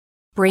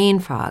brain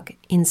fog,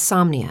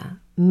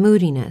 insomnia,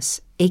 moodiness,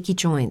 achy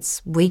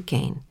joints, weight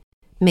gain.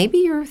 Maybe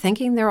you're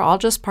thinking they're all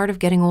just part of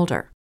getting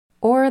older,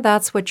 or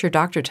that's what your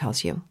doctor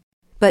tells you.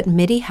 But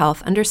MIDI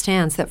Health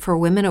understands that for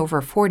women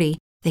over 40,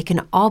 they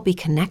can all be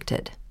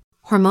connected.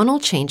 Hormonal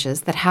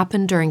changes that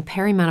happen during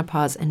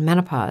perimenopause and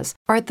menopause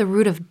are at the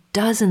root of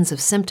dozens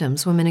of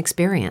symptoms women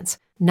experience,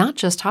 not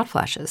just hot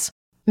flashes.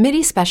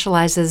 MIDI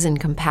specializes in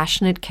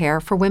compassionate care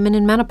for women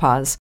in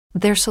menopause.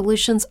 Their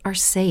solutions are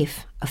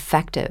safe,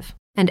 effective,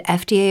 and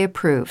FDA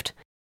approved.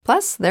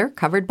 Plus, they're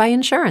covered by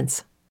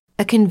insurance.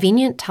 A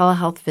convenient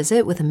telehealth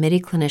visit with a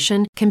MIDI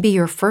clinician can be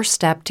your first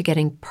step to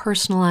getting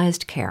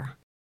personalized care.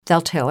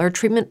 They'll tailor a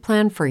treatment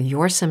plan for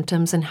your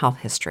symptoms and health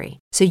history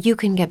so you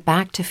can get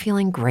back to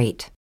feeling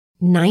great.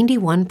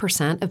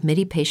 91% of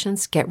MIDI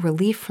patients get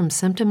relief from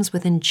symptoms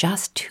within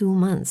just 2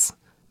 months.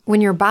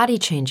 When your body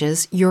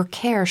changes, your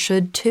care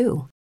should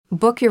too.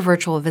 Book your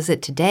virtual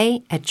visit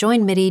today at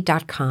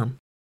joinmidi.com.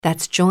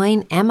 That's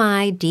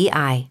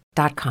joinmidi.com.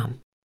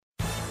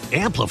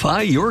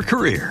 Amplify your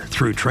career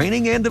through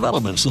training and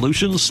development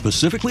solutions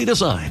specifically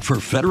designed for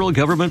federal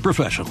government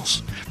professionals.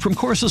 From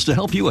courses to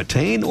help you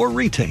attain or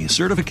retain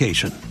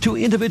certification, to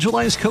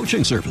individualized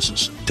coaching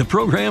services, to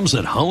programs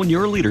that hone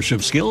your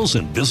leadership skills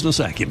and business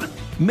acumen,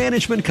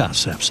 Management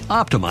Concepts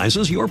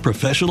optimizes your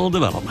professional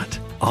development.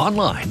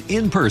 Online,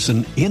 in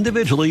person,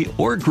 individually,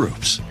 or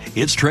groups,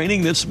 it's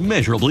training that's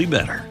measurably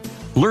better.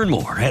 Learn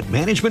more at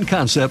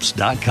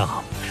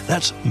managementconcepts.com.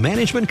 That's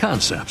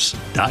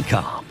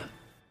managementconcepts.com.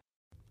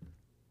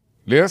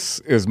 This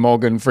is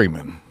Morgan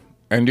Freeman,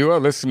 and you are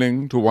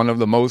listening to one of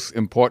the most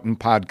important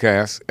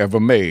podcasts ever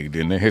made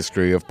in the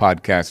history of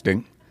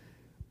podcasting,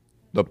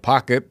 the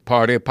Pocket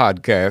Party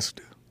Podcast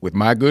with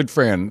my good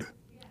friend,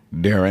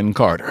 Darren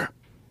Carter.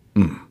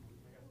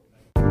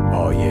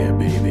 Oh yeah,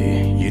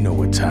 baby, you know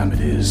what time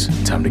it is.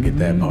 Time to get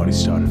that party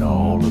started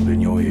all up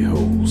in your ear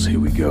holes. Here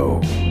we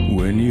go.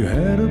 When you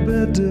had a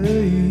bad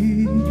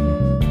day,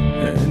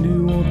 and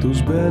you want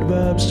those bad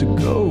vibes to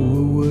go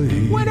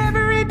away. When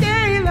every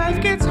day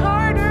life gets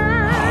harder.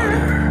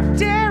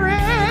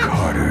 Darren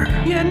Carter.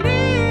 You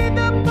need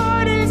the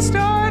party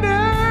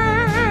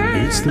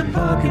starter. It's the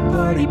Pocket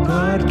Party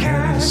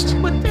Podcast.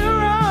 With the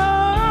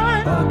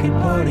right Pocket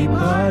Party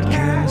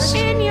Podcast.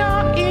 in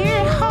your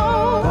ear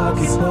holes.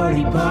 Pocket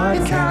Party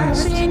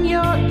Podcast. It's in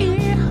your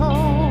ear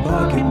holes.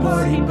 Pocket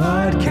Party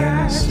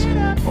Podcast.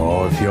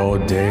 Oh, if your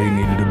day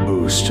needed a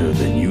booster,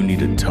 then you need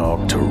to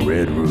talk to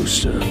Red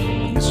Rooster.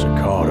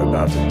 Mr. Carter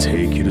about to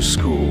take you to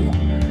school.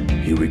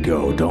 Here we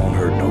go. Don't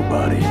hurt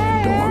nobody.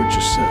 And don't hurt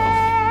yourself.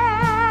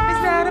 Is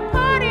that a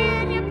party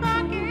in your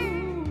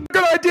pocket?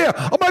 Good idea.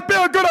 Oh, might be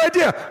a good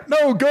idea.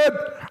 No good.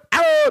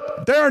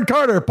 Out. Darren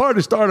Carter,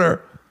 Party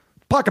Starter,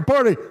 Pocket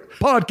Party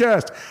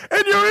Podcast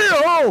in your ear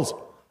holes.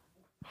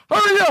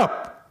 Hurry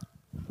up.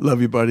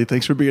 Love you, buddy.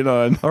 Thanks for being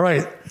on. All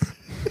right.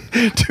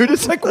 Dude,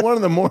 it's like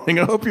 1 a.m.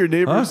 I hope your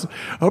neighbors.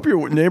 I hope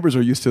your neighbors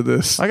are used to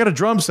this. I got a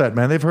drum set,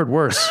 man. They've heard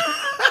worse.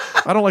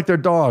 I don't like their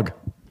dog.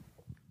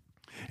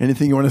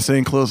 Anything you want to say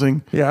in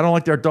closing? Yeah, I don't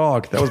like their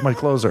dog. That was my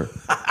closer.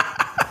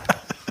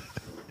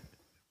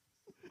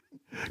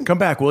 Come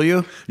back, will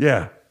you?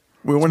 Yeah.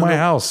 We It's my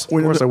house. Of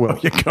course I will.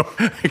 You go.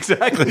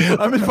 Exactly.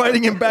 I'm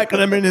inviting him back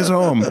and I'm in his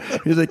home.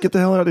 He's like, get the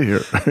hell out of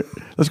here.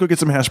 Let's go get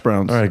some hash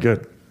browns. All right,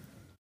 good.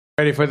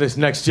 Ready for this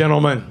next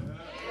gentleman?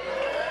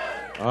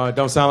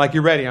 Don't sound like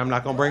you're ready. I'm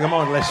not going to bring him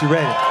on unless you're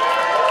ready.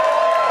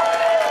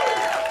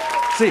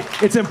 See,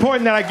 it's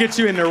important that I get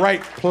you in the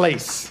right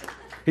place.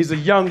 He's a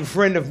young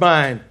friend of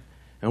mine,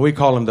 and we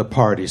call him the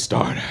Party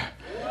Starter.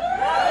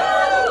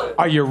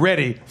 Are you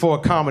ready for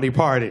a comedy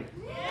party?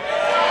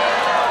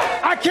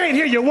 I can't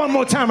hear you one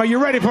more time. Are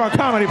you ready for a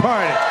comedy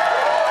party?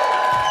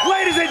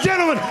 Ladies and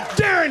gentlemen,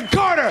 Darren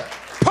Carter,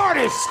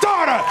 Party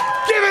Starter.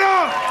 Give it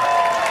up!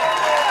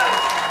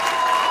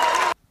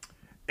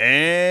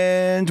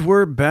 And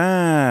we're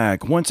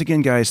back. Once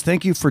again, guys,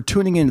 thank you for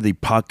tuning into the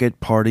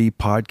Pocket Party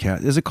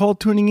Podcast. Is it called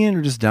tuning in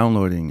or just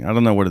downloading? I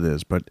don't know what it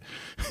is, but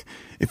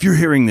if you're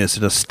hearing this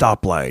at a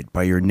stoplight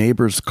by your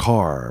neighbor's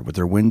car with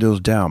their windows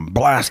down,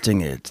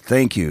 blasting it,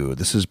 thank you.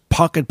 This is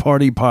Pocket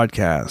Party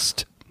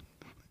Podcast.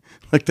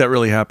 Like that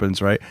really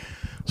happens, right? So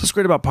what's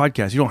great about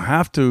podcasts, you don't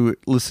have to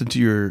listen to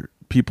your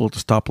people at the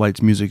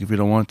stoplights music if you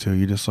don't want to.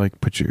 You just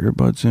like put your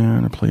earbuds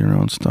in or play your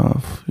own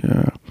stuff.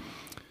 Yeah.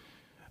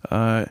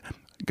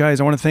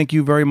 Guys, I want to thank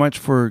you very much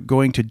for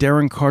going to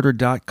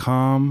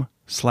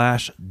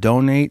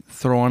darrencarter.com/donate.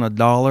 Throw on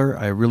 $1.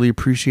 I really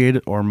appreciate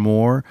it, or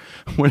more,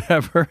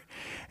 whatever.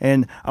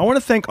 And I want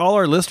to thank all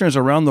our listeners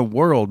around the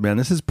world, man.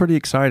 This is pretty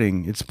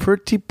exciting. It's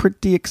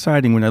pretty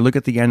exciting when I look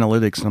at the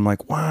analytics and I'm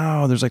like,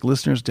 wow, there's like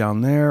listeners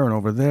down there and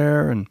over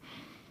there. And,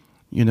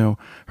 you know,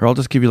 or I'll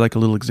just give you like a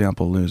little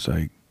example as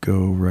I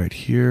go right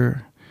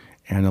here.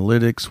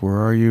 Analytics, where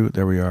are you?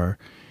 There we are.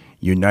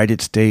 United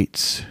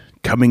States,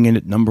 coming in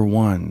at number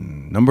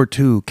 1. Number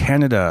 2,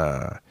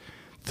 Canada.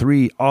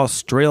 3,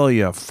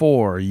 Australia.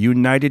 4,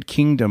 United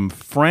Kingdom.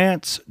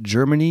 France,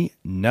 Germany,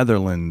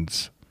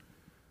 Netherlands.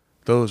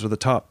 Those are the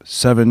top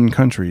 7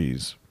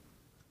 countries.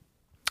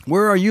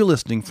 Where are you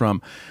listening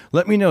from?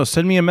 Let me know.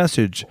 Send me a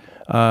message.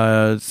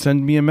 Go to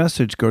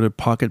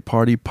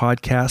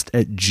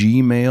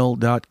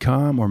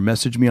pocketpartypodcast@gmail.com or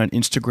message me on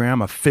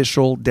Instagram,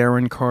 official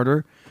Darren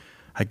Carter.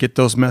 I get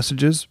those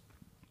messages.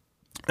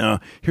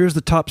 Here's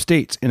the top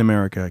states in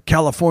America: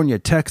 California,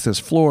 Texas,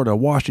 Florida,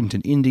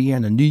 Washington,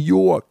 Indiana, New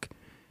York,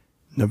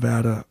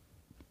 Nevada.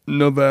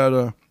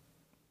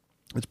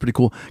 It's pretty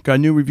cool. Got a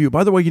new review.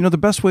 By the way, the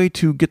best way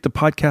to get the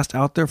podcast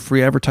out there,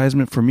 free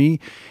advertisement for me,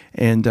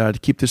 and to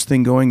keep this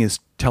thing going is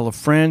tell a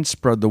friend,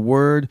 spread the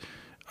word.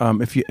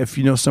 If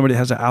you know somebody that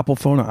has an Apple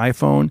phone, an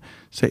iPhone,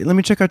 say, let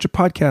me check out your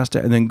podcast,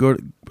 and then go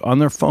on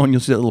their phone. You'll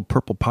see that little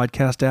purple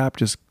podcast app.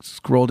 Just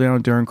scroll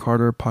down, Darren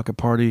Carter, Pocket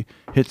Party,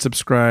 hit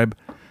subscribe,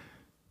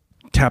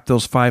 tap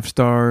those 5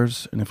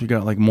 stars, and if you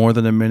got like more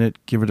than a minute,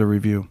 give it a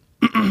review.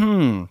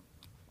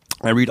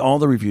 I read all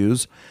the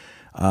reviews.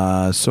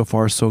 So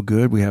far, so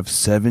good. We have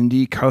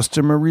 70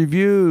 customer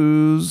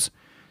reviews.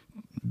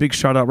 Big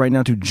shout out right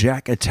now to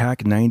Jack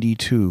Attack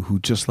 92, who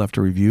just left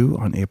a review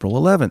on April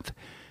 11th.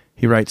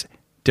 He writes,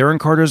 Darren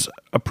Carter's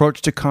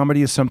approach to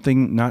comedy is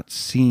something not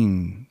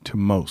seen to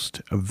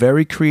most. A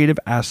very creative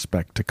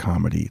aspect to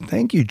comedy.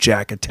 Thank you,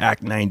 Jack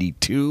Attack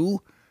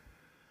 92.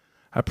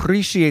 I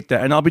appreciate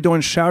that. And I'll be doing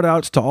shout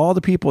outs to all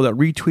the people that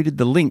retweeted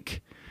the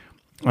link.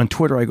 On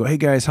Twitter, I go, hey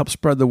guys, help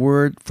spread the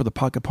word for the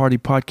Pocket Party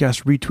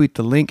podcast. Retweet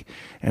the link,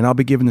 and I'll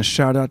be giving a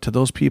shout out to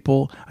those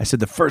people. I said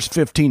the first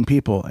 15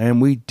 people,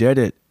 and we did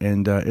it.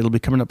 And it'll be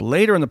coming up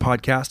later in the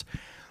podcast.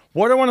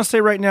 What I want to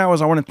say right now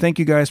is I want to thank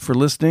you guys for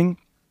listening.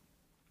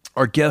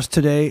 Our guest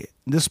today,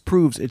 this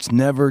proves it's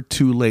never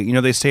too late.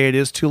 They say it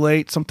is too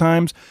late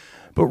sometimes,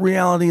 but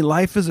reality,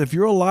 life is, if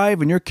you're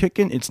alive and you're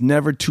kicking, it's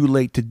never too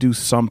late to do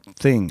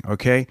something,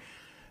 okay?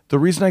 The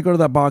reason I go to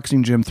that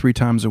boxing gym 3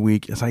 times a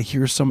week is I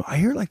hear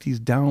like these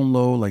down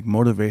low, like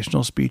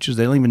motivational speeches.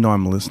 They don't even know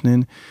I'm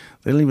listening.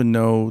 They don't even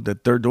know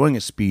that they're doing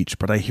a speech,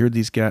 but I hear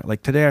these guys.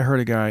 Like today I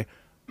heard a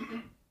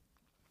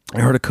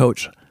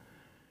coach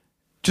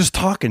just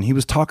talking. He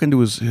was talking to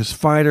his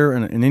fighter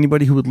and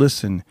anybody who would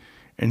listen.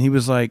 And he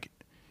was like,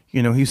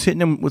 he's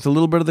hitting him with a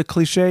little bit of the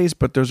cliches,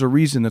 but there's a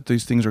reason that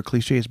these things are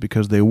cliches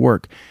because they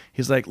work.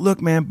 He's like,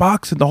 look, man,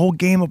 boxing, the whole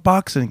game of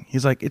boxing.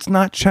 He's like, it's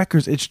not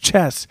checkers, it's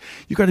chess.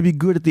 You got to be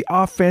good at the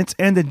offense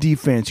and the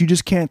defense. You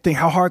just can't think,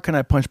 how hard can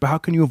I punch? But how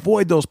can you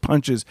avoid those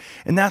punches?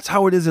 And that's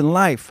how it is in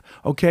life,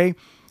 okay?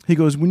 He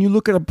goes, when you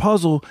look at a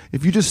puzzle,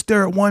 if you just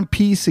stare at one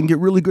piece and get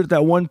really good at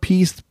that one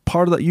piece,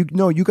 part of that, you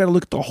got to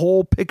look at the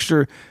whole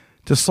picture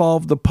to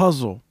solve the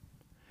puzzle.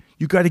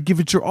 You got to give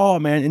it your all,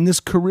 man. In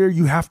this career,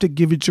 you have to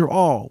give it your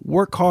all.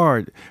 Work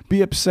hard.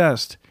 Be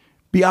obsessed.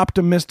 Be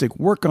optimistic.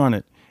 Work on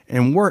it.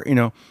 And work,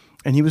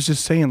 And he was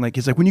just saying,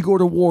 he's like, when you go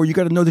to war, you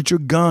got to know that your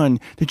gun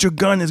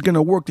is going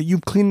to work, that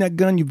you've cleaned that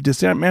gun, you've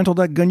dismantled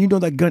that gun, you know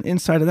that gun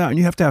inside and out, and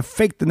you have to have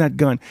faith in that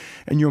gun.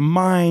 And your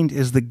mind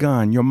is the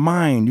gun. Your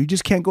mind. You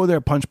just can't go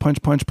there, punch.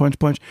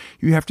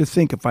 You have to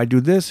think, if I do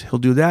this, he'll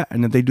do that.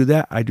 And if they do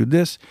that, I do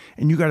this.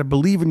 And you got to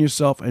believe in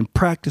yourself and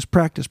practice.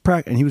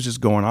 And he was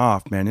just going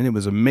off, man. And it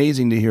was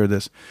amazing to hear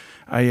this.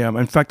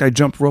 In fact, I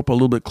jumped rope a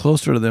little bit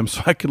closer to them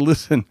so I could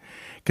listen.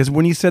 Because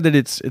when he said that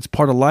it's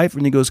part of life,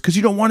 and he goes, because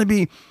you don't want to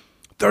be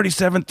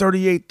 37,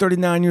 38,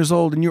 39 years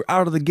old, and you're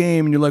out of the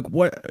game, and you're like,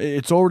 what?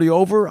 It's already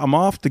over? I'm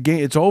off the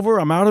game. It's over?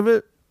 I'm out of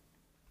it?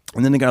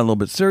 And then they got a little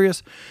bit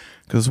serious,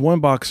 because one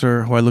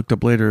boxer, who I looked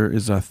up later,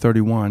 is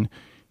 31.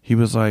 He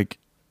was like,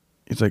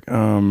 he's like,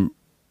 how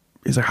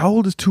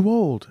old is too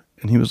old?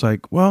 And he was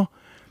like, well,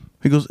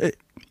 he goes,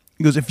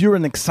 if you're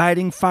an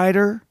exciting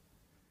fighter,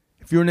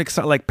 if you're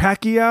like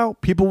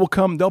Pacquiao, people will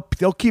come,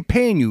 they'll keep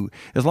paying you.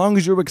 As long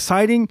as you're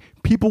exciting,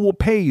 people will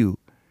pay you.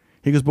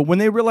 He goes, but when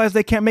they realize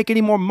they can't make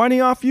any more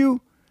money off you,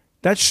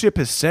 that ship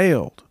has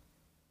sailed.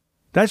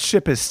 And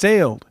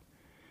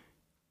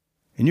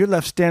you're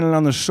left standing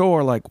on the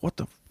shore like, what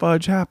the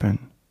fudge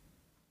happened?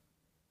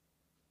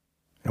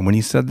 And when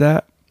he said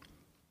that,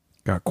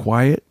 got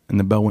quiet, and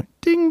the bell went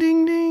ding,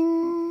 ding,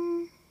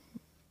 ding.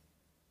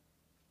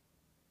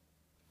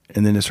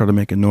 And then it started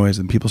making noise,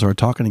 and people started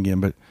talking again.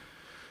 But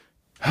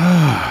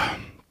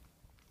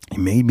it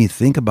made me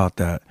think about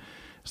that.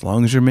 As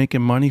long as you're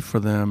making money for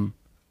them,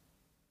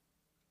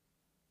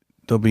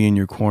 they'll be in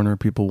your corner.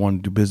 People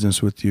want to do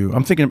business with you.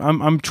 I'm thinking,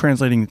 I'm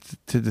translating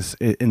to this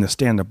in the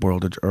stand-up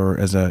world or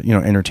as a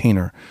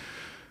entertainer.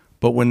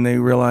 But when they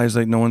realize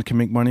that no one can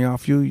make money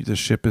off you, the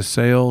ship has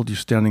sailed. You're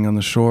standing on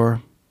the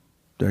shore.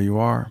 There you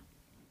are.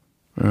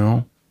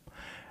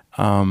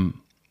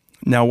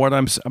 Now, what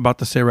I'm about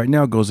to say right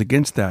now goes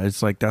against that.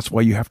 It's like, that's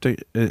why you have to,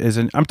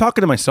 I'm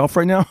talking to myself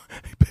right now,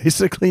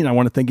 basically, and I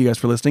want to thank you guys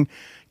for listening.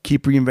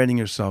 Keep reinventing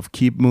yourself.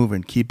 Keep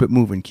moving. Keep it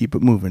moving. Keep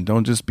it moving.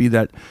 Don't just be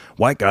that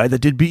white guy that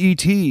did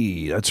BET.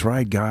 That's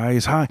right,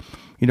 guys. Hi.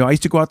 I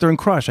used to go out there and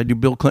crush. I do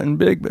Bill Clinton.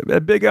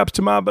 Big ups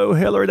to my boo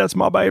Hillary. That's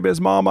my baby's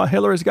mama.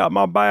 Hillary's got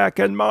my back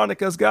and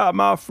Monica's got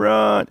my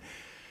front.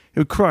 It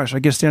would crush. I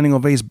get standing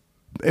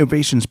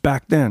ovations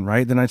back then,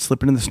 right? Then I'd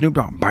slip into the Snoop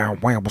Dogg.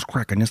 Wow, was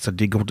cracking. It's a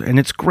deagle. And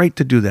it's great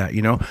to do that,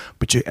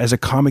 But as a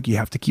comic, you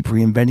have to keep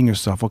reinventing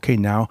yourself. Okay,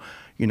 now,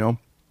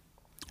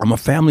 I'm a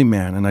family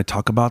man, and I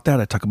talk about that.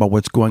 I talk about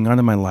what's going on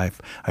in my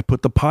life. I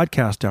put the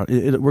podcast out.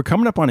 We're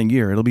coming up on a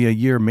year. It'll be a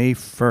year, May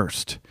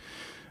 1st.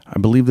 I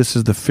believe this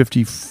is the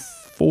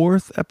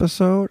 54th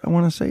episode, I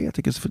want to say. I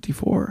think it's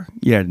 54.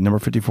 Yeah, number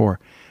 54.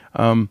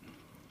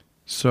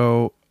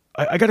 So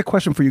I got a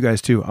question for you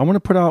guys, too. I want to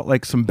put out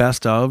like some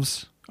best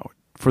ofs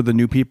for the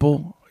new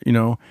people, you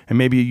know, and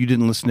maybe you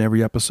didn't listen to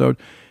every episode.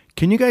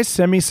 Can you guys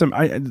send me some,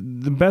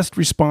 the best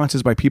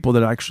responses by people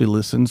that actually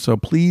listen. So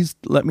please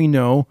let me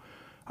know.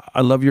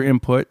 I love your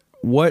input.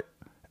 What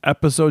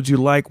episodes you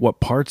like, what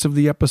parts of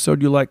the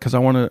episode you like, because I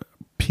want to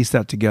piece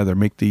that together,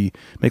 make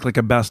like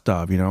a best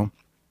of, you know.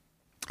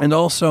 And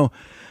also,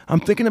 I'm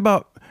thinking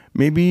about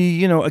maybe,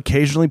 you know,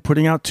 occasionally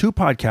putting out 2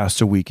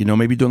 podcasts a week, you know,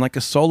 maybe doing like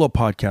a solo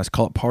podcast,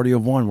 call it Party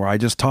of One, where I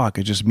just talk.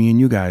 It's just me and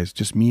you guys,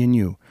 just me and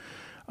you.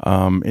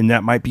 And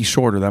that might be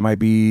shorter. That might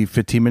be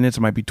 15 minutes.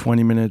 It might be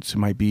 20 minutes. It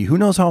might be, who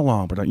knows how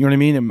long, but you know what I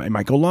mean? It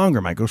might go longer,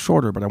 it might go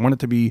shorter, but I want it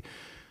to be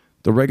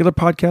the regular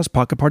podcast,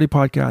 Pocket Party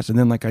Podcast. And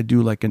then like I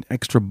do like an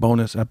extra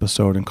bonus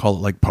episode and call it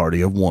like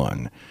Party of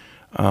One.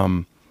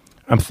 I'm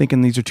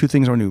thinking these are 2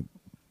 things I want to do.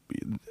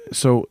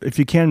 So if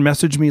you can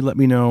message me, let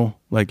me know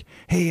like,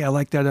 hey, I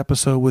like that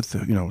episode with,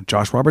 you know,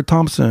 Josh Robert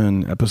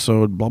Thompson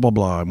episode, blah, blah,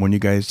 blah. When you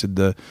guys did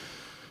the,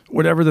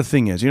 whatever the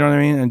thing is, you know what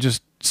I mean? And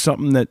just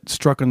something that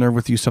struck a nerve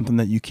with you, something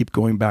that you keep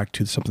going back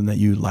to, something that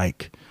you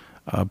like.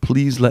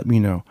 Please let me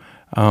know.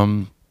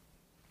 And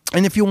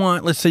if you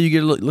want, let's say you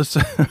get let's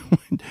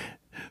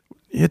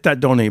hit that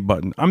donate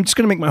button. I'm just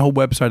going to make my whole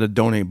website a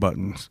donate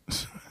button.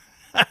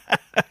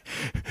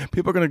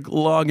 People are going to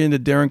log into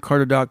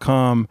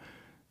DarrenCarter.com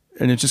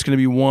and it's just going to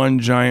be one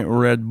giant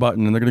red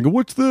button and they're going to go,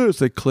 what's this?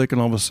 They click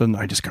and all of a sudden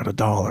I just got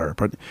 $1.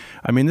 But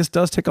I mean, this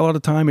does take a lot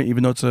of time,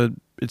 even though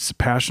it's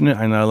passionate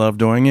and I love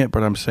doing it.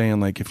 But I'm saying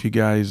like, if you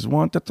guys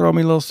want to throw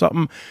me a little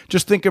something,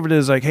 just think of it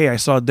as like, hey, I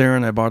saw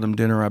Darren, I bought him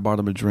dinner, I bought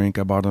him a drink,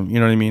 I bought him, you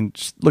know what I mean?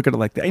 Just look at it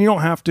like that. And you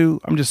don't have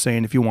to. I'm just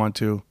saying if you want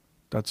to,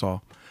 that's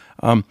all.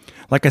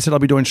 Like I said, I'll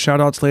be doing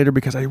shout outs later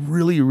because I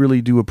really,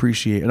 really do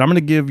appreciate it. And I'm going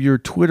to give your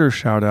Twitter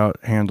shout out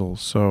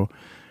handles. So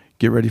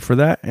get ready for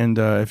that. And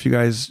if you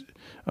guys,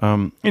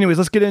 anyways,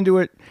 let's get into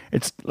it.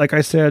 It's like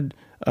I said,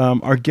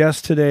 our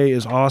guest today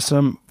is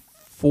awesome.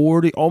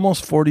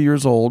 Almost 40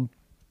 years old.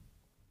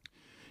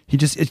 It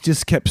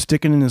just kept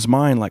sticking in his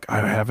mind. Like,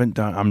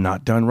 I'm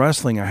not done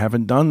wrestling. I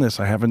haven't done this.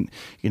 I'm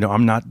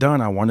not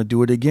done. I want to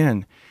do it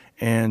again.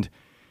 And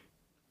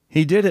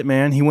he did it,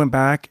 man. He went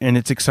back, and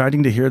it's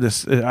exciting to hear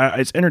this.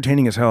 It's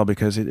entertaining as hell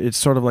because it's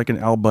sort of like an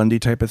Al Bundy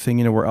type of thing,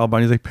 you know, where Al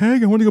Bundy's like,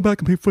 Peg, I want to go back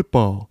and play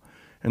football.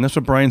 And that's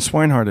what Brian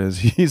Swinehart is.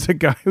 He's a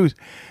guy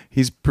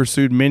he's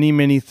pursued many,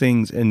 many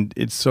things, and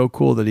it's so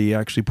cool that he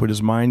actually put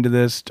his mind to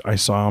this. I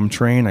saw him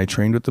train. I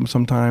trained with him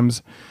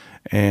sometimes,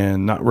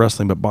 and not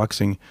wrestling, but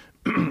boxing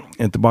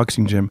at the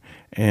boxing gym.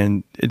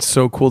 And it's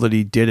so cool that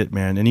he did it,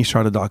 man. And he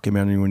shot a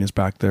documentary when he's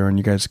back there, and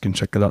you guys can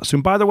check that out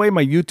soon. By the way,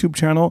 my YouTube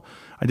channel,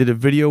 I did a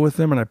video with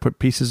him, and I put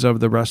pieces of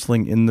the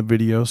wrestling in the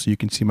video so you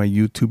can see my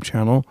YouTube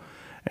channel.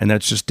 And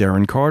that's just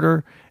Darren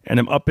Carter. And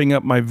I'm upping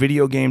up my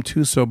video game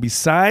too. So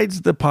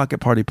besides the Pocket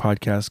Party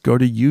Podcast, go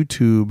to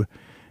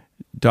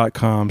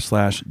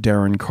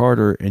youtube.com/Darren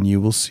Carter and you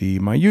will see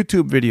my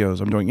YouTube videos.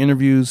 I'm doing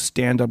interviews,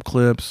 stand-up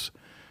clips.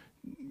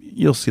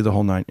 You'll see the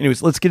whole nine.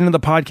 Anyways, let's get into the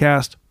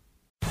podcast.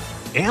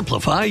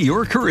 Amplify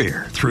your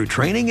career through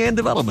training and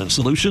development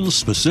solutions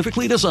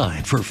specifically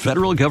designed for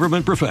federal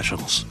government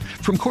professionals.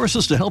 From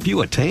courses to help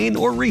you attain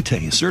or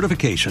retain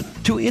certification,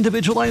 to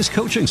individualized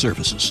coaching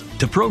services,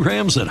 to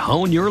programs that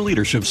hone your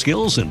leadership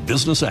skills and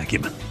business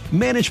acumen,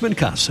 Management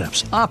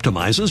Concepts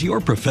optimizes your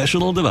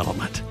professional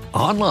development.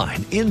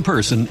 Online, in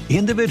person,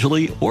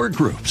 individually, or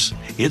groups,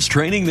 it's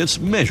training that's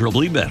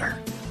measurably better.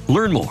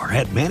 Learn more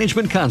at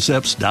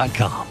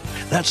managementconcepts.com.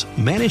 That's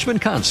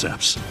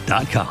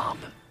managementconcepts.com.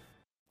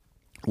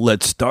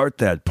 Let's start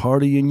that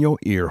party in your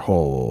ear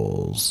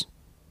holes.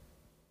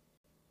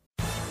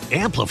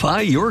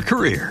 Amplify your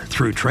career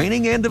through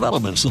training and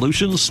development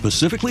solutions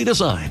specifically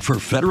designed for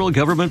federal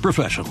government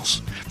professionals.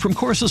 From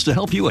courses to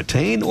help you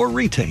attain or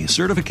retain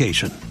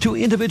certification, to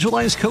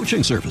individualized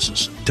coaching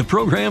services, to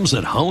programs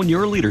that hone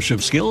your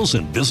leadership skills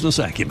and business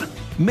acumen,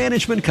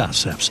 Management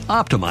Concepts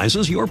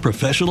optimizes your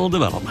professional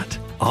development.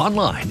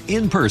 Online,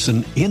 in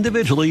person,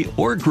 individually,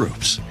 or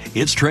groups,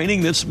 it's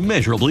training that's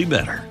measurably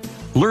better.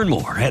 Learn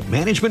more at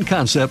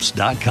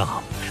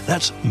managementconcepts.com.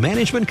 That's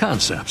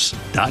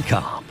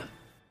managementconcepts.com.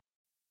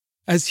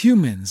 As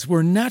humans,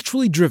 we're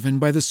naturally driven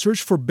by the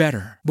search for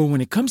better. But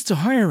when it comes to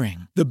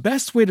hiring, the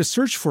best way to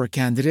search for a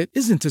candidate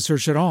isn't to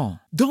search at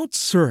all. Don't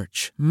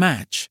search,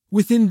 match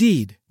with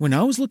Indeed. When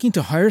I was looking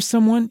to hire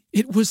someone,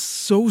 it was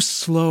so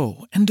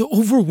slow and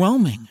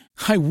overwhelming.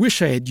 I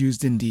wish I had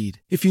used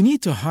Indeed. If you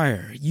need to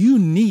hire, you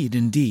need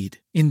Indeed.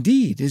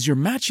 Indeed is your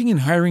matching and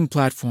hiring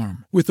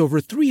platform with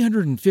over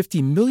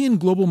 350 million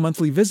global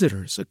monthly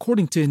visitors,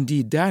 according to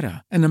Indeed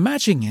data, and a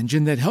matching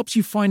engine that helps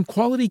you find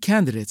quality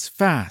candidates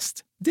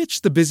fast.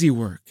 Ditch the busy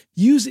work.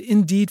 Use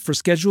Indeed for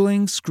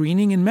scheduling,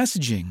 screening, and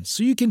messaging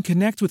so you can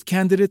connect with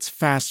candidates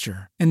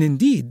faster. And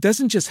Indeed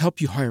doesn't just help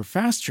you hire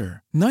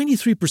faster.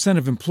 93%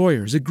 of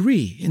employers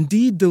agree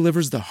Indeed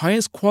delivers the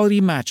highest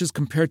quality matches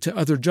compared to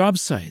other job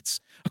sites,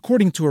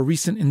 according to a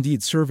recent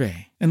Indeed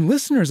survey. And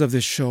listeners of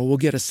this show will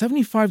get a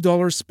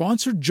 $75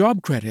 sponsored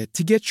job credit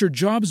to get your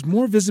jobs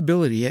more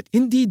visibility at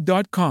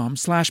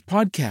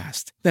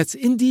Indeed.com/podcast. That's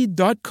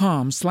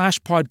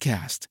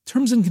Indeed.com/podcast.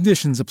 Terms and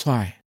conditions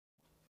apply.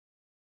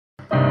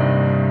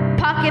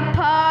 Pocket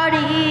Party.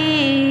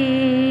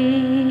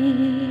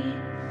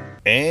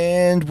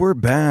 And we're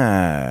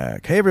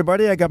back. Hey,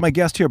 everybody. I got my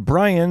guest here,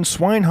 Brian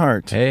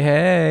Swinehart.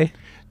 Hey.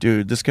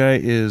 Dude, this guy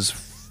is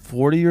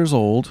 40 years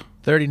old.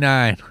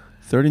 39.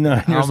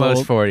 39 years old.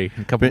 Almost 40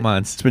 in a couple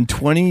months. It's been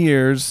 20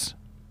 years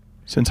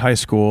since high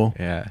school.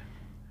 Yeah.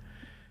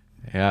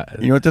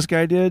 You know what this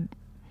guy did?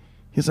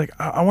 He's like,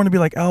 I want to be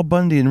like Al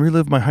Bundy and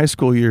relive my high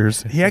school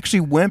years. He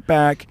actually went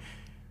back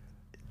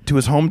to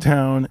his home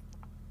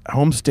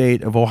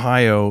state of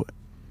Ohio,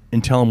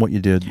 and tell him what you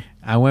did.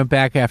 I went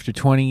back after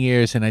 20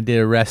 years and I did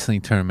a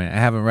wrestling tournament. I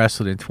haven't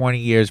wrestled in 20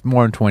 years,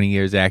 more than 20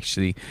 years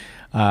actually.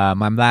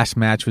 My last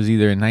match was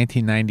either in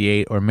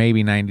 1998 or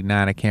maybe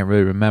 99. I can't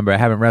really remember. I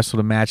haven't wrestled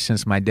a match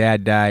since my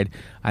dad died.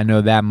 I know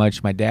that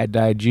much. My dad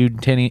died June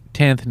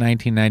 10th,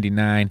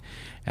 1999.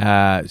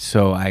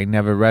 So I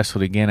never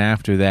wrestled again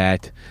after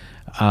that.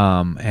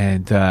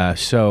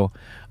 So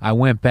I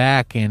went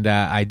back and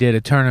I did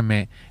a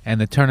tournament, and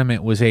the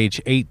tournament was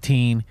age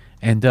 18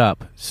 and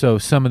up. So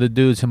some of the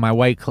dudes in my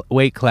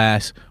weight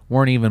class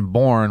weren't even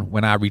born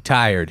when I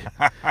retired.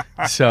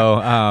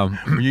 So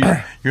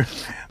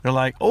they're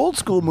like, old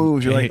school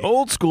moves. You're like,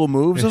 old school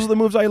moves? Those are the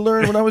moves I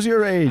learned when I was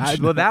your age.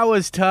 Well, that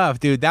was tough,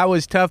 dude. That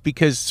was tough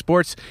because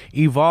sports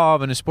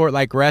evolve. In a sport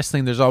like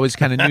wrestling, there's always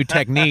kind of new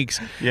techniques.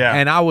 Yeah.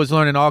 And I was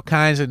learning all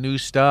kinds of new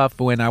stuff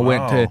when I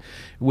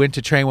went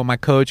to train with my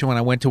coach, and when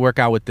I went to work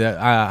out with the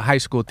high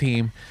school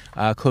team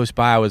close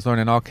by, I was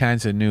learning all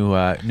kinds of new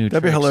That'd tricks.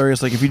 be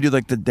hilarious. Like if you do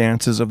like the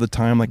dances of the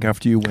time, like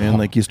after you win,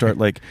 like you start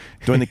like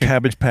doing the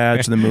Cabbage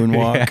Patch and the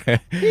moonwalk.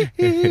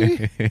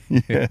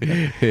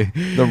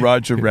 The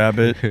Roger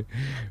Rabbit.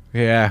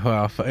 Yeah,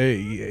 well,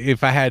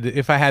 if I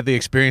had the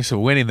experience of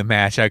winning the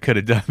match, I could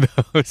have done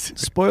those.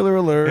 Spoiler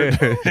alert!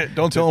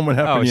 Don't tell them what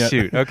happened yet. Oh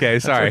shoot! Okay,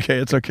 sorry.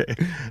 It's okay.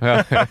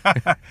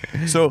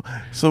 So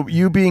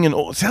you being an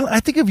old, I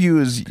think of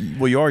you as,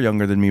 well, you are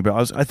younger than me,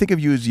 but I think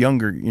of you as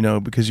younger, you know,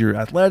 because you're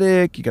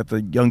athletic, you got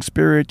the young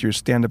spirit, you're a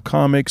stand-up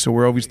comic. So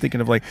we're always thinking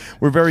of like,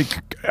 we're very,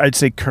 I'd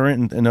say,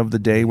 current and of the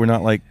day. We're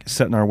not like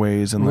set in our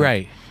ways and like,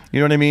 right. You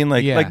know what I mean?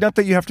 Like, yeah. like not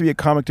that you have to be a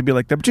comic to be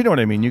like that, but you know what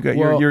I mean. You got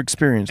you're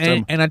experienced.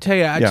 And I tell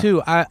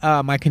you,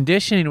 my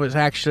conditioning was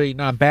actually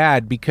not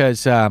bad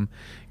because, in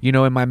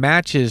my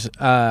matches,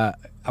 I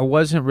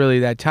wasn't really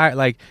that tired.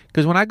 Like,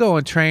 because when I go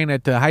and train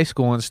at the high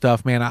school and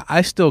stuff, man,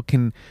 I still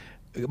can.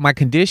 My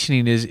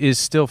conditioning is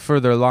still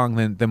further along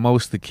than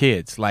most of the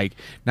kids. Like,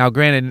 now,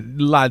 granted,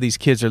 a lot of these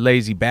kids are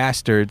lazy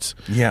bastards.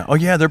 Yeah. Oh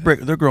yeah, they're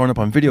growing up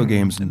on video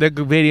games. They're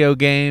video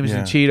games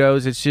and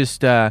Cheetos. It's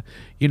just and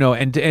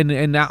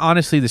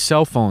honestly, the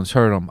cell phones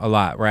hurt them a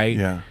lot, right?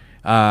 Yeah.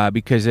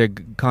 Because they're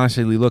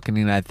constantly looking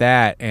at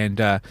that, and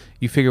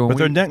you figure but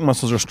their neck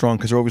muscles are strong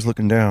because they're always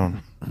looking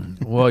down.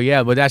 Well,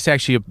 yeah, but that's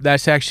actually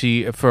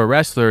for a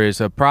wrestler is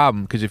a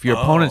problem because if your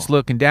opponent's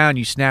looking down,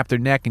 you snap their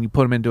neck and you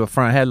put them into a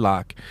front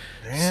headlock.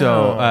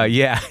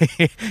 Damn.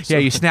 So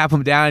you snap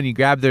them down and you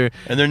grab their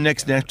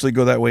necks naturally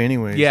go that way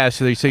anyways. Yeah,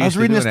 so I was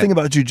reading this thing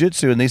about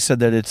jiu-jitsu, and they said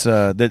that it's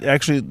that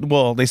actually,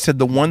 well, they said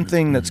the one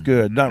thing that's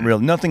good, not real,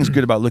 nothing's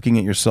good about looking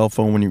at your cell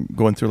phone when you're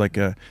going through like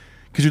a.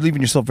 Because you're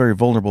leaving yourself very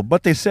vulnerable.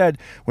 But they said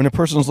when a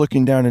person's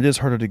looking down, it is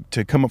harder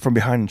to come up from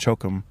behind and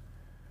choke them.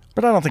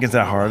 But I don't think it's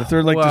that hard. If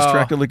they're like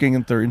distracted looking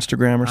at their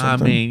Instagram or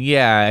something. I mean,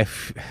 yeah.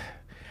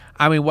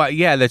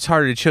 That's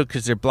harder to choke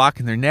because they're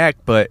blocking their neck,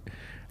 but...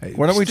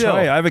 Why don't we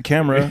try? I have a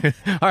camera.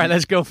 All right,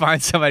 let's go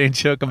find somebody and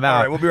choke them out. All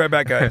right, we'll be right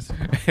back, guys.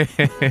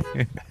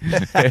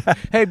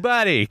 Hey,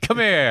 buddy, come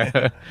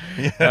here.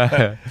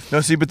 No,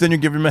 see, but then you're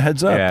giving them a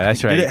heads up. Yeah,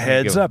 that's right. Get it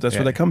heads up. That's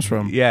where that comes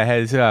from. Yeah,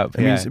 heads up.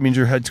 It means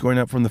your head's going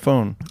up from the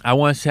phone. I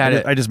once had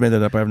it. I just made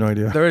that up. I have no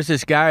idea. There was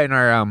this guy in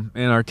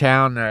our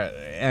town,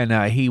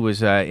 and he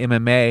was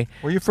MMA.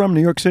 Where you from?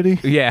 New York City?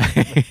 Yeah.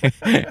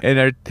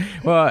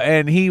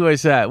 And he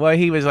was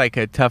like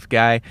a tough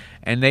guy,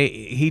 and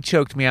he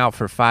choked me out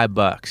for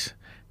 $5.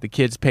 The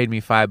kids paid me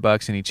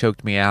 $5 and he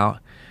choked me out.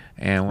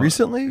 And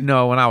recently?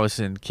 No, when I was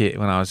in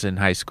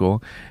high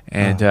school,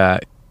 and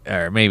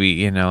or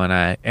maybe and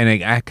I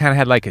kind of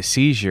had like a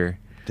seizure.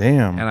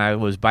 Damn. And I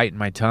was biting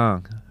my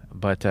tongue,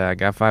 but I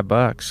got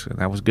 $5, and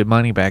that was good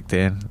money back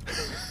then.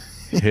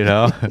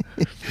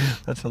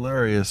 That's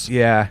hilarious.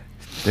 Yeah.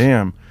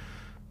 Damn.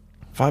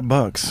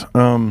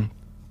 $5.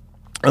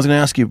 I was going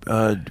to ask you,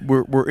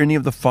 were any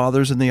of the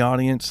fathers in the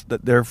audience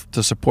that there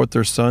to support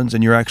their sons,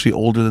 and you're actually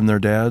older than their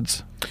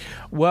dads?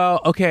 Well,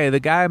 okay, the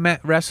guy I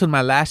wrestled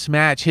my last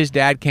match, his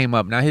dad came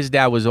up. Now, his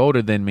dad was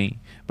older than me,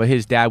 but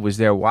his dad was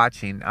there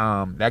watching.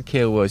 That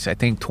kid was, I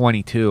think,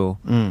 22.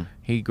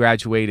 He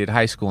graduated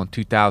high school in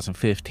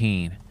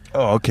 2015.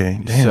 Oh, okay.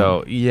 Damn.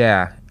 So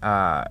yeah,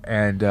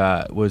 and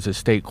was a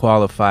state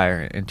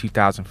qualifier in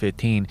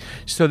 2015.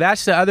 So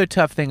that's the other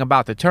tough thing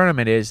about the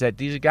tournament is that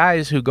these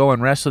guys who go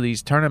and wrestle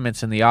these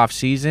tournaments in the off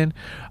season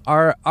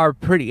are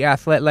pretty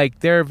athletic. Like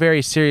they're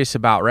very serious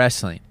about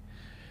wrestling.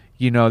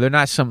 You know, they're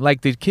not some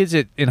like the kids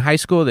in high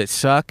school that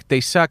suck.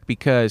 They suck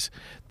because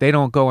they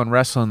don't go and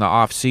wrestle in the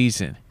off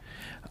season.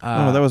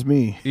 Oh, that was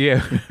me.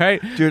 Yeah,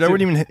 right, dude. I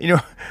wouldn't even. You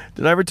know,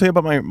 did I ever tell you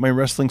about my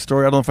wrestling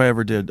story? I don't know if I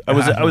ever did. I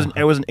was an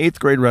 8th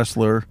grade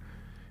wrestler,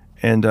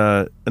 and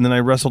then I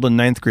wrestled in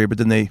 9th grade. But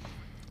then they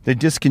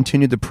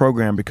discontinued the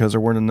program because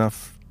there weren't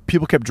enough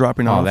people kept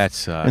dropping off. Oh, that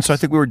sucks. And so I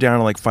think we were down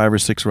to like 5 or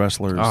 6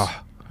 wrestlers.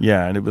 Oh,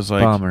 yeah, and it was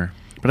like bummer.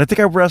 But I think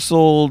I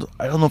wrestled.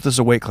 I don't know if this is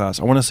a weight class.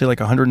 I want to say like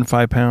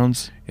 105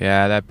 pounds.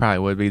 Yeah, that probably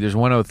would be. There's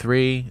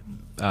 103.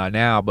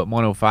 Now, but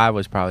 105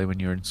 was probably when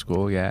you were in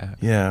school. Yeah.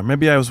 Yeah,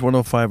 maybe I was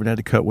 105 and had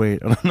to cut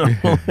weight. I don't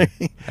know.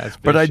 That's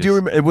but I do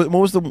remember.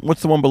 What's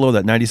the one below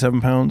that?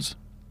 97 pounds.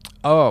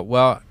 Oh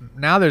well,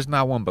 now there's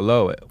not one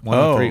below it.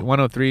 103.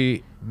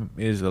 103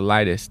 is the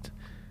lightest,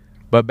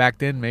 but back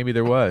then maybe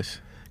there was.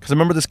 Because I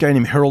remember this guy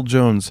named Harold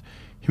Jones.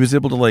 He was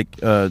able to like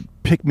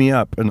pick me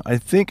up and I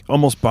think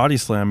almost body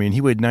slam me. And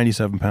he weighed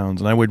 97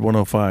 pounds and I weighed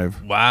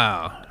 105.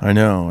 Wow. I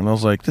know. And I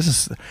was like, this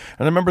is. And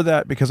I remember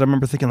that because I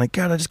remember thinking like,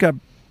 God, I just got.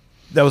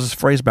 That was his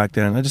phrase back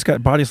then. I just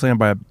got body slammed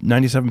by a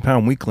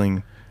 97-pound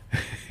weakling,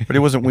 but it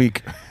wasn't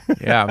weak.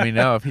 Yeah, I mean,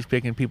 no, if he's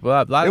picking people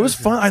up. It was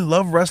fun. I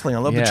love wrestling. I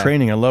love the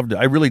training. I loved it.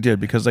 I really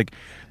did because like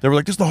they were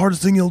like, this is the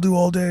hardest thing you'll do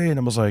all day. And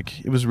I was like,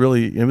 it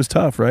was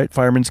tough, right?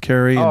 Fireman's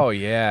carry. Oh,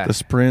 yeah. The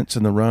sprints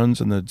and the runs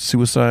and the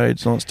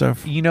suicides and all that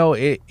stuff. You know,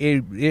 it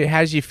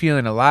has you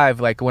feeling alive.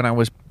 Like when I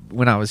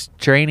was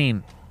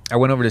training, I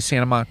went over to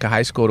Santa Monica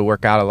High School to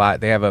work out a lot.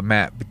 They have a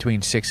mat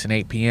between 6 and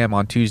 8 p.m.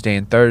 on Tuesday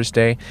and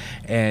Thursday.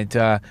 And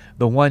the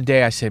one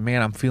day I said,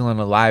 man, I'm feeling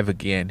alive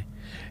again.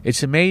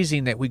 It's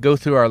amazing that we go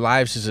through our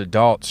lives as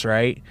adults,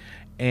 right?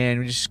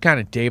 And just kind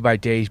of day by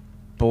day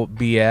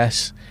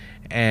BS.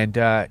 And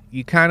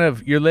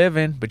you're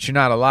living, but you're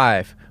not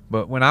alive.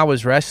 But when I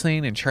was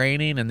wrestling and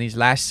training in these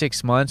last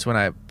 6 months, when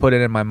I put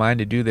it in my mind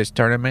to do this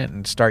tournament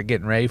and start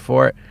getting ready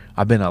for it,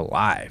 I've been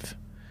alive.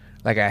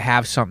 Like I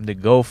have something to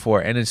go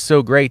for, and it's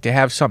so great to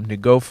have something to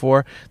go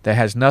for that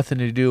has nothing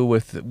to do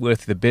with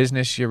the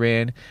business you're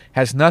in,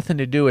 has nothing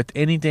to do with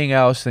anything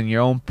else than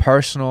your own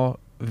personal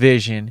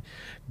vision,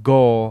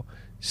 goal,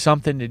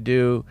 something to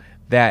do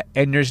that.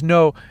 And there's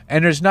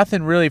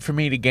nothing really for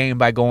me to gain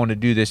by going to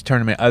do this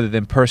tournament other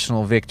than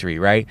personal victory,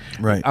 right?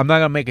 Right. I'm not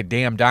gonna make a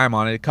damn dime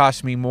on it. It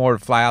costs me more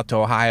to fly out to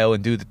Ohio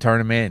and do the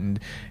tournament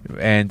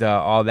and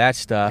all that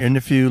stuff. And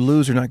if you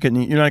lose, you're not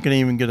gonna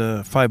even get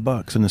a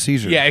 $5 in the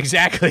seizure. Yeah,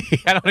 exactly.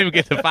 I don't even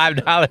get the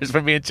 $5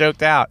 for being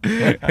choked out.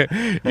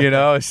 You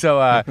know,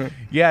 so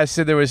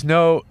so there was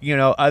no,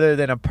 other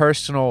than a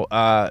personal,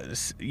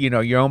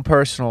 your own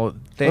personal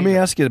thing. Let me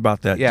ask you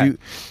about that. Yeah.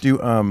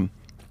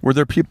 Were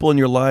there people in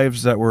your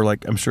lives that were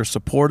like, I'm sure,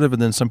 supportive,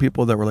 and then some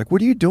people that were like,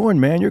 "What are you doing,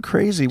 man? You're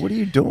crazy. What are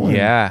you doing?"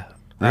 Yeah,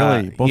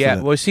 really. Both of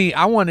them. Well, see,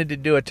 I wanted to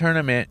do a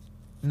tournament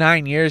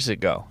 9 years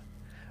ago.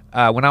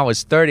 When I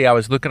was 30, I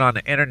was looking on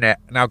the internet.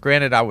 Now,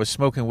 granted, I was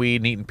smoking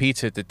weed and eating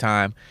pizza at the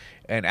time,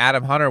 and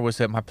Adam Hunter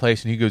was at my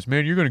place, and he goes,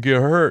 "Man, you're gonna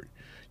get hurt.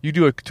 You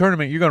do a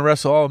tournament, you're gonna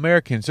wrestle all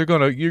Americans. You're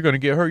gonna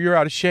get hurt. You're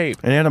out of shape."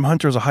 And Adam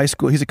Hunter is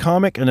he's a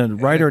comic and a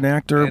writer and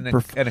actor and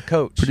a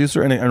coach,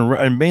 producer,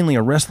 and mainly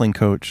a wrestling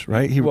coach,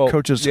 right? He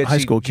coaches high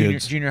school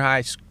kids, junior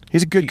high.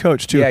 He's a good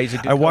coach too. Yeah, he's a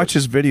good coach. I watch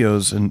his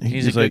videos, and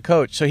he's a good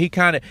coach. So he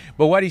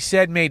but what he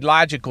said made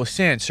logical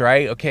sense,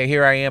 right? Okay,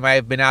 here I am. I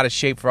have been out of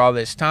shape for all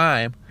this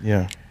time.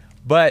 Yeah.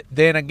 But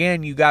then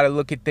again, you got to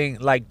look at things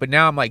but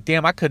now I'm like,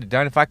 damn, I could have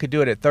done, if I could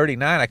do it at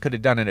 39, I could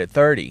have done it at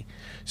 30.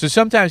 So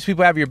sometimes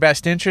people have your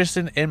best interest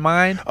in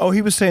mind. Oh,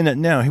 he was saying that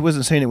now. He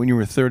wasn't saying it when you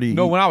were 30.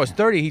 No, when I was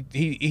 30,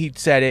 he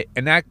said it.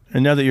 And now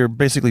that you're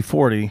basically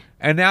 40.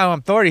 And now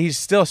I'm 30, he's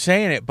still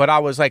saying it. But I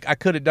was like, I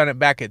could have done it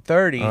back at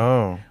 30.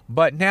 Oh.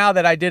 But now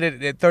that I did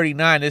it at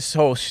 39, this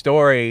whole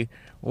story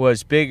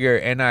was bigger.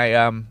 And I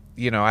don't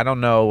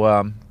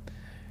know...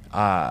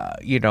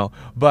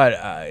 but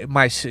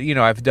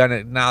I've done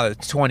it now.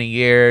 It's 20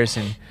 years,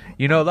 and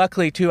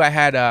luckily too, I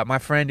had my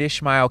friend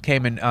Ishmael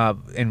came and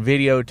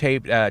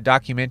videotaped,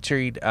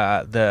 documentary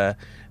the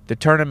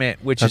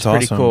tournament, which is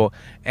pretty cool,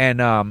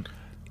 and I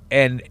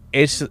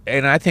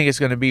think it's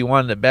going to be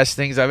one of the best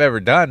things I've ever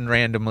done.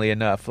 Randomly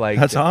enough,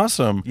 that's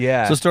awesome.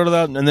 Yeah. So started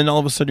out, and then all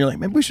of a sudden you're like,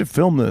 maybe we should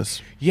film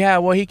this. Yeah.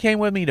 Well, he came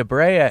with me to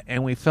Brea,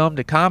 and we filmed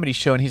a comedy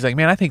show. And he's like,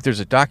 man, I think there's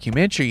a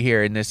documentary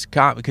here in this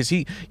because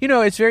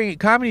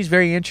comedy's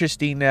very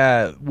interesting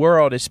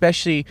world,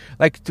 especially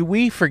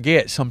we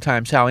forget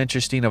sometimes how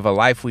interesting of a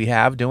life we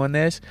have doing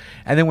this.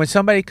 And then when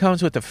somebody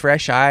comes with a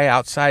fresh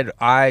outside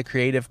eye,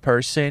 creative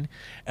person,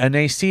 and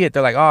they see it,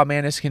 they're like, oh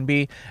man, this can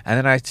be. And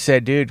then I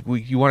said, dude,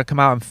 you want to come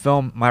out and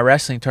film my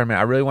wrestling tournament.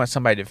 I really want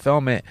somebody to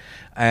film it.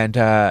 And,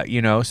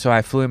 so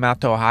I flew him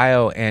out to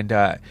Ohio,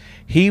 and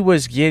he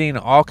was getting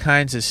all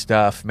kinds of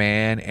stuff,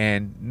 man.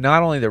 And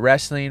not only the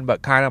wrestling,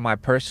 but kind of my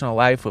personal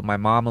life with my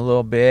mom a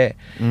little bit,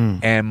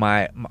 and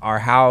our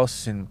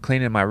house and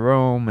cleaning my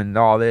room and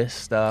all this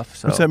stuff.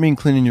 So what's that mean,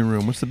 cleaning your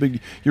room?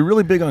 You're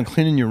really big on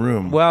cleaning your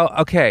room. Well,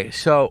 okay.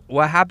 So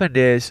what happened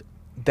is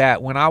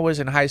that when I was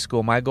in high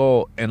school, my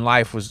goal in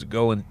life was to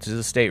go into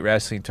the state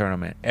wrestling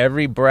tournament.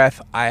 Every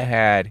breath I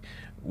had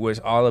was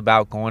all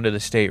about going to the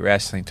state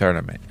wrestling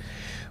tournament.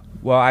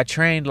 Well, I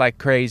trained like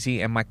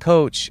crazy, and my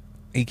coach,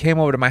 he came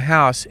over to my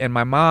house, and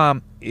my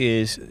mom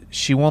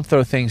she won't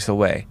throw things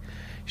away.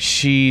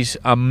 She's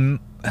not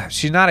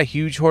a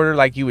huge hoarder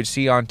like you would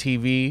see on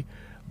TV,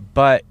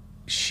 but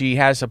she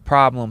has a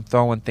problem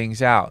throwing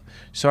things out.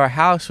 So our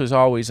house was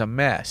always a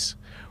mess.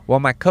 Well,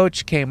 my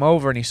coach came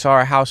over and he saw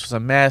our house was a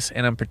mess,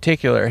 and in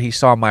particular, he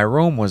saw my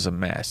room was a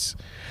mess.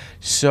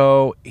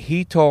 So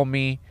he told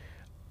me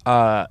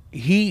I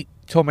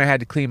had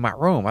to clean my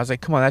room. I was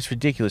like, come on, that's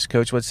ridiculous,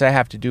 coach. What's that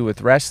have to do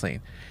with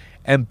wrestling?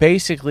 And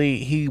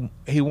basically, he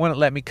wouldn't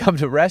let me come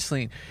to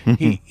wrestling.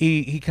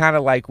 He kind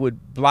of like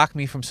would block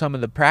me from some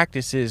of the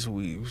practices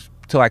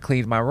till I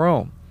cleaned my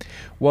room.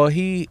 Well,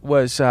 he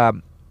was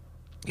a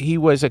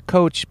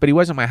coach, but he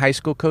wasn't my high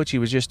school coach. He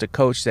was just a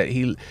coach that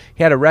he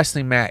had a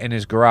wrestling mat in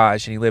his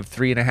garage, and he lived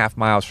 3.5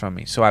 miles from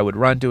me. So I would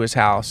run to his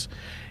house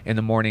in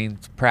the morning,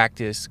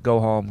 practice,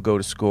 go home, go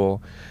to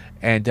school.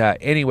 And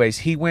anyways,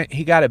 he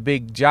got a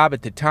big job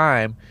at the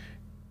time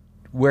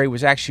where he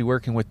was actually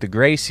working with the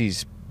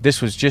Gracies. This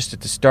was just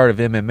at the start of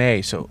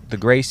MMA. So the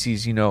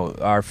Gracies,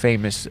 are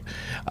famous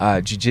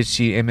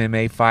jiu-jitsu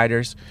MMA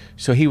fighters.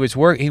 So he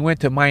went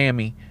to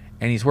Miami,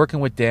 and he's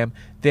working with them.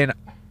 Then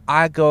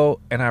I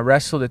go and I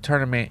wrestled a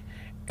tournament,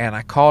 and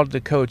I called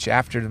the coach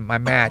after my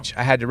match.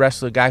 I had to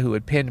wrestle a guy who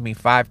had pinned me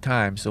 5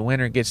 times. The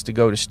winner gets to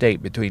go to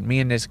state. Between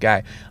me and this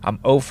guy, I'm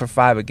 0 for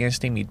 5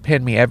 against him. He'd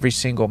pinned me every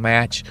single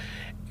match.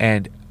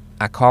 And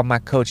I called my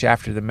coach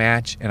after the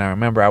match, and I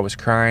remember I was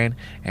crying,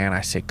 and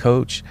I said,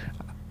 Coach,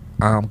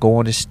 I'm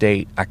going to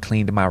state. I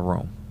cleaned my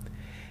room.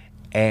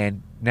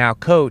 And now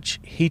Coach,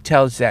 he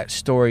tells that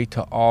story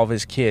to all of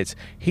his kids.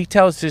 He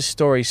tells this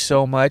story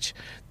so much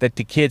that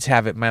the kids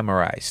have it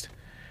memorized.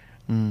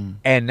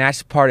 And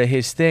that's part of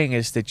his thing,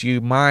 is that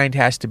your mind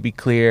has to be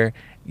clear.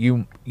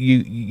 You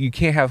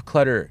can't have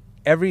clutter.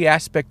 Every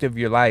aspect of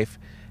your life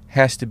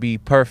has to be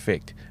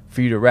perfect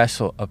for you to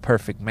wrestle a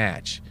perfect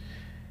match.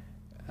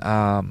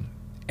 And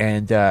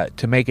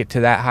to make it to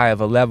that high of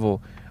a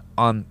level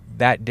on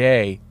that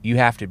day, you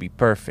have to be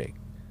perfect.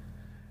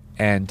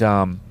 And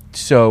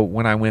so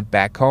when I went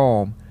back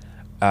home,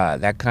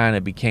 that kind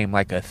of became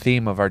like a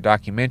theme of our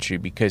documentary,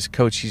 because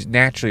Coach, he's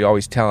naturally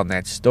always telling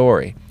that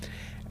story.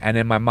 And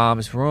in my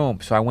mom's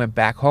room, so I went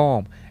back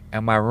home,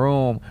 and my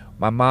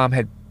mom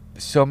had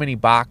so many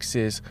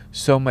boxes,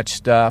 so much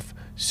stuff,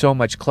 so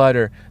much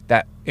clutter,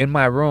 that in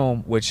my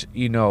room, which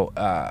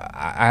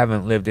I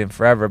haven't lived in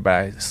forever, but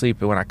I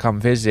sleep in when I come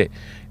visit,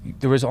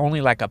 there was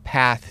only like a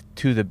path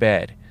to the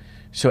bed,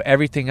 so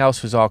everything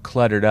else was all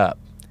cluttered up.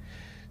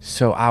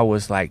 So I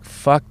was like,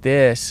 fuck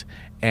this,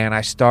 and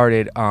I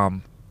started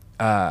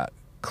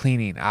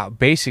cleaning out.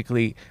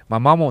 Basically, my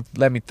mom won't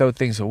let me throw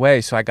things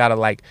away, so I gotta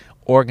like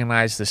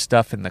organize the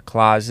stuff in the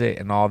closet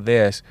and all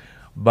this.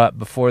 But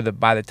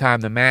by the time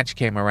the match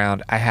came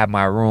around, I had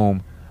my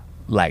room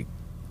like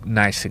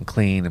nice and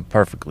clean and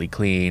perfectly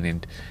clean,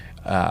 and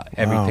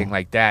everything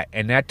like that.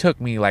 And that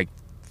took me like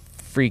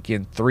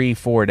freaking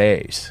 3-4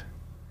 days.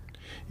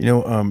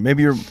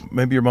 Maybe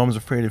your mom's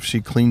afraid if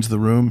she cleans the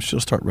room,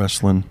 she'll start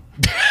wrestling.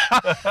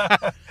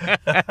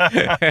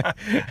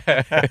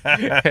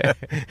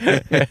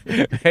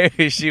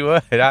 Maybe she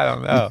would. I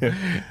don't know.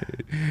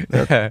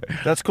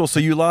 That's cool. So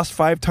you lost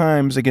 5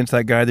 times against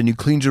that guy. Then you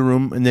cleaned your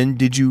room, and then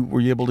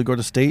were you able to go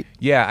to state?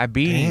 Yeah, I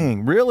beat him.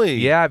 Dang, really?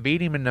 Yeah, I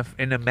beat him in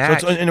the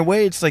match. So in a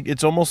way,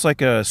 it's almost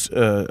like a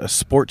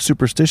sports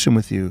superstition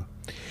with you.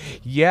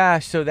 Yeah.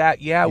 So that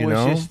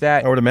was just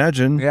that. I would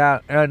imagine. Yeah,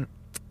 and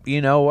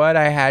you know what?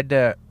 I had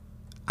to.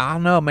 I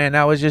don't know, man.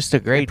 That was just a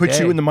great day. It puts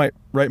you in the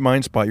right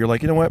mind spot. You're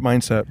like, you know what?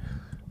 Mindset.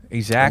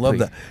 Exactly. I love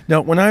that. Now,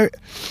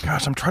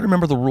 I'm trying to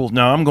remember the rules.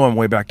 Now, I'm going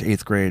way back to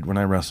 8th grade when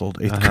I wrestled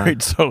 8th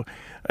grade. So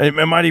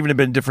it might even have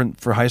been different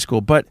for high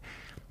school. But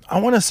I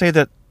want to say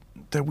that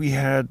we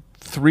had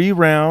 3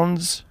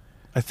 rounds.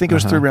 I think it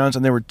was 3 rounds,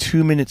 and they were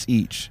 2 minutes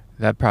each.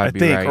 That'd probably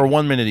be right. Or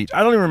 1 minute each.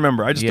 I don't even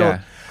remember. I just don't.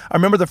 I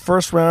remember the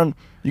first round,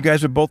 you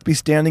guys would both be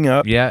standing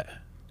up. Yeah.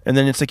 And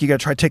then it's like you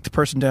got to try to take the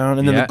person down.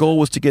 And then the goal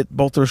was to get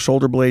both their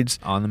shoulder blades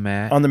on the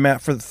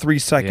mat for 3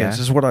 seconds. This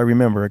is what I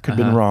remember. I could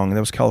have been wrong. That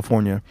was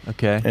California.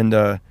 Okay. And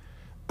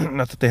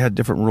not that they had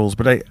different rules,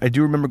 but I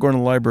do remember going to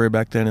the library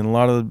back then, and a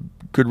lot of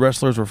good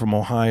wrestlers were from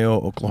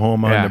Ohio,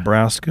 Oklahoma,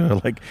 Nebraska,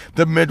 like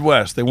the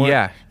Midwest. They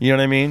weren't, you know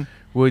what I mean?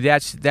 Well,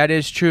 that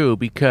is true,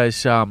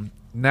 because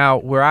now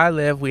where I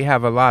live, we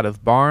have a lot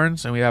of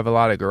barns and we have a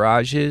lot of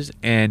garages,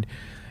 and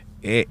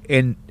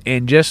in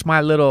just my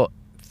little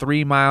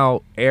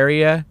 3-mile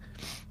area,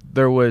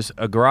 there was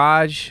a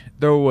garage.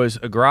 There was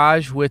a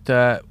garage with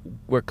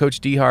where Coach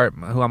Dehart,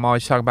 who I'm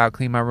always talking about,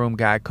 clean my room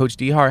guy. Coach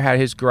Dehart had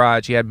his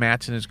garage. He had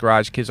mats in his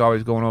garage. Kids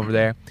always going over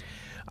there.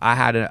 I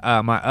had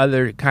my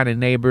other kind of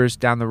neighbors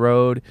down the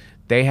road.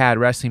 They had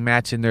wrestling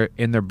mats in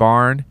their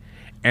barn.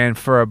 And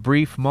for a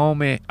brief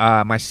moment,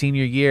 my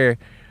senior year,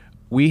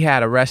 we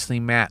had a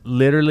wrestling mat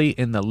literally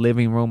in the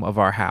living room of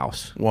our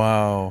house.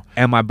 Wow.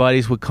 And my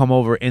buddies would come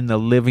over in the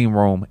living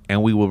room,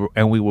 and we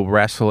would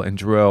wrestle and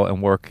drill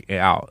and work it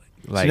out.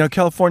 Like, you know,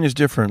 California's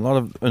different.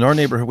 In our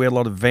neighborhood, we had a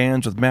lot of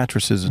vans with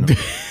mattresses in them.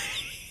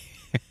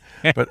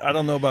 But I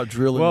don't know about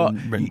drilling. Well,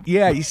 and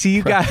yeah, you see,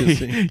 you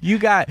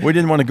got. We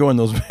didn't want to go in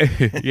those.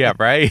 Yeah,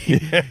 right.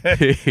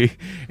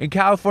 In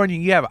California,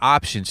 you have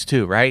options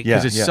too, right?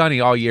 Because it's sunny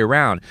all year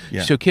round.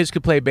 Yeah. So kids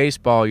could play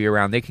baseball year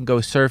round. They can go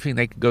surfing.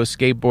 They can go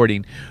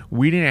skateboarding.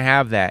 We didn't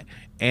have that,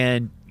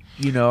 and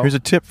you know. Here's a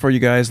tip for you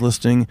guys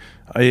listening.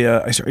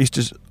 I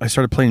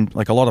started playing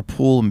like a lot of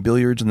pool and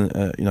billiards, and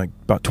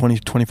about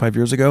 25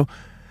 years ago.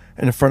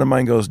 And a friend of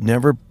mine goes,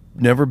 never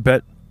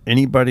bet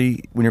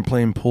anybody when you're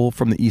playing pool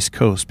from the East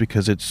Coast,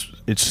 because it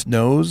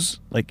snows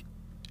like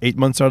 8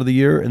 months out of the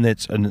year, and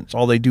it's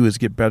all they do is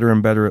get better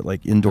and better at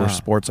like indoor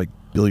sports like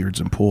billiards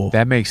and pool.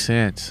 That makes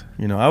sense.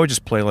 You know, I would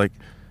just play like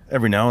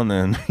every now and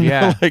then.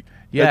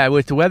 Yeah,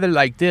 with the weather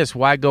like this,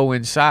 why go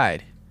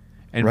inside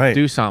and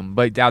do something?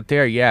 But out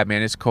there, yeah,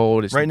 man, it's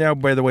cold. Right now,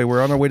 by the way,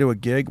 we're on our way to a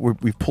gig.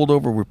 We've pulled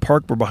over. We're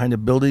parked. We're behind a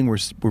building.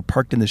 We're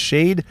parked in the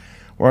shade.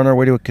 We're on our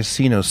way to a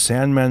casino,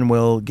 San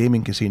Manuel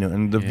Gaming Casino,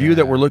 and the view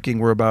that we're looking,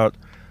 we're about,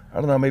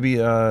 I don't know, maybe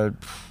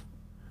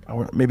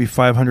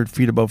 500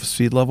 feet above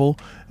sea level,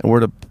 and we're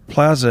at a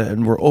plaza,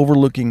 and we're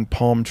overlooking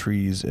palm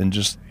trees and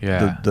just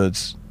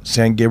the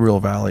San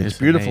Gabriel Valley. It's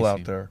beautiful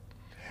out there,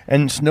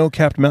 and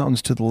snow-capped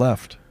mountains to the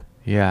left.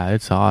 Yeah,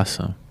 it's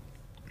awesome.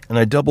 And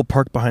I double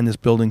parked behind this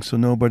building so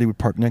nobody would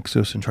park next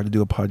to us and try to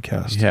do a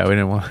podcast. Yeah, we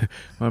didn't want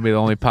to be the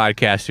only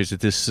podcasters at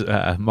this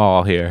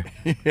mall here.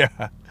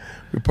 Yeah,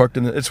 we parked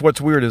in it's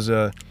what's weird is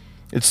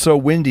it's so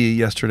windy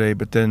yesterday,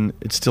 but then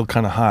it's still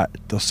kind of hot.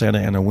 Those Santa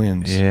Ana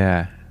winds.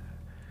 Yeah.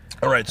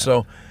 All right,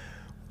 so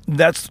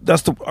that's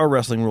our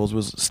wrestling rules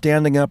was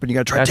standing up, and you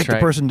got to try to take the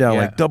person down,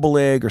 like double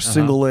leg or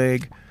single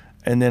leg.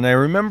 And then I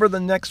remember the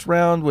next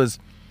round was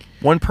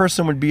one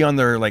person would be on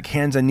their like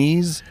hands and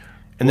knees,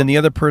 and then the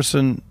other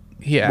person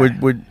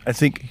would I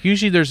think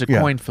usually there's a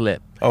coin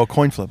flip. Oh, a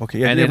coin flip. Okay.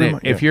 Yeah, and then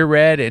if you're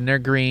red and they're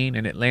green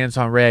and it lands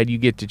on red, you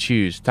get to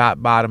choose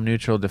top, bottom,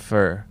 neutral,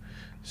 defer.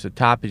 So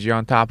top is you're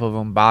on top of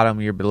them, bottom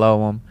you're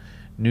below them,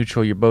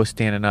 neutral you're both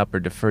standing up,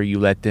 or defer you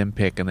let them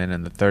pick, and then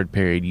in the third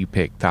period you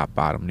pick top,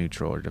 bottom,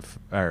 neutral,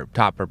 or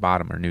top or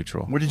bottom or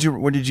neutral. What did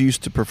you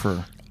used to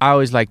prefer? I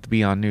always like to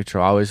be on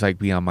neutral. I always like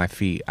to be on my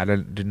feet. I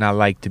did not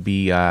like to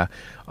be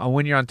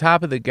when you're on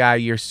top of the guy,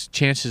 your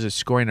chances of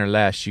scoring are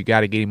less. You got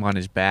to get him on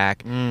his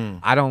back.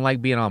 I don't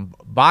like being on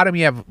bottom.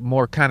 You have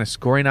more kind of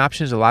scoring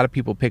options. A lot of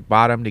people pick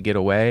bottom to get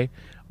away.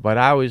 But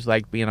I always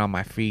like being on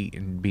my feet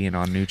and being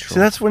on neutral.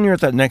 So that's when you're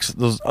at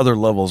those other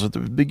levels. At the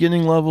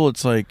beginning level,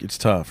 it's like it's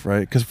tough,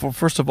 right? Because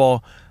first of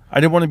all, I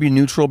didn't want to be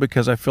neutral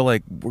because I feel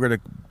like we're gonna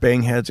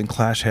bang heads and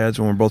clash heads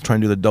when we're both trying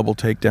to do the double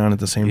takedown at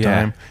the same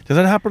time. Does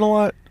that happen a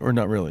lot or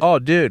not really? Oh,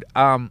 dude,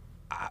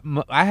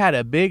 I had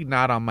a big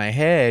knot on my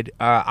head.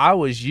 I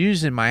was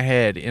using my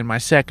head in my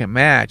second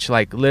match,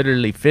 like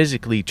literally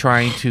physically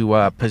trying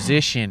to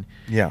position.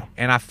 Yeah.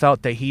 And I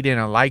felt that he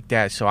didn't like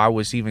that, so I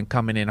was even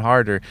coming in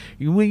harder.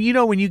 When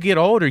you get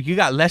older, you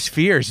got less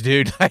fears,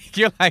 dude. Like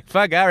you're like,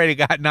 fuck, I already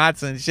got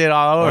knots and shit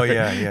all over. Oh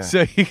yeah.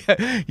 So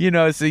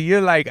so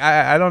you're like,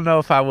 I don't know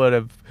if I would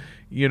have,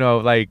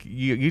 like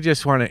you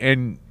just want to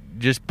and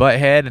just butt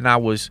head. And I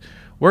was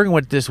working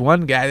with this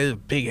one guy, this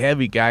big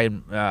heavy guy,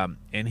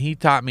 and he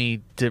taught me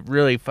to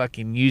really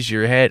fucking use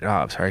your head. Oh,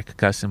 I'm sorry,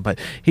 cussing, but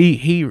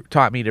he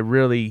taught me to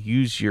really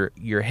use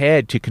your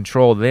head to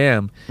control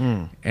them.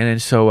 And then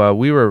so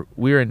we were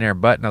in there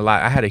butting a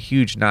lot. I had a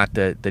huge knot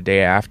the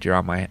day after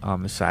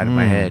on the side of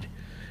my head.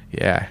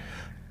 Yeah.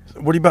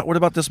 What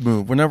about this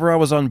move? Whenever I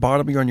was on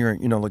bottom, you're on your,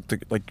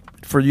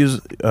 for you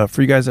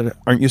guys that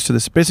aren't used to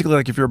this, basically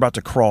like if you're about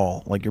to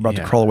crawl, like you're about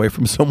to crawl away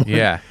from someone.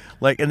 Yeah.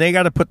 Like, and they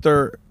got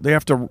to they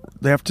have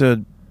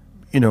to,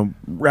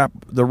 wrap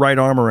the right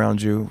arm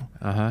around you.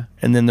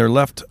 And then their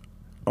left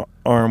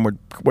arm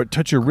would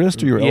touch your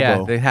wrist or your elbow.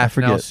 Yeah, they have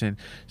Nelson.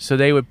 So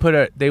they would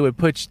put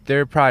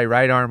their probably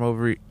right arm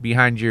over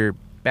behind your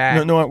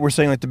back. No, we're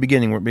saying like the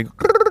beginning where it be,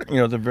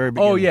 the very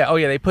beginning. Oh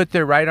yeah. They put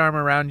their right arm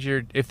around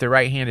if they're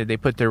right-handed, they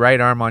put their right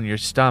arm on your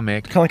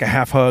stomach. Kind of like a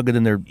half hug, and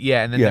then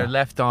their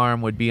left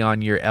arm would be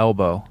on your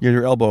elbow. Yeah,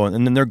 your elbow,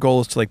 and then their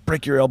goal is to like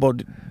break your elbow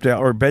down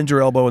or bend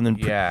your elbow, and then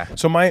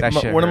So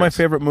one of my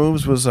favorite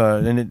moves was,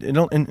 and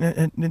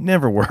it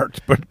never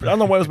worked, but I don't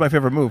know why it was my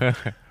favorite move.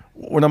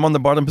 When I'm on the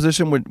bottom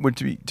position, would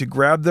be to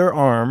grab their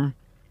arm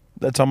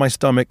that's on my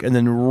stomach and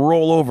then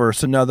roll over,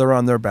 so now they're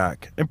on their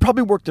back. It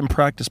probably worked in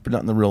practice, but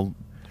not in the real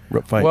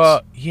fights.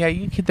 Well, yeah,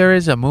 there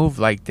is a move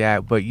like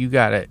that, but you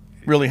gotta.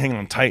 really hang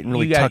on tight and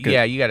really tuck it.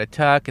 Yeah, you got to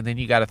tuck, and then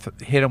you got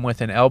to hit them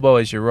with an elbow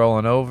as you're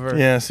rolling over.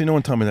 Yeah, see, no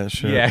one told me that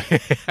shit. Yeah,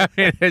 I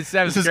mean, it's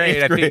seventh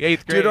grade. I think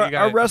eighth grade. Dude,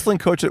 our wrestling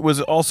coach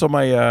was also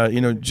my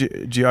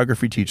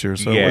geography teacher,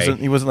 so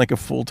he wasn't like a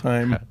full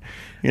time.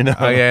 You know,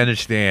 I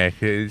understand.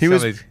 He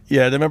was.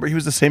 Yeah, I remember he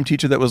was the same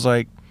teacher that was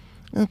like,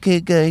 "Okay,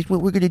 guys,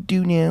 what we're gonna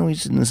do now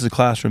is," and this is a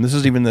classroom. This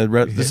isn't even the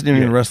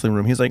wrestling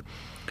room. He's like,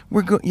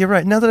 you're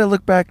right. Now that I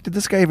look back, did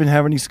this guy even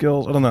have any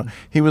skills? I don't know.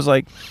 He was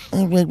like,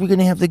 we're going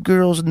to have the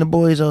girls and the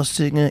boys all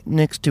sitting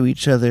next to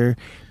each other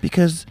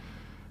because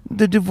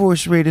the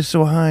divorce rate is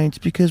so high. It's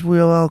because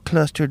we're all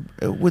clustered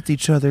with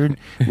each other and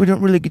we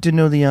don't really get to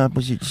know the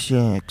opposite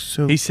sex.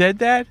 So he said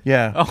that?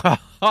 Yeah.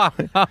 I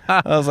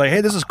was like,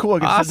 hey, this is cool.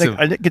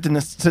 I get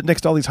to sit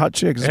next to all these hot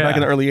chicks. It's back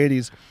in the early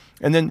 80s.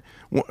 And then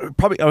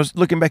probably I was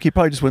looking back, he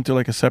probably just went through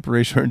like a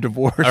separation or a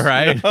divorce. All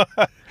right. You know?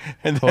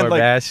 And poor then,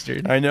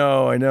 bastard. I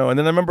know. And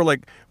then I remember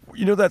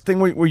that thing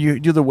where you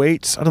do the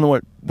weights? I don't know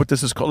what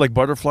this is called, like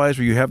butterflies,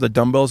 where you have the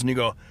dumbbells and you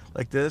go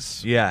like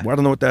this. Yeah. Well, I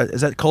don't know what that is.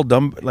 That called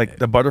like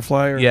the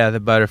butterfly? Yeah, the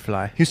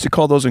butterfly. He used to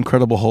call those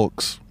Incredible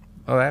Hulks.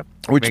 Oh, that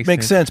which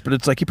makes sense, but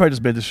it's like he probably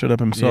just made this shit up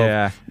himself.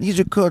 Yeah. These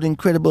are called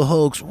Incredible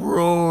Hulks.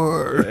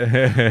 Roar.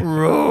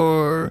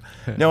 Roar.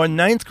 Now, in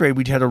 9th grade,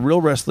 we had a real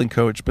wrestling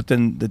coach, but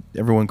then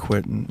everyone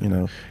quit.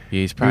 And,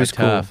 he's probably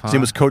tough. Cool. His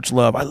name was Coach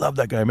Love. I love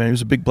that guy, man. He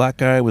was a big black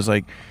guy. He was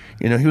like,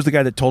 he was the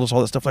guy that told us all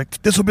that stuff. Like,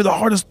 this will be the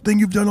hardest thing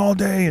you've done all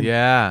day. And,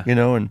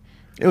 and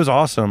it was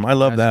awesome. I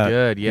love that.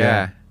 Good,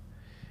 yeah.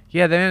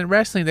 Yeah, then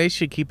wrestling, they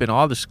should keep in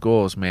all the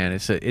schools, man.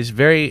 It's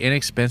very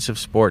inexpensive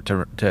sport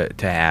to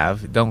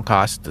have. It don't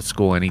cost the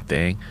school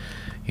anything,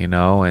 and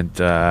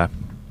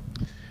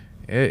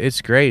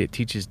it's great. It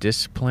teaches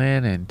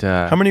discipline and.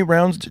 How many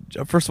rounds?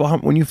 First of all,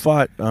 when you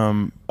fought?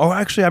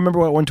 Actually, I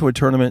remember I went to a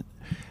tournament,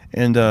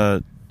 and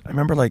I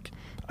remember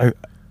I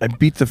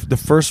beat the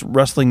first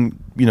wrestling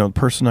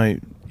person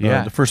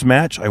the first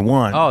match I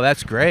won. Oh,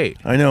 that's great.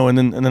 I know, and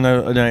then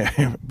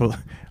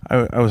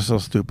I was so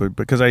stupid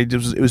because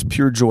it was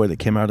pure joy that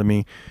came out of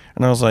me,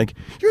 and I was like,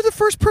 "You're the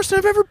first person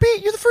I've ever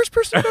beat. You're the first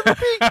person I've ever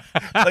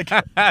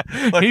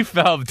beat." He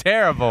felt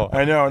terrible.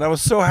 I know, and I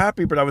was so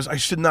happy, but I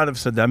should not have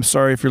said that. I'm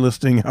sorry if you're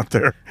listening out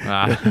there,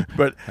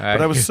 but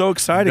I was so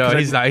excited. No,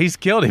 he's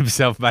killed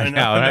himself by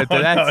now.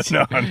 Right?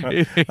 No.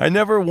 I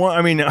never won.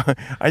 I mean,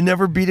 I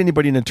never beat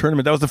anybody in a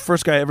tournament. That was the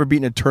first guy I ever beat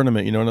in a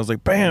tournament. And I was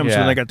like, bam. So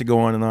then I got to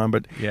go on and on,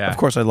 but of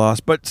course I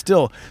lost. But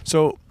still,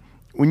 so.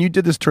 When you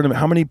did this tournament,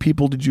 how many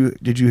people did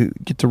you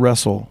get to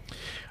wrestle?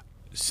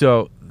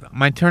 So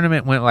my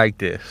tournament went like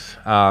this.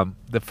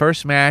 The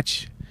first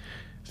match,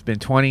 it's been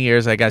 20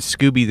 years. I got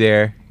Scooby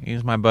there.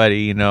 He's my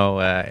buddy, and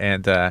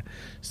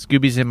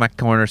Scooby's in my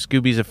corner.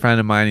 Scooby's a friend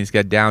of mine. He's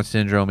got Down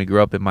syndrome. He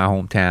grew up in my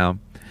hometown.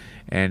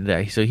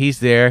 And so he's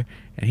there,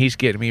 and he's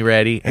getting me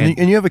ready. And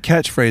you have a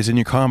catchphrase in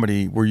your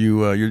comedy where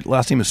your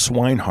last name is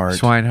Swinehart.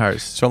 Swinehart.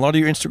 So a lot of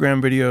your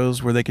Instagram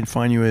videos where they can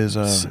find you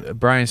is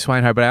Brian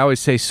Swinehart, but I always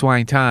say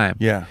Swine Time.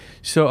 Yeah.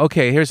 So,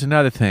 okay, here's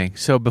another thing.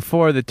 So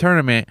before the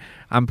tournament,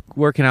 I'm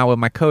working out with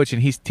my coach,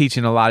 and he's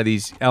teaching a lot of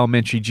these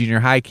elementary, junior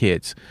high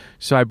kids.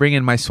 So I bring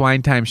in my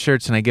Swine Time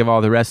shirts, and I give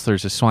all the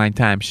wrestlers a Swine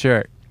Time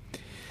shirt.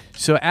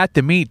 So at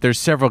the meet, there's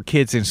several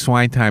kids in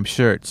Swine Time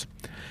shirts.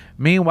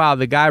 Meanwhile,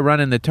 the guy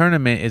running the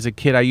tournament is a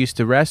kid I used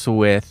to wrestle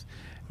with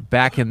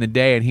back in the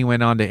day, and he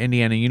went on to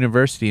Indiana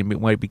University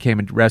and became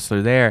a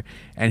wrestler there,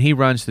 and he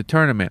runs the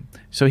tournament.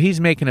 So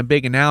he's making a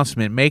big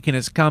announcement, making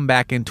his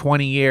comeback in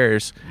 20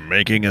 years.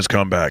 Making his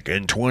comeback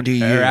in 20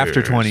 years. Or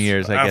after 20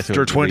 years, I guess.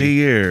 After 20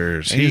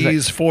 years.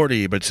 He's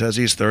 40, but says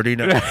he's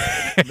 39.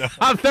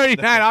 I'm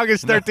 39.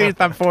 August 13th,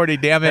 I'm 40,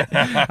 damn it.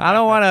 I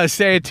don't want to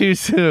say it too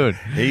soon.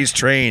 He's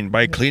trained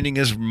by cleaning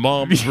his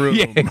mom's room.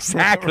 Yeah,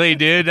 exactly,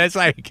 dude. That's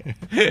like...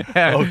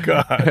 oh,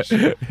 gosh.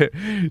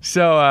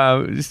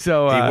 So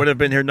he would have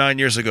been here 9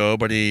 years ago,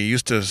 but he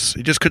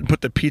just couldn't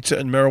put the pizza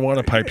and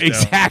marijuana pipes down.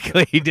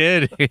 Exactly, he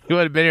did. He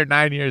would have been here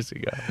 9 years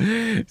ago.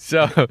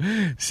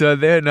 So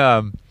then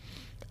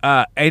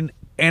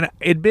and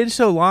it'd been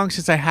so long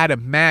since I had a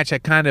match, I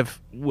kind of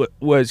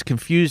was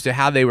confused at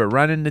how they were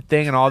running the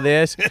thing and all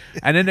this.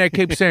 And then they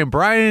kept saying,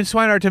 Brian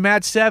Swinehart to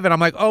match 7. I'm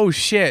like, oh,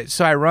 shit.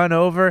 So I run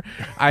over.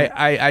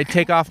 I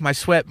take off my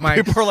sweat.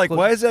 People are like,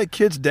 why is that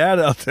kid's dad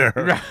out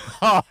there?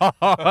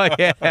 Oh,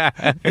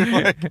 yeah.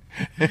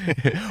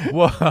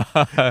 Well,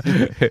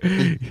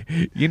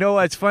 you know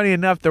what's funny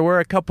enough? There were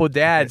a couple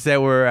dads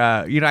that were,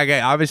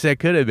 obviously I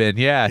could have been.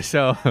 Yeah.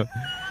 So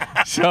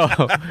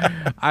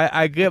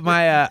I get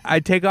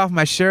I take off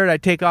my shirt, I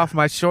take off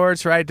my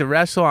shorts, right, to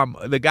wrestle. I'm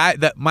the guy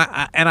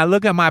and I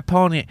look at my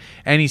opponent,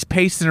 and he's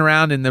pacing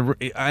around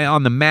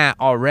on the mat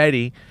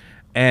already,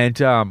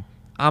 and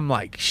I'm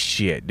like,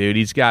 shit, dude,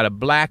 he's got a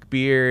black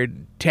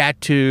beard,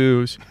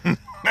 tattoos.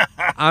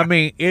 I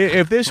mean,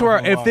 if this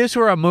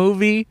were a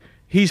movie,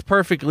 he's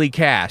perfectly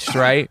cast,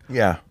 right?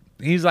 Yeah.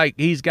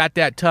 He's got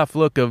that tough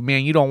look of,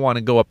 man, you don't want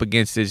to go up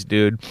against this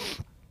dude.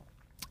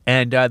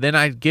 And then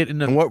I get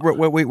into... And what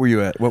weight were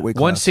you at? What weight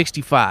class?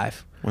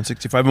 165.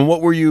 165. And what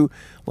were you,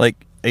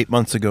 like, 8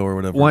 months ago or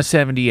whatever?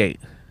 178.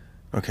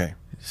 Okay.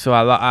 So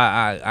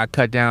I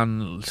cut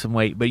down some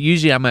weight, but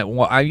usually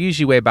I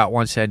usually weigh about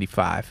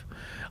 175.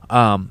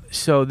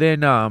 So then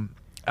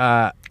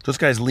this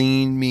guy's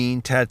lean,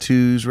 mean,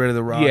 tattoos, ready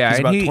to rock. Yeah, he's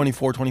about he-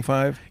 24,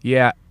 25.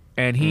 yeah,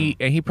 and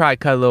he probably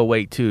cut a little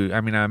weight too.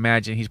 I mean, I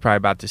imagine he's probably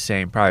about the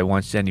same, probably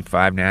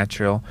 175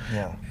 natural.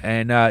 Yeah.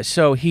 And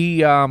so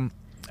he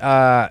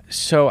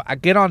so I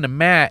get on the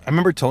mat. I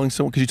remember telling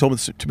someone, because you told me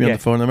to be on Yeah.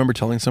 the phone, I remember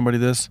telling somebody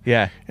this.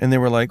 Yeah. And they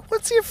were like,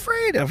 what's he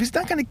afraid of? He's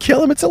not going to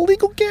kill him. It's a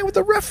legal game with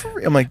the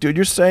referee. I'm like, dude,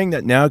 you're saying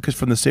that now because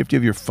from the safety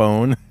of your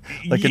phone,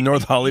 like in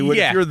North Hollywood,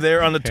 Yeah. if you're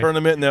there on the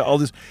tournament and all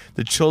this,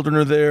 the children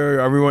are there,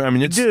 everyone, I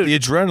mean, it's Dude, the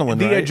adrenaline,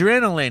 the right?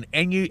 adrenaline,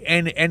 and you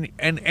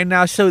and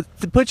now so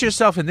to put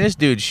yourself in this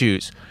dude's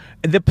shoes.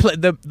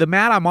 The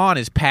mat I'm on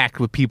is packed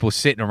with people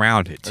sitting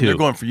around it And too. they're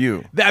going for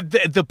you.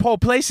 The whole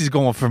place is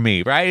going for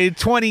me, right?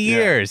 20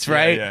 years,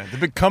 right? Yeah. The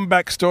big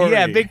comeback story.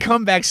 Yeah, big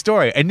comeback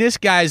story. And this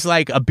guy's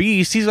like a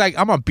beast. He's like,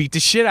 I'm gonna beat the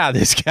shit out of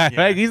this guy.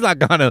 Right? He's not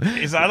gonna.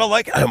 He's like, I don't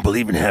like it. I don't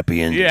believe in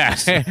happy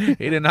endings. Yeah,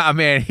 he did not,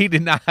 man. He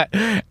did not.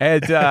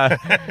 And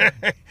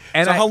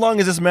and So how long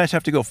does this match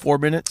have to go? 4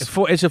 minutes?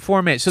 it's a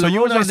 4 minute. So the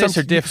rules on this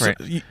are different.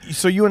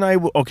 So you and I,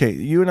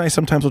 you and I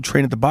sometimes will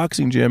train at the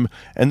boxing gym,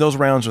 and those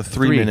rounds are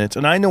 3 minutes.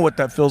 And I know what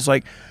that feels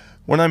like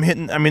when I'm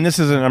hitting. I mean,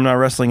 I'm not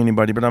wrestling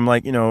anybody, but I'm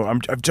like,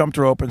 I've jumped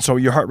rope, and so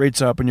your heart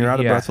rate's up, and you're out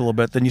of Yeah. breath a little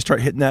bit. Then you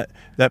start hitting that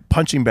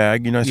punching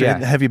bag, so Yeah.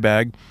 hitting the heavy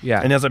bag.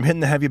 Yeah. And as I'm hitting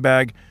the heavy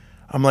bag,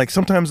 I'm like,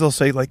 sometimes they'll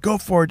say like, go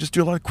for it, just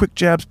do a lot of quick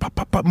jabs, pop,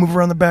 pop, pop, move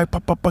around the bag,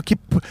 pop, pop, pop,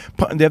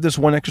 and they have this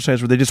one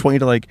exercise where they just want you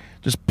to like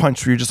just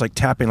punch, where you're just like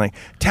tapping, like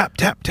tap,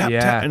 tap, tap,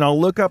 Yeah. tap, and I'll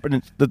look up and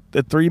it's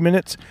the 3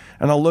 minutes,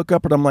 and I'll look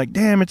up and I'm like,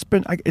 damn, it's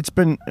been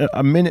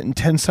a minute and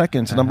 10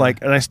 seconds, and I'm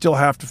like, and I still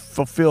have to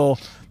fulfill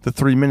the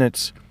 3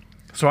 minutes.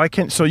 So I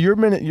can't. So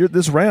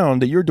this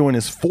round that you're doing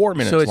is 4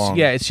 minutes So it's long.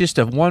 it's just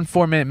a 1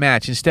 4 minute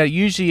match. Instead,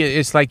 usually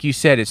it's like you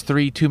said, it's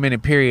 3 2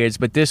 minute periods.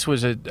 But this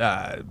was a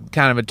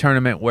kind of a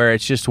tournament where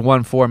it's just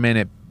 1 4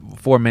 minute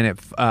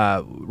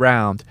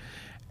round,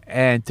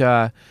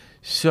 and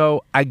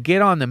so I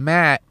get on the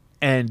mat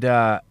and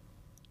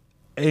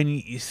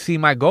you see,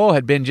 my goal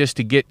had been just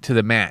to get to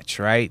the match,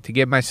 right, to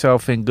get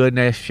myself in good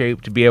enough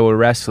shape to be able to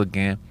wrestle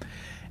again.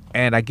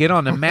 And I get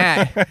on the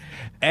mat.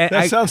 And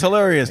That sounds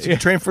hilarious. Did you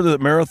train for the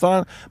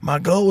marathon? My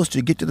goal was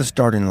to get to the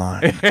starting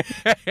line.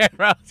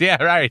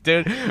 Yeah, right,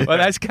 dude. Well,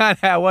 that's kind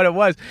of what it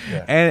was.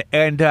 Yeah.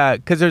 And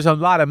because there's a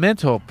lot of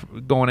mental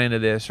going into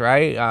this,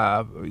 right?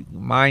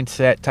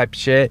 Mindset type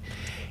shit.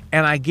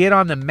 And I get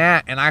on the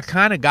mat and I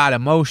kind of got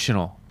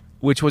emotional,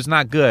 which was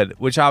not good,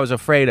 which I was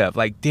afraid of.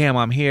 Like, damn,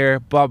 I'm here,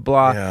 blah,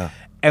 blah. Yeah.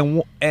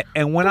 And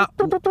when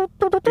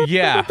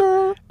yeah,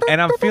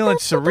 and I'm feeling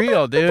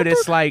surreal, dude.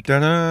 It's like,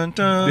 Dun,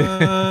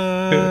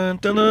 dun,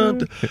 dun,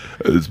 dun.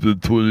 It's been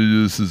 20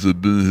 years since I've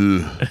been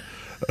here.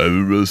 I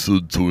haven't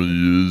wrestled 20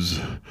 years.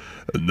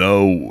 And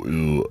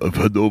now, I've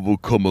had to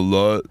overcome a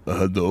lot. I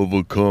had to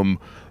overcome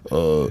a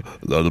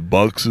lot of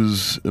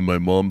boxes in my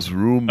mom's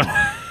room.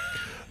 I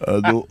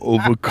had to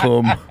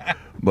overcome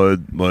my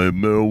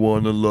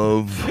marijuana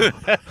love.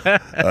 I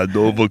had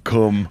to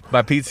overcome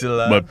my pizza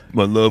love.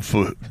 my love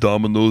for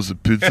Domino's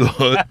and Pizza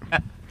Hut.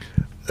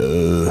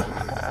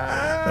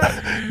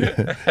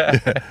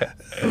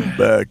 I'm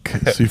back.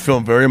 So you're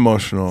feeling very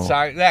emotional.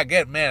 Sorry, yeah,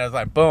 good man. I was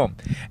like, boom,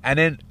 and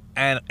then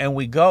and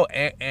we go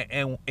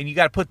and you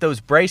got to put those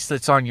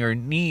bracelets on your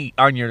knee,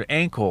 on your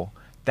ankle,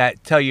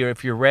 that tell you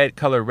if you're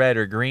color red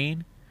or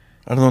green.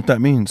 I don't know what that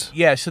means.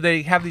 Yeah, so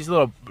they have these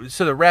little,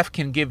 so the ref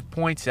can give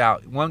points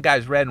out. One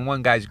guy's red and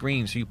one guy's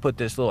green. So you put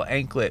this little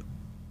anklet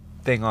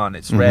thing on.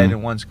 It's red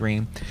and one's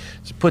green.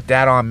 So put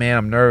that on, man.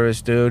 I'm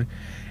nervous, dude.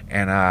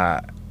 And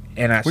I.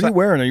 What are you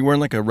wearing? Are you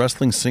wearing like a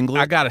wrestling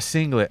singlet? I got a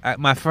singlet.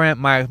 My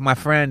friend,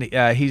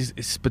 he's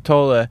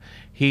Spatola.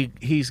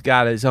 He's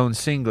got his own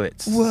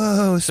singlets.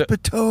 Whoa,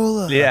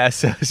 Spatola. Yeah.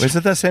 So Was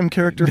it that same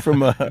character from?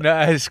 no,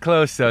 it's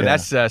close though. Yeah.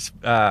 That's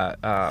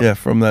yeah,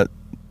 from that.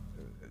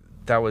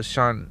 That was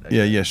Sean.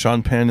 Yeah,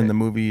 Sean Penn in the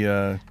movie.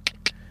 Not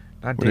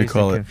what do you Dazed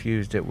call and it?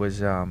 Confused. It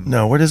was.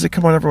 No, what is it?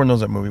 Come on, everyone knows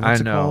that movie.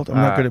 What's I know. it called? I'm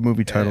not good at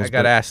movie titles. I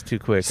got asked too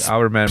quick.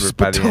 I'll remember it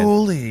by the end.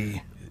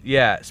 Spatoli.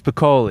 Yeah,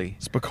 Spicoli.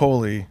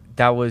 Spicoli.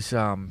 That was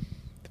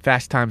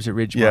Fast Times at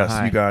Ridgemont Yes,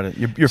 High. you got it.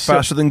 You're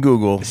faster than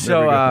Google. There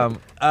So we go.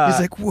 He's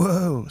like,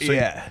 whoa. So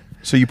yeah.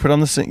 So you put on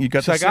the you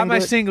got. So the I got my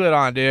singlet? singlet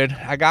on, dude.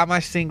 I got my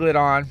singlet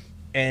on,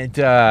 and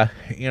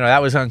that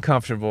was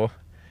uncomfortable.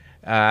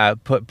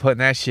 Putting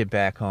that shit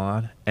back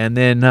on, and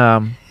then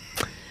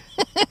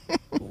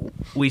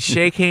we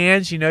shake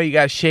hands. You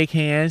got to shake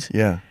hands.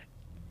 Yeah.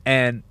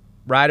 And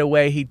right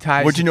away he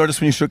ties. What'd you notice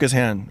when you shook his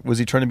hand? Was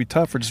he trying to be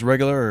tough or just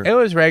regular? Or? It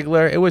was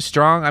regular. It was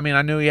strong. I mean,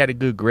 I knew he had a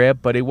good grip,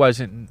 but it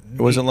wasn't. It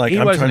wasn't like he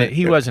I'm wasn't. trying to,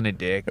 He wasn't a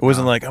dick. It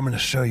wasn't like I'm going to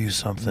show you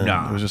something.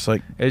 No. It was just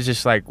like. It was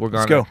just like we're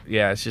Let's gonna go.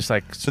 Yeah, it's just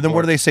like. So then,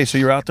 what do they say? So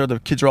you're out there. The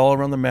kids are all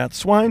around the mat.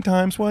 Swine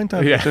time. Yeah.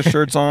 With their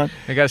shirts on.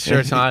 They got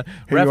shirts on.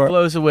 Here Ref you are.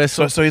 blows a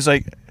whistle. So he's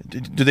like,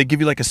 do they give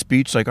you like a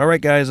speech? Like, all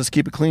right, guys, let's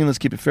keep it clean. Let's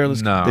keep it fair.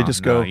 No, they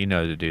just go. You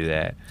know to do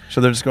that.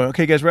 So they're just going.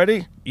 Okay, guys,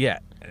 ready? Yeah.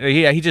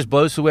 He just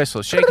blows the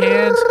whistle. Shake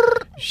hands.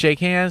 Shake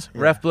hands.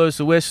 Ref blows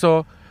the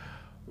whistle.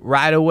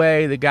 right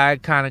away, the guy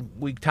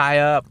we tie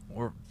up.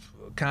 We're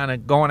kind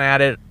of going at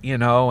it, you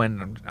know,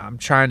 and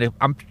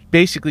I'm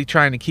basically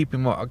trying to keep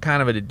him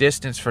kind of at a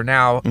distance for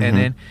now. Mm-hmm. And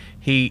then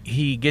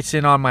he gets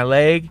in on my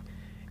leg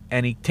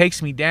and he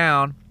takes me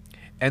down.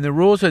 And the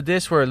rules of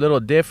this were a little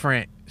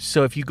different.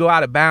 So if you go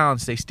out of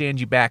bounds, they stand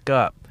you back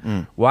up.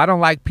 Well, I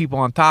don't like people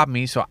on top of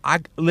me, so I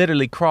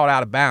literally crawled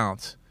out of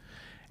bounds.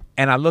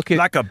 And I look at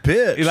like a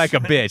bitch,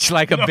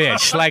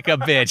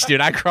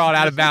 dude. I crawled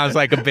out of bounds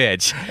like a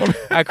bitch.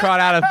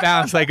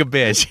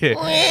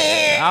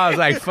 I was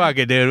like, "Fuck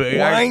it, dude."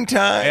 Wine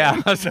time.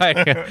 Yeah, I was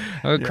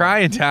like,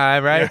 crying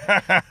time, right?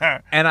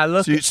 And I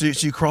look. So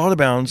you crawled out of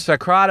bounds. So I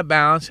crawled out of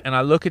bounds, and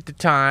I look at the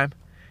time,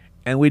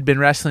 and we'd been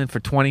wrestling for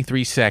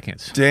 23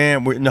 seconds.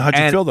 Damn. Now, how'd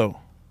you feel though?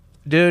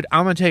 Dude,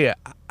 I'm gonna tell you,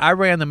 I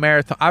ran the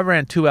marathon. I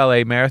ran 2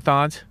 LA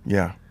marathons.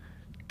 Yeah.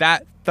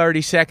 That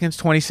 30 seconds,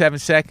 27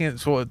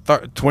 seconds,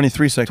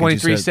 23 seconds.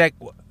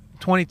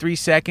 23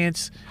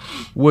 seconds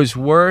was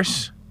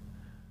worse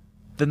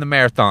than the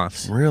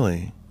marathons.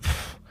 Really?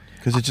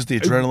 Because it's just the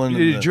adrenaline.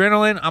 The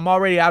adrenaline. I'm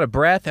already out of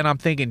breath, and I'm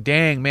thinking,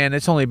 dang, man,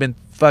 it's only been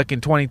fucking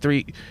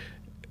 23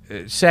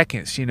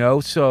 seconds, you know?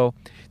 So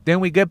then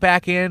we get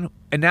back in,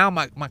 and now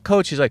my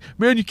coach is like,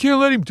 man, you can't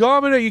let him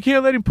dominate. You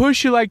can't let him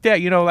push you like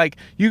that. You know, like,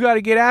 you got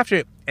to get after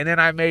it. And then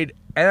I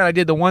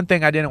did the one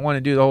thing I didn't want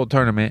to do the whole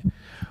tournament.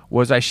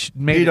 Was I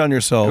made it on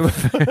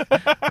yourself?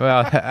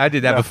 Well, I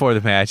did that before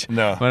the match.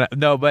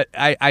 No, but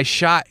I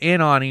shot in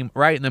on him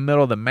right in the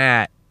middle of the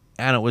mat,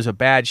 and it was a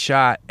bad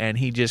shot, and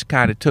he just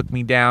kind of took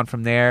me down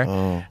from there.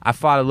 Oh. I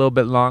fought a little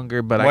bit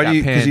longer, but I got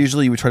pinned. Because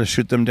usually you would try to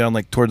shoot them down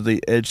like toward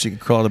the edge so you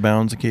could crawl out of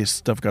bounds in case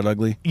stuff got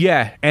ugly.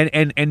 Yeah,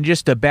 and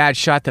just a bad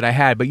shot that I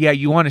had. But yeah,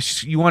 you want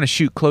to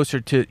shoot closer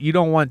to. You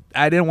don't want.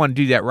 I didn't want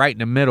to do that right in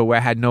the middle where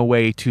I had no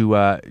way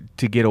to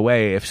get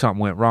away if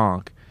something went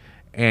wrong.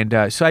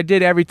 And so I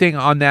did everything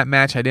on that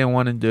match I didn't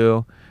want to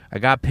do. I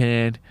got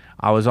pinned.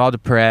 I was all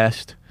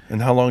depressed.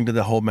 And how long did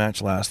the whole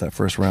match last, that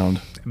first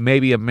round?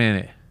 Maybe a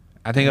minute.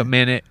 I think a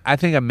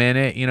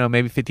minute, you know,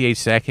 maybe 58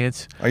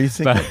 seconds. Are you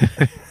thinking?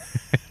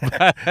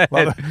 a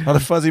lot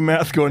of fuzzy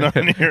math going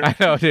on here. I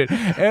know, dude.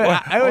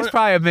 It was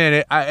probably a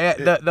minute.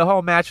 The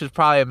whole match was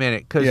probably a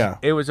minute because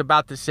it was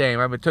about the same.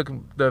 I mean,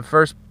 the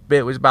first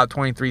bit was about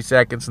 23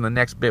 seconds and the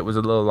next bit was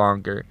a little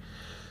longer.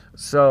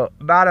 So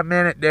about a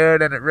minute,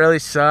 dude, and it really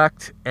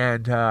sucked,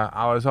 and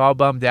I was all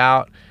bummed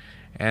out.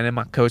 And then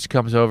my coach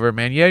comes over,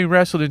 man, you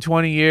wrestled in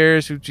 20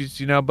 years, which is,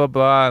 you know, blah,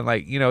 blah. And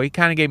like, you know, he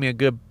kind of gave me a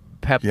good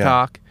pep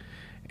talk.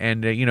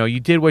 And, you know,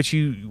 you did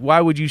why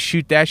would you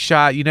shoot that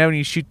shot? You know, when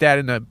you shoot that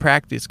in the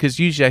practice, because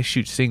usually I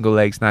shoot single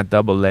legs, not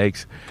double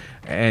legs.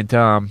 And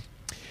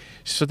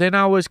so then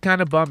I was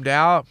kind of bummed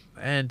out,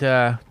 and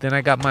then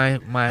I got my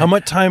How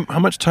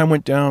much time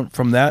went down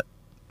from that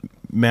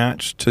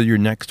match to your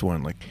next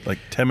one? Like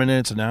 10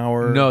 minutes, an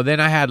hour? No, then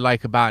I had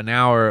like about an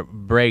hour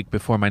break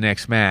before my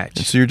next match.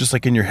 And so you're just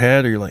like in your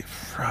head, or you're like,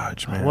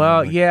 fudge, man.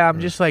 Well,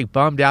 I'm just like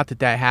bummed out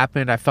that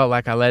happened. I felt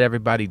like I let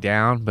everybody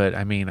down, but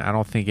I mean, I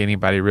don't think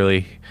anybody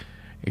really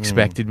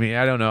expected me.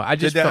 I don't know. I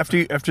just did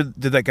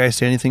that guy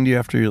say anything to you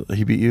after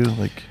he beat you?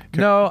 Like,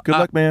 no, good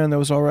luck, man. That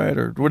was all right,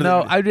 or what?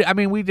 No, I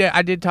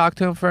did talk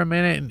to him for a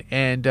minute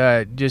and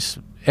just.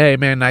 Hey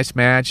man, nice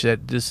match,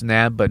 this and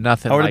that, but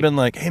nothing. I would have been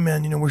like, hey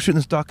man, you know, we're shooting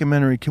this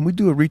documentary. Can we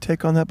do a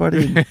retake on that,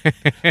 buddy?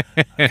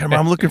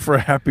 I'm looking for a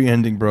happy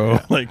ending, bro.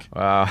 Like,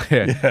 wow,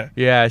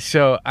 yeah.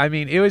 So I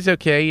mean, it was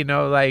okay, you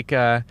know, like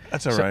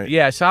that's all right.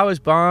 Yeah, so I was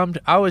bummed.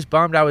 I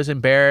was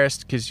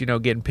embarrassed because, you know,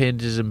 getting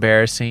pinned is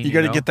embarrassing. You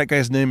got to get that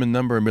guy's name and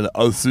number and be like,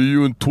 I'll see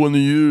you in 20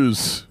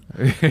 years.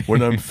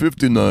 When I'm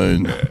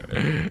 59.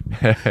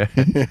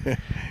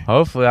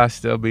 Hopefully I'll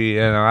still be, you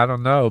know, I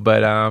don't know,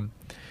 but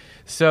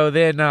so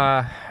then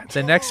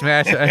the next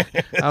match, I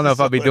don't know if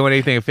I'll be doing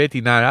anything at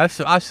 59.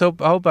 I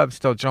hope I'm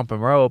still jumping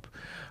rope.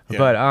 Yeah.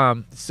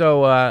 But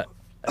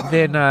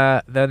then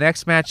the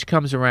next match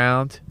comes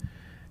around,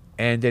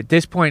 and at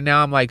this point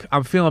now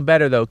I'm feeling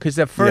better though, because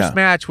the first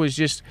match was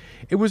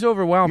it was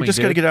overwhelming. You just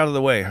got to get out of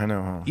the way. I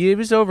know. Huh? It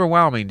was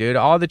overwhelming, dude.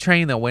 All the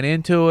training that went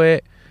into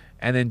it.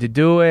 And then to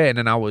do it, and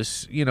then I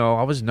was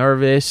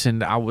nervous,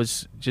 and I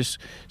was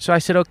so I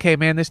said, okay,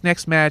 man, this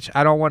next match,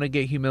 I don't want to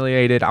get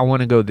humiliated. I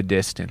want to go the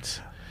distance.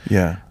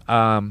 Yeah.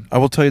 I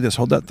will tell you this.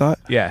 Hold that thought.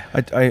 Yeah.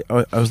 I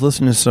was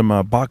listening to some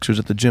boxers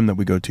at the gym that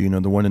we go to, you know,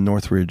 the one in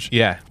Northridge.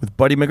 Yeah. With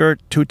Buddy McGirt,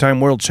 2-time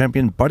world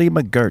champion Buddy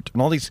McGirt,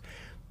 and all these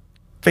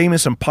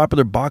famous and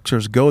popular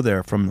boxers go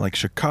there from like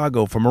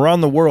Chicago, from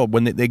around the world,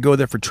 when they go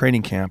there for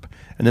training camp,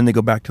 and then they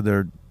go back to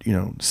their, you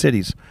know,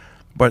 cities.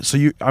 But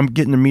so I'm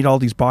getting to meet all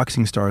these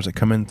boxing stars that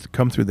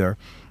come through there,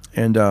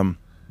 and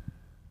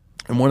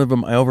one of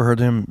them, I overheard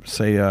him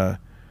say,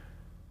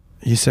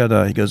 he said,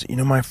 he goes, you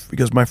know, my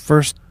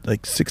first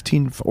like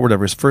 16 or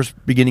whatever, his first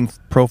beginning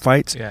pro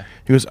fights. Yeah.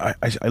 He goes, I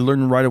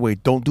learned right away,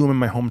 don't do them in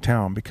my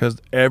hometown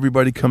because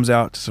everybody comes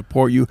out to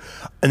support you,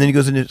 and then he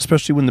goes, and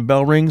especially when the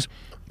bell rings.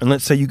 And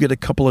let's say you get a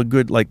couple of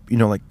good, like, you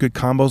know, like good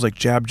combos, like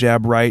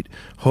jab, right,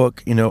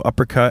 hook, you know,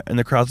 uppercut, and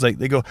the crowd's like,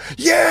 they go,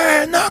 yeah,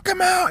 knock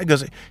him out.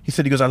 He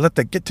said, I let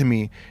that get to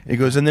me. He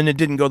goes, and then it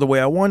didn't go the way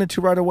I wanted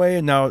to right away.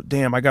 And now,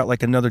 damn, I got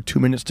like another 2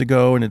 minutes to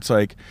go. And it's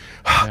like,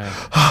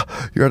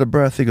 you're out of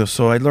breath. He goes,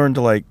 so I learned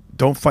to like,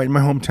 don't fight in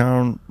my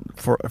hometown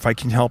if I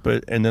can help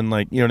it. And then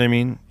like, you know what I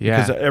mean?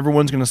 Yeah. Because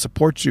everyone's going to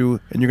support you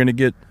and you're going to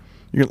get,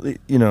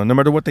 no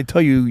matter what they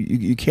tell you,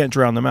 you can't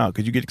drown them out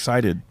because you get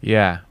excited.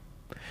 Yeah.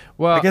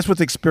 Well, I guess with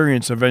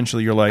experience,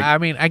 eventually you're like. I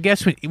mean, I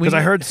guess because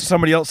I heard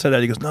somebody else say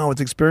that. He goes, "No, it's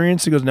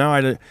experience." He goes, "No,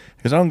 I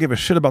don't give a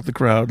shit about the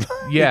crowd."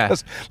 Yeah.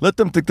 Goes, let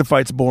them think the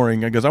fight's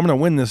boring. I goes, "I'm gonna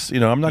win this.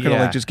 I'm not gonna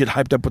like just get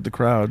hyped up with the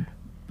crowd."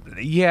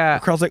 Yeah.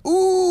 The crowd's like,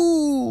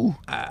 "Ooh."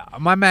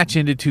 My match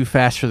ended too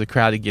fast for the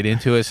crowd to get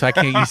into it, so I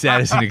can't use that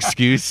as an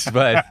excuse.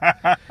 But,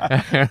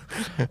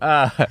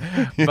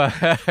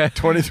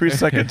 23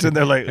 seconds and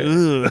they're like,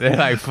 "Ugh." They're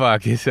like,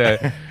 "Fuck." He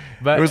said.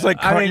 But it was like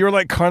you were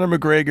like Conor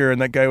McGregor,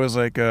 and that guy was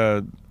like,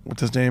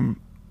 what's his name?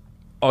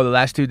 Oh, the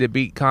last dude that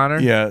beat Conor?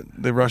 Yeah,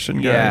 the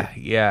Russian guy.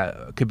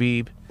 Yeah,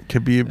 Khabib,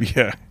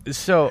 yeah.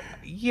 So,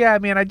 yeah, I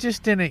mean, I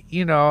just didn't,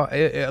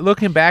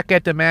 looking back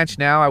at the match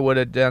now, I would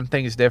have done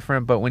things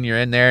different, but when you're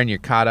in there and you're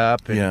caught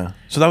up. Yeah.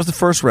 So that was the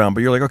first round,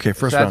 but you're like, okay,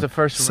 first round. That's the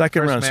first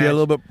Second round, match. so you had a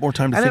little bit more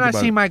time to think about it. And then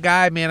I seen my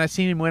guy, man, I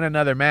seen him win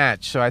another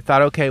match, so I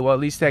thought, okay, well,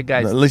 at least that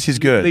guy's... At least he's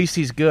good. At least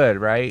he's good,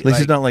 right? At least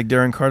he's not like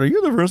Darren Carter.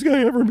 You're the first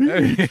guy I ever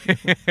beat.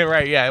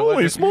 Right, yeah.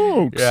 Holy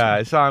smokes. Yeah,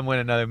 I saw him win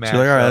another match. So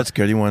you're like, all right, that's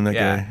good. He won that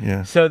guy.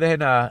 Yeah. So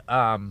then...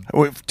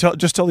 Wait,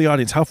 just tell the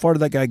audience, how far did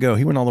that guy go?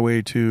 He went all the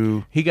way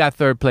to... He got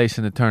third place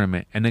in the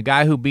tournament, and the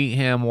guy who beat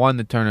him won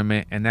the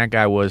tournament, and that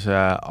guy was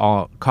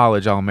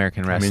college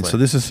All-American wrestler. I mean, so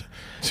this is...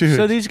 Dude.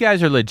 So these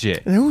guys are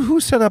legit. And who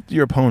set up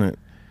your opponent?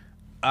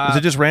 Is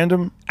it just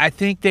random? I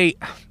think they...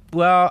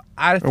 Well,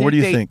 I think Or what do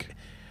you think?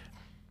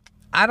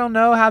 I don't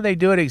know how they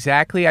do it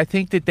exactly. I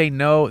think that they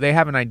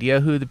have an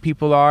idea who the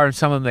people are, and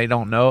some of them they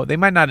don't know. They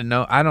might not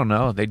know. I don't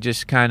know. They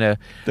just kind of...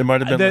 They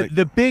might have been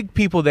the big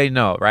people they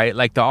know, right?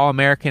 Like the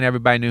All-American,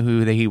 everybody knew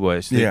who he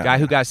was. The guy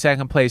who got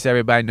second place,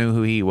 everybody knew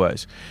who he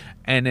was.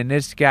 And then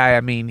this guy,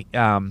 I mean,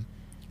 I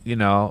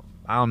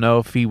don't know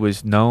if he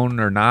was known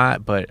or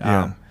not, but...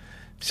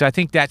 So I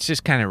think that's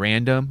just kind of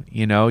random.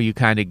 You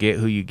kind of get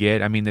who you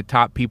get. I mean, the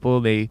top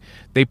people, they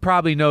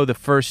probably know the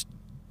first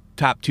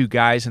top two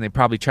guys, and they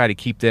probably try to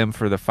keep them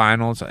for the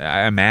finals,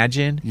 I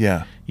imagine.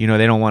 Yeah. They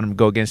don't want them to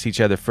go against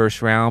each other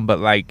first round, but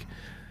like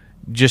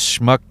just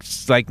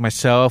schmucks like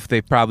myself,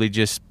 they probably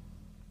just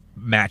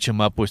match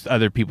them up with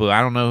other people. I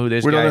don't know who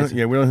this guy is.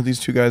 Yeah, we don't know who these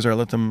two guys are.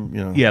 Let them,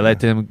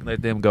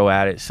 let them go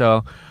at it.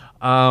 So,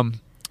 so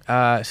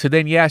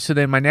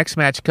then my next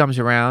match comes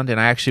around, and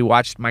I actually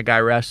watched my guy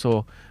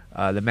wrestle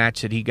the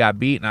match that he got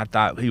beat, and I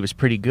thought he was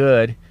pretty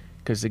good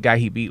because the guy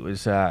he beat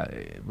was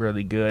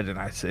really good, and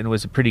it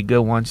was a pretty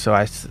good one. So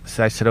I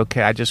said,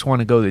 okay, I just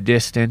want to go the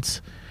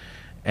distance,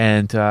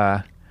 and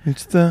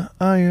it's the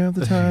eye of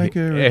the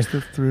tiger, it's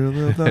the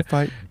thrill of the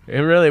fight. It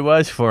really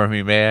was for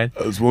me, man.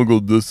 I just want to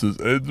go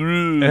distance,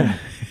 Adrian.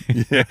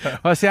 Yeah.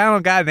 Well, see, I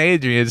don't got an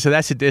Adrian, so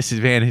that's a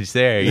disadvantage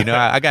there.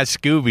 I got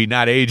Scooby,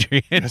 not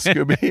Adrian.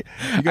 Scooby.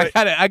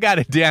 I got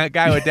a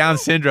guy with Down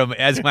syndrome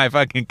as my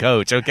fucking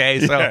coach. Okay,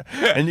 so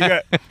and you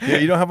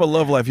don't have a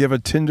love life. You have a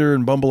Tinder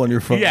and Bumble on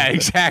your phone. Yeah,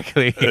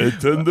 exactly. Hey,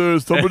 Tinder,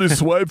 somebody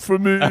swipe for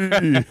me.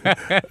 Let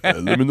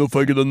me know if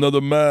I get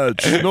another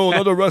match. No,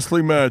 not a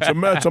wrestling match. A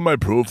match on my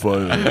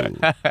profile.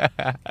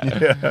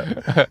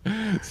 Yeah.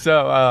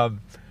 So,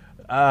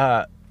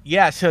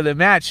 so the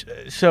match,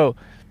 so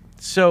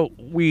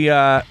we,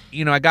 I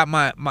got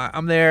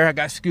I'm there, I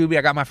got Scooby,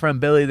 I got my friend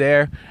Billy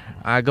there.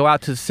 I go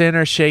out to the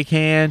center, shake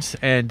hands,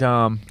 and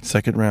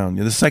second round.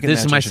 Yeah, this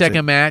is my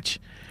second match.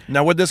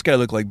 Now, what'd this guy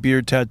look like?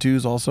 Beard,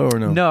 tattoos, also, or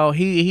no? No,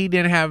 he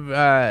didn't have.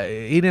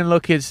 He didn't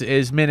look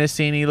as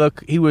menacing. He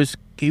was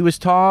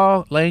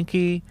tall,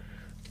 lanky,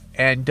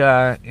 and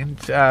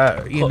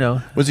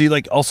Was he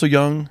like also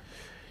young?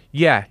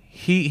 Yeah,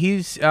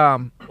 he's.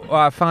 Well,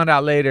 I found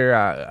out later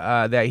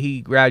that he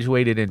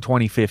graduated in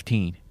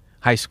 2015,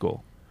 high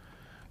school,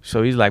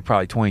 so he's like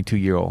probably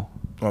 22-year-old.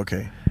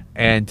 Okay.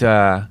 And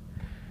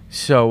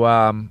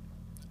so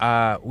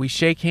we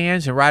shake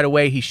hands, and right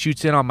away he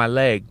shoots in on my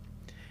leg,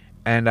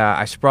 and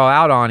I sprawl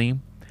out on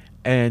him,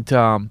 and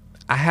I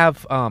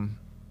have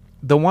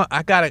the one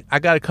I got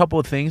a couple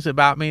of things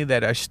about me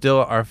that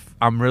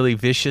I'm really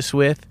vicious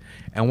with,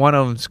 and one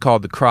of them's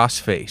called the cross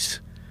face.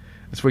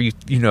 It's where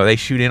they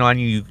shoot in on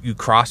you, you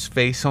cross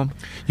face them.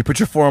 You put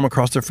your forearm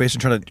across their face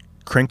and try to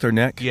crank their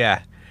neck.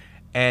 Yeah,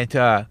 and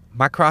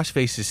my cross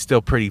face is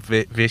still pretty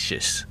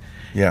vicious.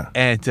 Yeah,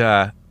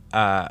 and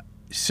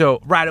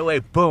so right away,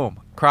 boom,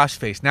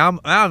 crossface. Now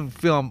I'm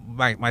feeling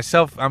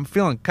myself. I'm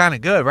feeling kind of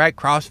good, right?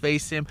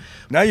 Crossface him.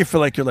 Now you feel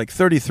like you're like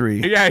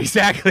 33. Yeah,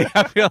 exactly.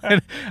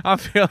 I'm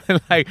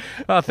feeling like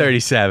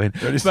 37.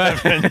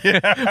 37.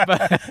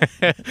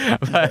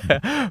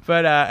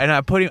 But and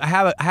I put him.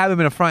 I have him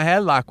in a front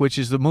headlock, which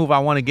is the move I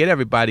want to get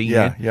everybody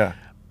in. Yeah.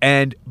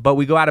 But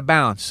we go out of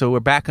bounds, so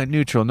we're back on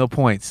neutral, no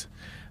points.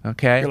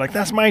 Okay. You're like,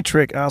 that's my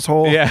trick,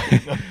 asshole. Yeah.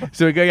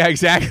 So we go, yeah,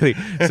 exactly.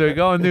 So we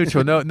go in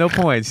neutral, no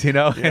points, you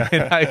know. Yeah.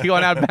 And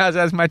going out of bounds,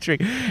 that's my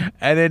trick.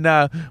 And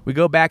then we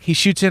go back. He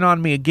shoots in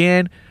on me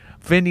again.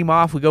 Fend him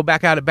off. We go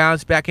back out of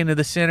bounds, back into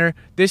the center.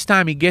 This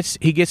time he gets a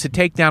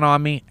takedown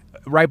on me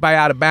right by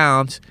out of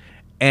bounds,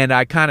 and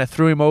I kind of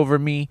threw him over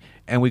me.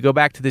 And we go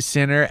back to the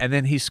center, and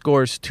then he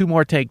scores 2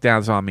 more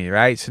takedowns on me,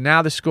 right? So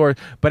now the score,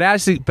 but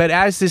as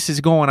this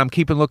is going, I'm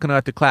keeping looking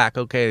at the clock.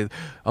 Okay,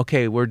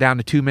 we're down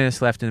to 2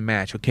 minutes left in the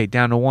match. Okay,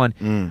 down to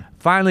 1.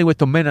 Finally, with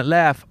the minute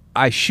left,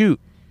 I shoot,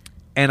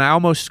 and I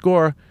almost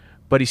score,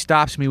 but he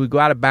stops me. We go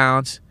out of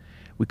bounds.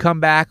 We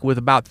come back with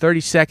about 30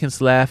 seconds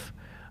left.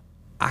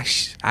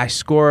 I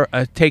score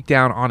a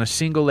takedown on a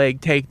single leg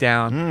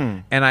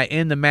takedown, and I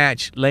end the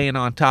match laying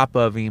on top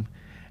of him,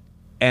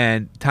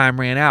 and time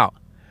ran out.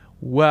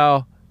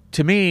 Well,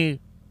 to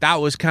me,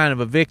 that was kind of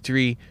a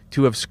victory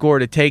to have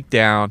scored a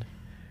takedown.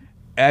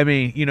 I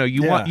mean, you know,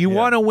 you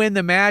want to win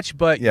the match,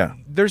 but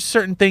there's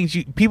certain things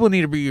people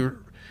need to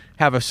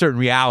have a certain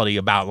reality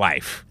about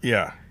life.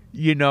 Yeah.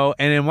 You know,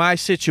 and in my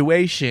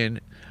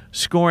situation,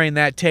 scoring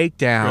that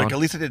takedown, You're like, at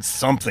least I did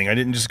something. I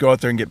didn't just go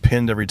out there and get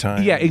pinned every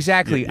time. Yeah,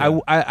 exactly. Yeah.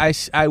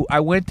 I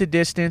went the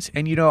distance,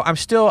 and you know, I'm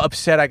still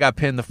upset I got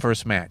pinned the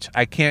first match.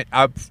 I can't.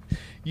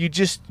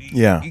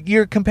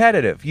 You're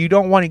competitive. You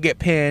don't want to get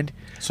pinned.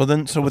 So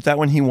with that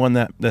one, he won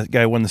that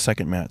guy won the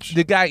second match.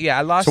 The guy,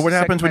 I lost. So what the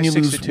happens when you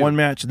second match lose 6-2. one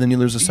match and then you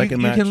lose a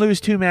second match? You can lose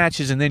 2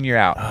 matches and then you're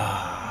out.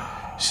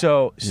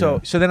 So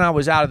then I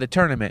was out of the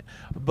tournament.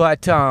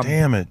 But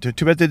damn it!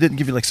 Too bad they didn't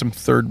give you like some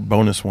third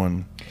bonus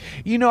one.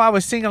 You know, I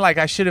was thinking like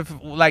I should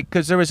have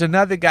because there was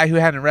another guy who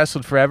hadn't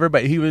wrestled forever,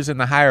 but he was in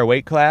the higher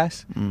weight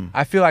class.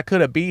 I feel I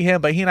could have beat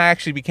him, but he and I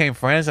actually became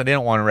friends. I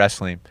didn't want to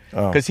wrestle him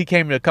because he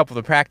came to a couple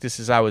of the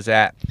practices I was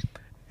at.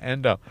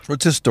 And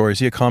what's his story? Is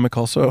he a comic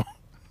also?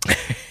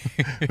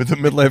 With the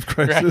midlife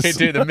crisis, right,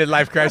 dude, the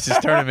midlife crisis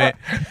tournament,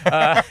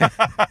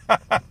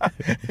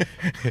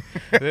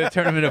 the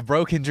tournament of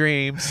broken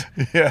dreams.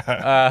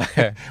 Yeah.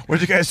 What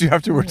did you guys do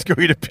afterwards? Go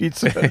eat a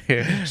pizza,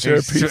 share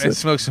a pizza, and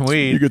smoke some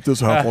weed. You get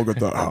this half, I'll get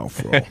that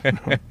half.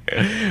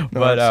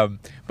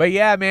 But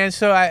yeah, man.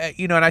 So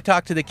and I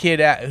talked to the kid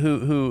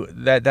who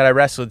I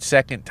wrestled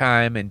second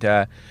time, and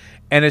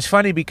it's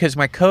funny because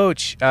my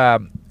coach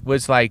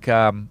was like.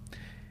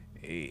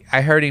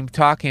 I heard him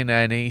talking,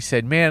 and he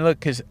said, "Man, look,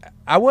 because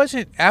I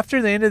wasn't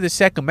after the end of the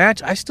second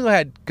match. I still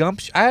had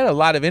gumption. I had a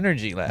lot of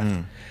energy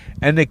left,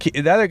 and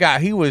the other guy,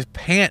 he was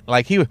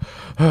like he was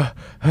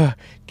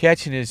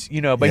catching his,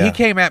 But he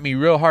came at me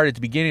real hard at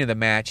the beginning of the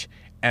match,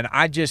 and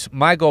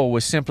my goal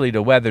was simply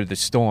to weather the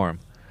storm,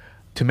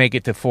 to make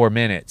it to 4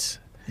 minutes.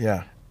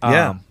 Yeah,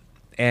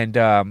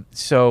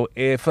 So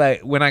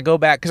when I go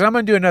back, because I'm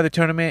gonna do another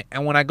tournament,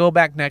 and when I go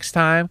back next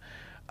time.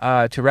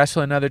 To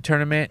wrestle another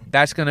tournament,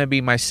 that's going to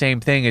be my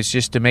same thing. It's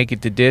just to make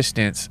it the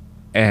distance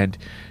and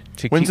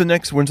to. When's the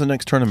next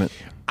tournament?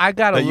 I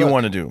got that you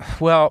want to do.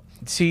 Well,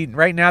 see,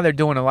 right now they're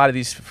doing a lot of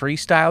these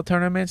freestyle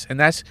tournaments, and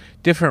that's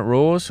different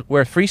rules.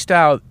 Where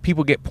freestyle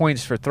people get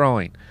points for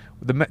throwing.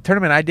 The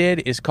tournament I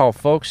did is called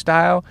folk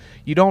style.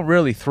 You don't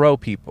really throw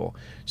people,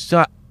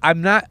 so I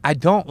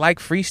don't like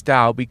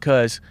freestyle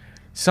because.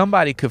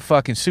 Somebody could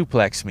fucking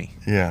suplex me.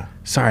 Yeah.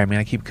 Sorry, man.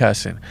 I keep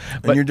cussing.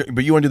 But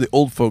you want to do the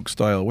old folk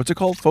style. What's it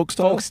called? Folk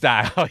style? Folk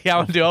style. Yeah, I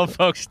want to do old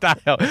folk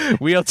style.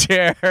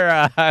 Wheelchair.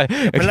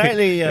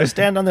 Politely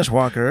stand on this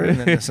walker, and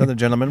then this other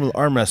gentleman will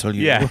arm wrestle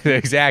you. Yeah,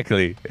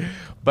 exactly.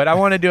 But I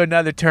want to do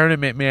another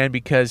tournament, man,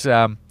 because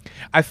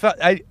I felt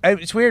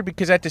it's weird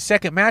because at the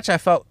second match I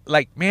felt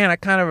like, man, I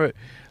kind of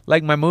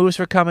like my moves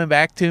were coming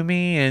back to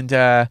me,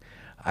 and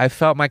I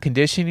felt my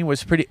conditioning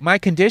was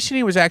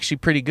actually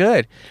pretty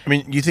good. I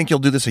mean, you think you'll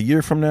do this a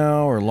year from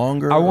now or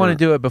longer? I want to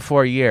do it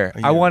before a year.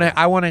 I want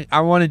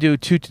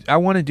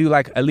to do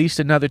like at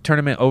least another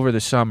tournament over the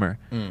summer.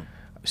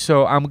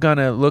 So I'm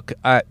gonna look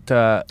at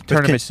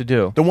tournaments to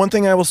do. The one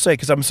thing I will say,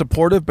 because I'm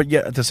supportive, but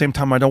yet at the same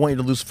time I don't want you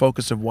to lose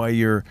focus of why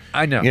you're.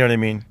 I know. You know what I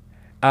mean?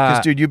 Because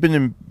dude, you've been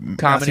in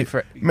comedy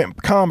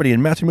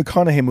and Matthew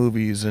McConaughey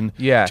movies, and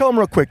tell them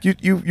real quick.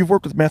 You've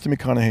worked with Matthew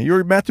McConaughey.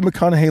 You're a Matthew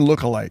McConaughey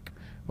lookalike.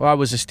 Well, I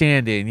was a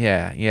stand-in,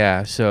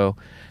 yeah. So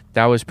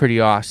that was pretty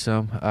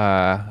awesome,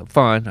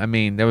 fun. I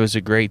mean, that was a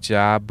great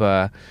job,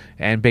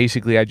 and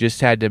basically I just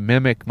had to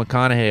mimic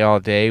McConaughey all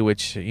day,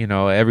 which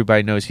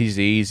everybody knows he's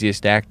the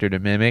easiest actor to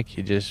mimic.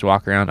 You just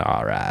walk around,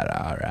 all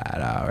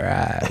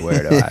right,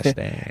 where do I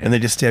stand? And they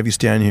just have you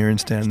stand here and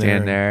stand there.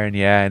 Stand there,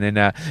 and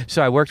then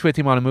so I worked with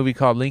him on a movie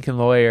called Lincoln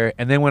Lawyer,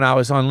 and then when I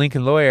was on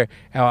Lincoln Lawyer,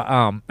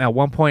 at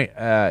one point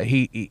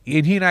he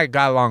and I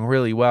got along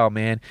really well,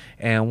 man.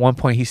 And at one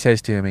point he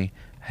says to me,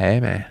 "Hey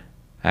man,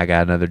 I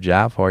got another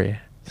job for you.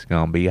 It's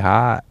gonna be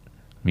hot.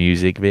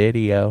 Music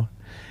video."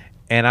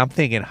 And I'm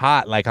thinking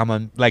hot, like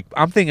I'm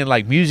thinking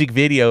like music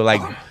video, like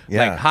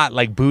hot,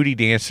 like booty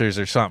dancers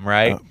or something,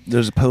 right?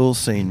 There's a pool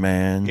scene,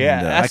 man. Yeah,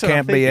 and, that's I what I'm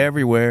can't be thinking.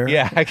 everywhere.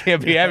 Yeah, I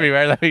can't be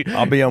everywhere.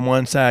 I'll be on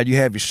one side. You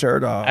have your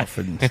shirt off,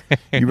 and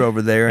you're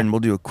over there, and we'll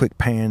do a quick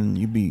pan, and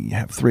you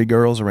have 3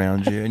 girls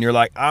around you, and you're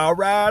like, all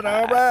right,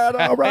 all right,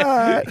 all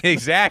right.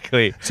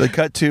 Exactly. So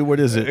cut to, what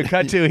is it?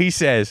 Cut to, he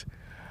says,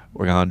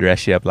 we're gonna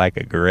dress you up like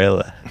a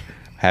gorilla.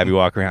 Have you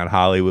walk around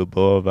Hollywood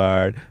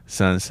Boulevard,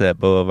 Sunset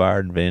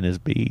Boulevard, and Venice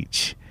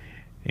Beach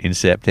in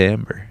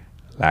September.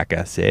 Like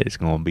I said, it's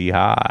going to be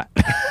hot.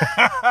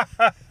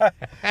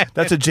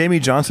 That's a Jamie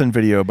Johnson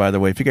video, by the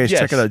way. If you guys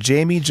check it out,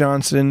 Jamie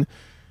Johnson.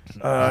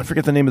 I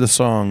forget the name of the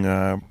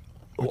song.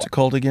 What's it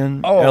called again?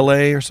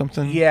 L.A. or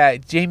something? Yeah,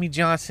 Jamie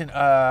Johnson.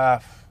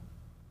 I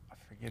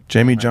forget.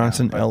 Jamie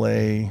Johnson,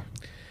 L.A.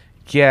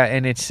 Yeah,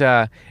 and it's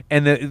and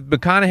the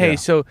McConaughey. Yeah.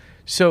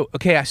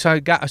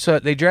 So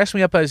they dressed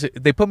me up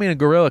they put me in a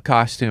gorilla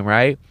costume,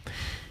 right?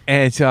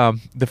 And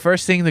the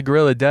first thing the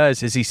gorilla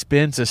does is he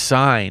spins a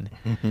sign,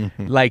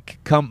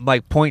 like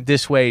point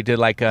this way to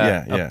like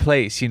a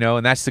place,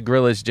 and that's the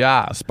gorilla's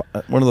job.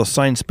 One of those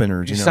sign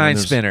spinners, Sign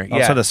spinner, yeah.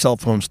 Outside of cell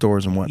phone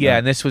stores and whatnot. Yeah,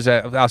 and this was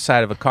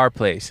outside of a car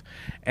place,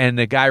 and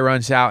the guy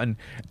runs out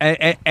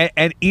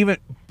and even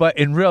but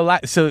in real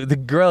life, so the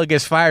gorilla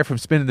gets fired from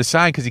spinning the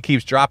sign because he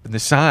keeps dropping the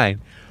sign.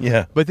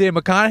 Yeah. But then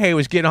McConaughey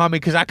was getting on me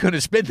because I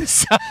couldn't spin the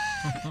sign,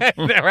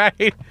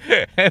 right?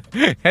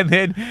 And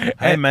then,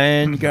 hey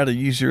man, you got to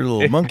use your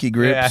little monkey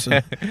grips.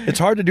 Yeah. It's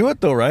hard to do it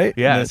though, right?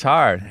 Yeah, it's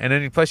hard. And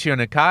then plus you're in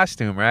a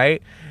costume,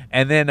 right?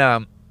 And then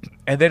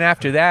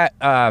after that,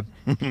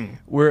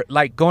 we're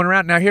like going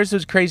around. Now here's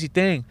this crazy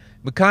thing: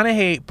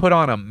 McConaughey put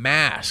on a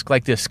mask,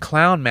 like this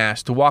clown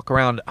mask, to walk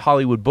around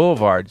Hollywood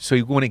Boulevard, so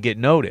he wouldn't get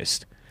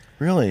noticed.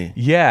 Really?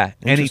 Yeah,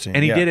 and he Interesting,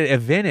 did it at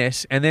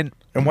Venice, and then.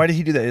 And why did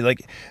he do that?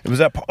 Like, was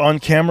that on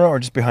camera or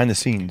just behind the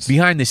scenes?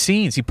 Behind the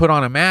scenes, he put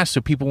on a mask so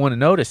people wouldn't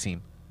notice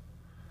him.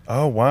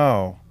 Oh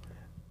wow!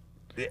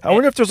 I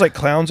wonder if there's like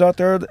clowns out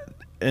there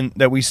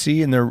that we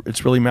see, and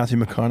it's really Matthew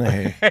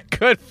McConaughey. It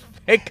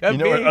could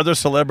be. Other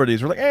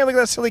celebrities. We're like, hey, look at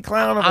that silly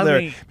clown over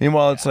there.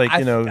 Meanwhile, it's like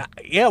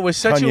yeah, it was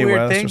such Kanye a weird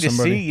West thing or to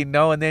somebody. see,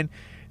 And then,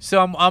 so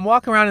I'm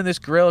walking around in this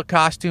gorilla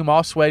costume,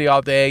 all sweaty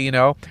all day,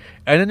 and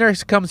then there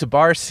comes a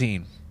bar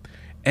scene,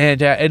 and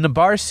in the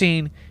bar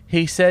scene,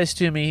 he says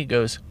to me, he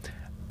goes,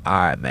 all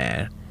right,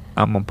 man,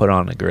 I'm going to put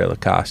on a gorilla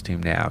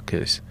costume now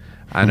because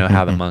I know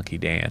how the monkey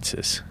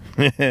dances.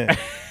 I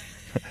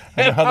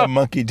know how the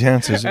monkey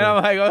dances. And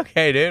I'm like,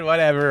 okay, dude,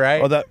 whatever,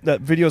 right? Oh,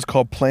 that video is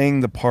called Playing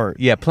the Part.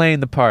 Yeah,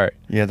 Playing the Part.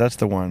 Yeah, that's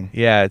the one.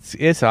 Yeah,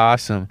 it's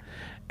awesome.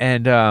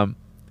 And so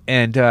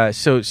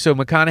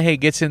McConaughey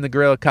gets in the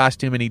gorilla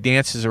costume and he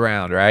dances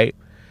around, right?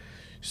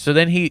 So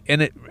then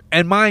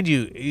and mind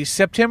you,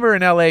 September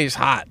in LA is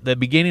hot, the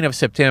beginning of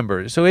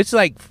September. So it's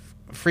like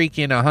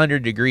freaking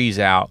 100 degrees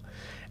out.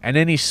 And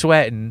then he's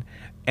sweating,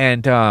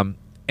 and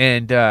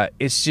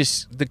it's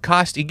just the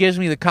cost. He gives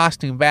me the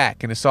costume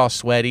back, and it's all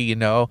sweaty,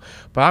 But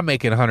I'm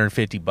making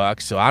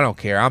 $150, so I don't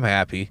care. I'm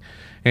happy,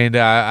 and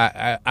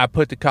I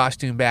put the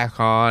costume back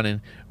on,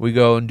 and we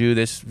go and do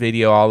this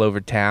video all over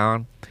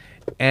town,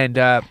 and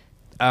then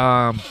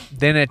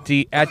at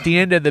the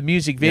end of the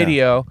music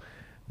video. Yeah.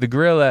 The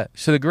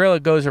gorilla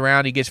goes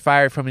around, he gets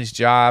fired from his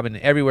job, and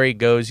everywhere he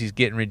goes, he's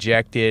getting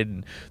rejected.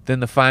 And then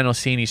the final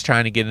scene, he's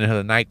trying to get into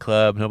the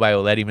nightclub. Nobody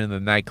will let him into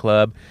the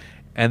nightclub.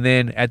 And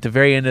then at the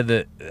very end of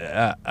the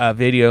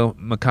video,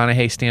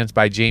 McConaughey stands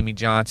by Jamie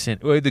Johnson.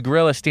 Or the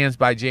gorilla stands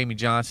by Jamie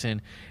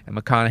Johnson, and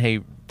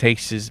McConaughey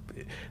takes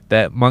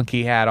that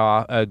monkey hat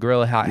off,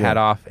 gorilla hat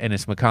off, and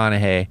it's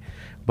McConaughey.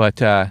 But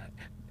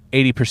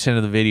 80%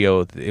 of the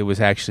video, it was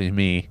actually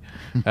me.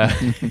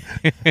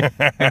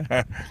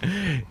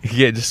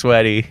 Getting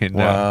sweaty. And,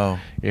 wow.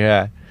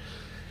 Yeah.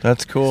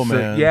 That's cool,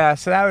 man. Yeah,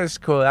 so that was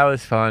cool. That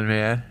was fun,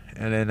 man.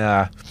 And then,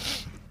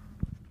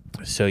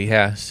 so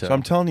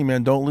I'm telling you,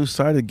 man, don't lose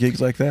sight of gigs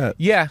like that.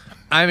 Yeah,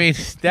 I mean,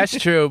 that's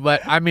true.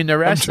 But, I mean, the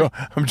rest...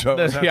 I'm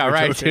joking. Yeah,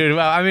 right, dude.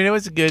 Well, I mean, it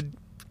was a good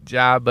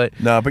job, but...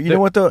 No, but you know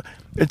what, though?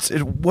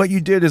 What you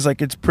did is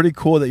like it's pretty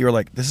cool that you're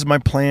like, this is my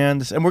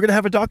plan, and we're gonna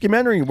have a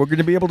documentary. We're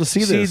gonna be able to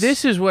see this. See,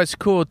 this is what's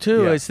cool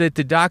too. Is that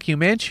the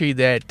documentary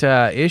that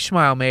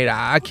Ishmael made?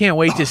 I can't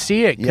wait to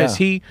see it because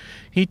he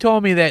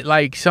told me that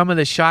like some of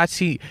the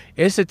shots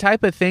it's the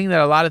type of thing that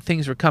a lot of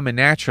things were coming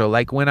natural.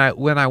 Like when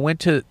I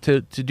went to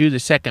do the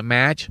second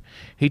match,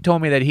 he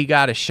told me that he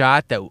got a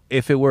shot that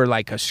if it were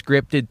like a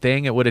scripted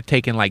thing, it would have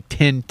taken like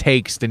 10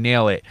 takes to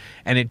nail it,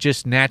 and it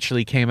just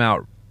naturally came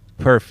out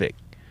perfect.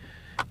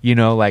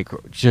 Like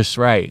just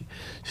right.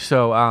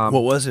 So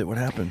what was it? What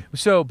happened?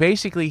 So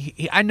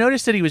basically, I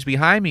noticed that he was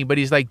behind me, but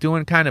he's like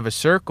doing kind of a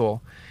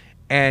circle,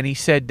 and he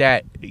said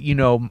that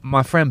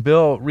my friend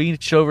Bill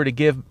reached over to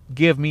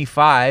give me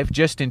 5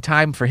 just in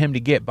time for him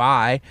to get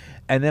by,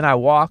 and then I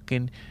walk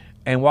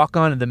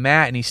onto the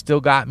mat, and he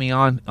still got me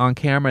on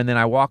camera, and then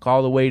I walk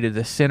all the way to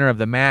the center of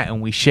the mat, and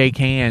we shake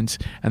hands,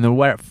 and the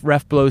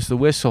ref blows the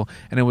whistle,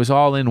 and it was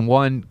all in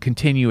one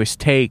continuous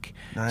take,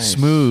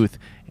 smooth.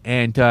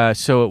 And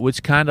so it was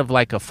kind of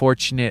like a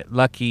fortunate,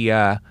 lucky...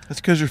 That's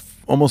because you're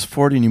almost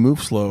 40 and you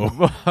move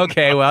slow.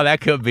 Okay, well,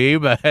 that could be,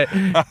 but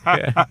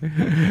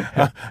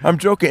I'm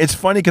joking. It's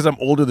funny because I'm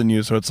older than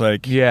you, so it's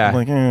like, Yeah. I'm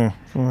like,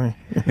 sorry.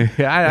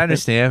 I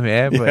understand,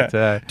 man.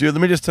 But Dude,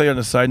 let me just tell you on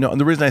a side note.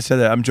 And the reason I said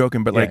that, I'm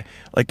joking, but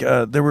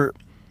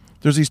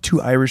there's these two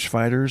Irish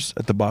fighters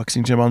at the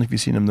boxing gym. I don't know if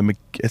you've seen them.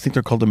 I think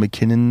they're called the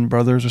McKinnon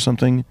brothers or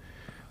something.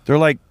 They're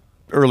like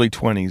early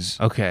 20s.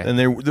 Okay. And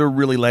they're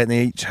really light, and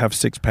they each have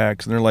 6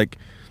 packs, and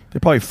they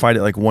probably fight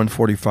at like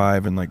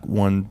 145 and like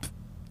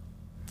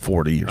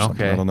 140 or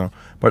something. Okay. I don't know.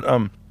 But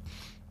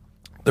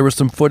there was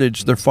some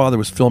footage. Their father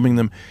was filming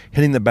them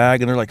hitting the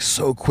bag, and they're like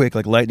so quick,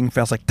 like lightning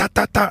fast, like ta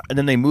ta ta, and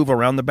then they move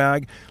around the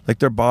bag like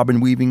they're bobbing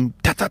weaving,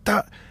 ta ta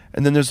ta.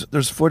 And then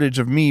there's footage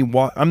of me.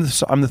 I'm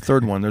the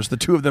third one. There's the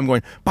two of them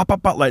going pop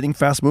pop pop, lightning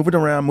fast, moving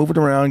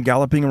around,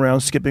 galloping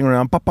around, skipping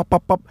around, pop pop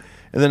pop pop.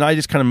 And then I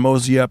just kind of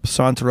mosey up,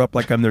 saunter up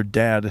like I'm their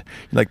dad,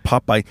 like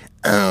Popeye.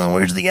 Oh,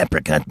 where's the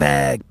apricot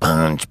bag?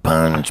 Punch,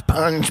 punch,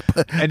 punch.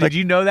 And did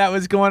you know that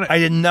was going on? I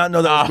did not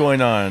know that was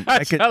going on.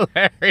 That's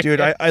hilarious.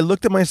 Dude, I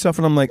looked at myself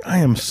and I'm like, I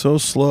am so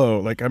slow.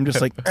 Like, I'm just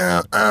like,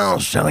 I'll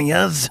show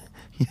yous.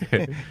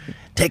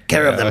 Take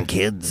care of them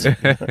kids.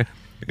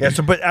 Yeah,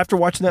 but after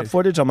watching that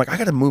footage, I'm like, I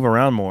got to move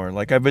around more.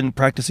 Like, I've been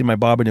practicing my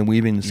bobbing and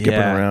weaving and skipping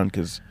around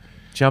because...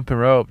 Jumping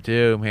rope,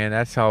 dude, man,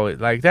 that's always,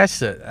 like, I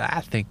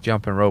think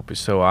jumping rope is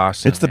so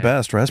awesome. It's the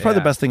best, right? That's probably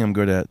the best thing I'm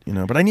good at, you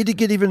know. But I need to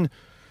get even...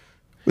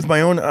 With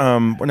my own,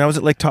 when I was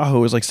at Lake Tahoe,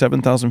 it was like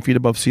 7,000 feet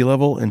above sea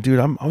level. And, dude,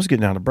 I was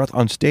getting out of breath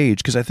on stage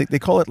because I think they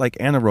call it, like,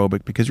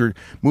 anaerobic because you're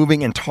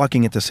moving and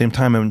talking at the same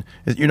time. And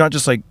you're not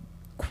just, like,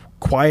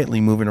 quietly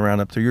moving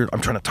around up there.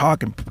 I'm trying to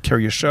talk and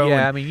carry a show.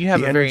 Yeah, I mean, you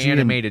have a very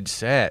animated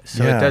set,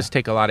 so it does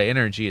take a lot of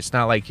energy. It's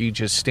not like you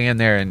just stand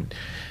there and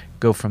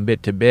go from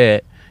bit to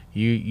bit.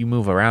 You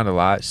move around a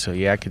lot, so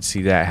yeah, I could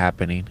see that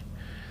happening.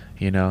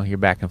 You know, you're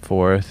back and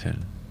forth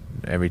and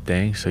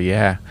everything. So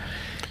yeah.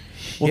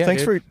 Well, yeah,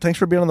 thanks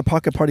for being on the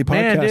Pocket Party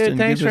podcast. Man, dude, and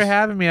thanks for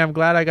having me. I'm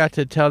glad I got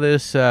to tell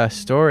this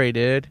story,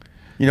 dude.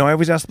 You know, I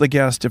always ask the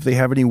guest if they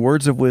have any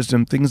words of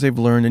wisdom, things they've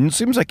learned, and it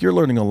seems like you're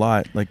learning a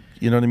lot. Like,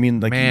 you know what I mean?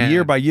 Like,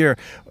 year by year,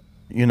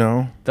 you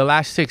know. The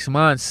last 6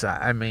 months,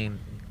 I mean,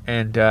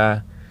 and...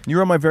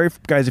 You're on my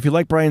guys, if you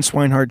like Brian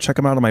Swinehart, check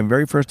him out on my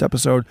very first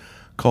episode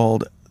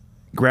called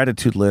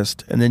Gratitude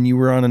List. And then you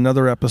were on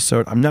another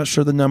episode. I'm not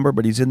sure the number,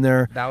 but he's in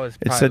there. That was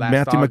It said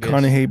Matthew August.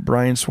 McConaughey,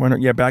 Brian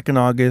Swinehart. Yeah, back in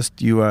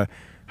August, you had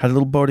a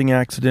little boating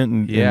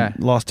accident and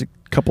lost a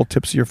couple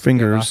tips of your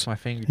fingers. lost my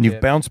fingertip. And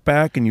you've bounced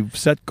back and you've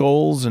set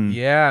goals. And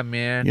yeah,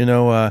 man. You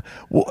know,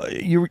 well,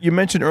 you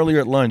mentioned earlier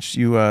at lunch,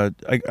 I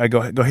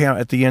go hey,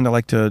 at the end, I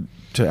like to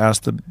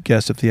ask the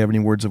guests if they have any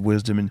words of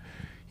wisdom. And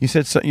you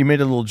said you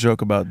made a little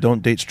joke about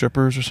don't date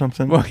strippers or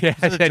something. Well, yeah,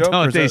 I said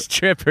don't date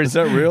strippers. Is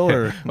that real?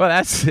 Or? Well,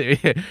 that's.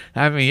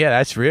 I mean, yeah,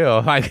 that's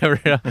real. Like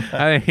real.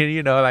 I mean,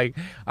 you know, like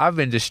I've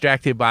been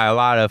distracted by a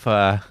lot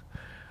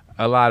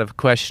of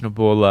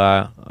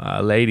questionable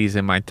ladies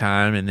in my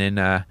time, and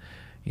then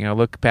you know,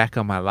 look back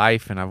on my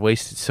life, and I've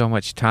wasted so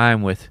much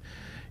time with,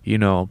 you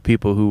know,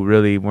 people who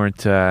really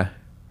weren't.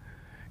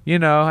 You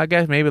know, I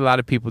guess maybe a lot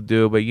of people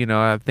do, but, you know,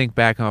 I think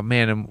back on,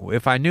 man,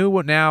 if I knew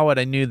what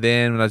I knew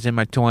then when I was in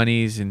my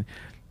 20s and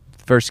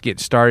first getting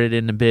started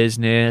in the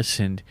business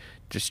and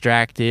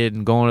distracted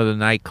and going to the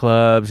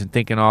nightclubs and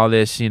thinking all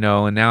this, you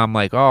know, and now I'm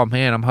like, oh,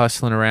 man, I'm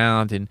hustling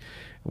around and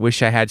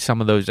wish I had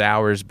some of those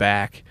hours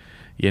back,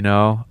 you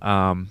know.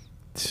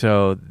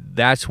 So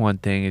that's one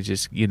thing is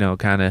just, you know,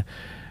 kind of,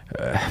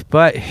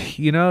 but,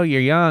 you know,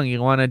 you're young.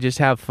 You want to just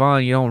have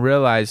fun. You don't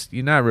realize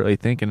you're not really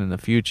thinking in the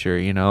future,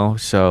 you know.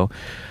 So,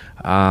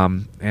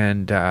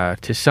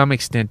 to some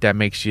extent, that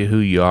makes you who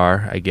you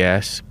are, I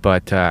guess.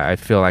 But I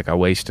feel like I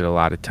wasted a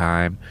lot of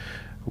time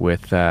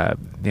with,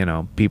 you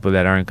know, people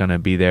that aren't going to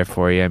be there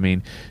for you. I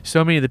mean,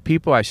 so many of the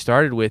people I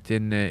started with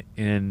in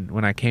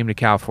when I came to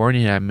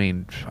California, I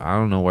mean, I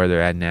don't know where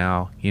they're at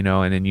now, you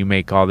know. And then you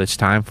make all this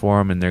time for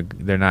them, and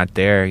they're not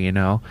there, you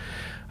know.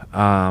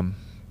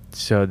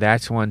 So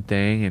that's one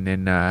thing. And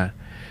then,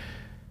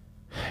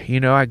 you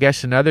know, I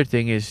guess another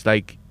thing is,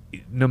 like,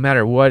 no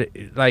matter what,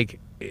 like,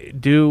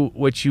 do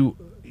what you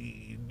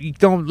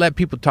don't let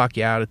people talk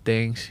you out of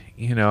things,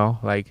 you know.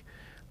 Like,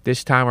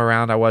 this time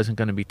around, I wasn't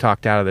going to be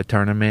talked out of the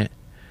tournament,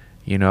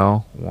 you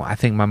know. Well, I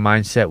think my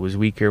mindset was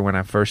weaker when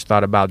I first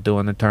thought about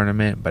doing the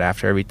tournament, but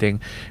after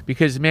everything,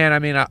 because, man, I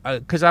mean,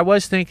 because I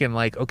was thinking,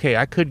 like, okay,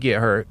 I could get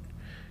hurt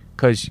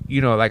because, you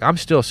know, like, I'm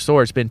still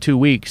sore. It's been 2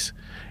 weeks.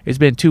 It's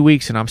been 2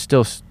 weeks and I'm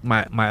still,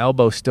 my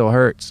elbow still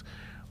hurts.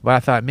 But I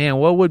thought, man,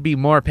 what would be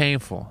more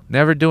painful?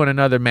 Never doing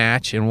another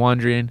match and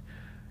wondering,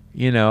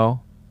 you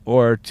know,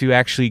 or to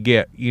actually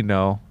get, you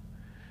know,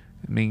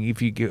 I mean,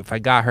 if I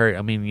got hurt,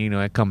 I mean, you know,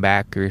 I'd come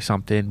back or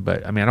something.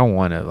 But, I mean, I don't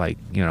want to, like,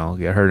 you know,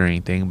 get hurt or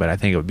anything. But I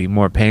think it would be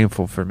more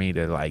painful for me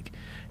to, like,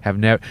 have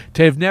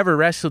never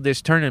wrestled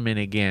this tournament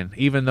again.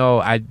 Even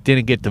though I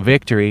didn't get the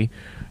victory,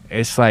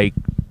 it's like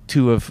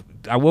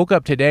I woke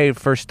up today,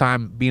 first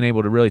time being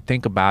able to really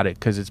think about it,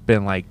 because it's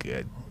been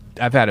like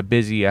I've had a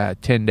busy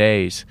 10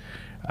 days,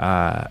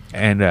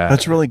 and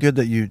that's really good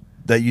that you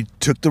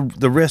took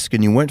the risk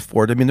and you went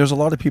for it. I mean, there's a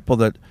lot of people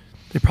that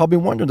They probably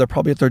wonder. They're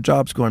probably at their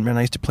jobs going, man,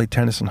 I used to play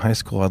tennis in high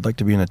school. I'd like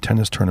to be in a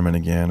tennis tournament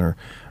again. Or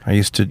I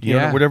used to, you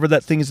know, whatever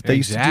that thing is that they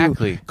used to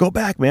do. Go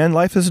back, man.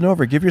 Life isn't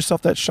over. Give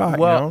yourself that shot.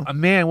 Well, you know?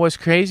 man, what's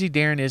crazy,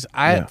 Darren, is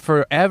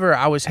forever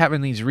I was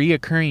having these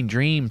reoccurring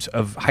dreams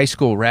of high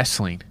school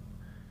wrestling.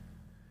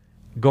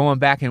 Going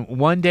back, and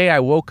one day I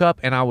woke up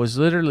and I was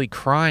literally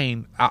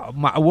crying.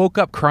 I woke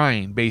up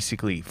crying,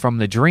 basically, from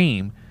the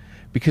dream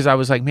because I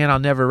was like, man, I'll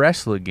never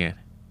wrestle again.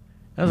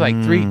 That was like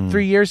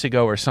three years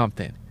ago or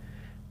something.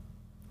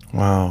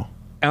 Wow.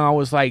 And I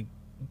was like,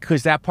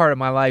 because that part of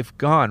my life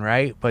gone,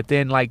 right? But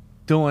then like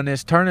doing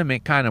this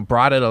tournament kind of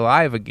brought it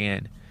alive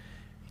again,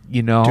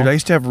 you know? Dude, I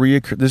used to have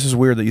this is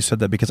weird that you said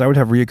that, because I would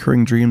have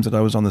reoccurring dreams that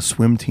I was on the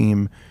swim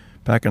team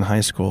back in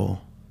high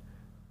school.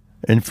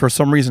 And for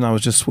some reason I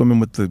was just swimming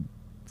with the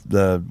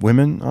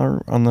women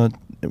on the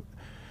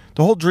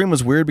whole dream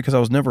was weird because I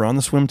was never on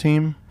the swim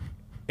team.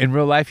 In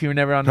real life, you were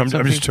never on the swim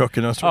I'm team? just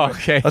joking. I was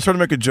okay. trying to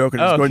make a joke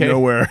and it's going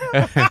nowhere.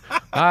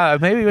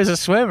 Maybe he was a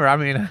swimmer. I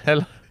mean...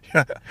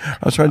 I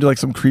was trying to do like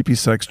some creepy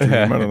sex dream.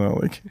 I don't know.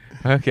 Like,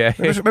 okay.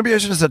 Maybe I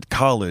should have said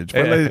college.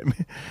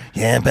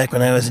 Yeah, back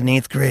when I was in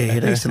 8th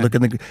grade, I used to look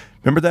in the.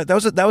 Remember that?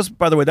 That was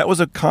by the way, that was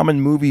a common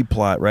movie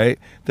plot, right?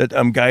 That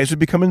guys would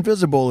become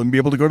invisible and be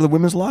able to go to the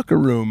women's locker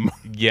room.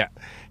 Yeah.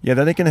 Yeah,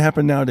 that ain't gonna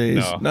happen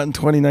nowadays. No. Not in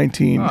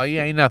 2019. Oh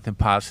yeah, ain't nothing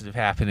positive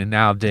happening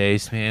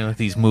nowadays, man. With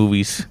these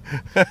movies,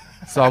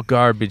 it's all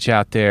garbage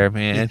out there,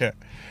 man. Yeah.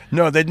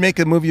 No, they'd make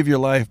a movie of your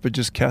life, but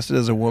just cast it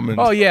as a woman.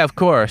 Oh yeah, of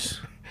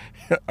course.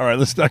 All right,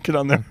 let's not get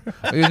on there.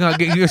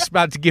 You're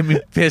about to get me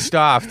pissed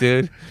off,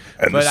 dude.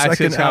 And but the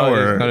second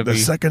hour. The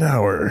second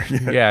hour.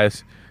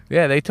 Yes.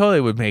 Yeah, they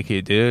totally would make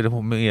it, dude.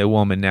 A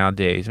woman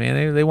nowadays,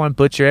 man. They want to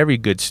butcher every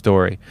good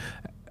story.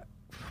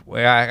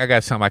 Well, I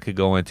got something I could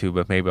go into,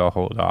 but maybe I'll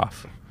hold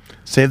off.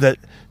 Save that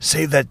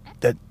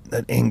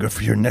anger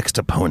for your next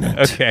opponent.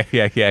 Okay,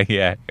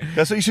 yeah.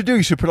 That's what you should do.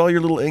 You should put all your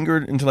little anger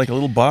into like a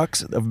little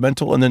box of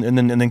mental, and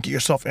then get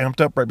yourself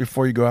amped up right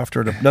before you go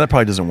after it. No, that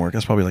probably doesn't work.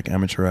 That's probably like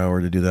amateur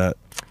hour to do that.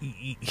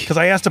 Because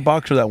I asked a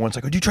boxer that once,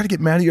 like, do you try to get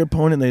mad at your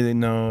opponent? They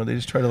no, they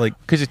just try to like.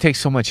 Because it takes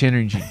so much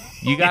energy.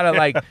 You gotta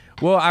like.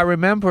 Well, I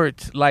remember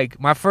like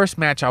my first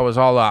match, I was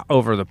all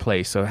over the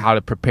place, so how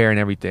to prepare and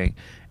everything,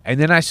 and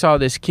then I saw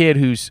this kid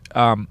who's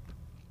from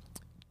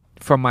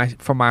my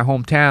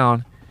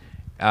hometown.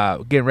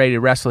 Getting ready to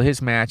wrestle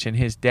his match, and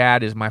his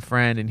dad is my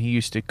friend, and he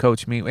used to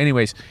coach me.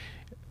 Anyways,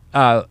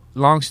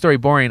 long story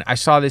boring, I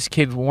saw this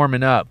kid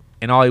warming up,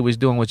 and all he was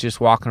doing was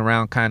just walking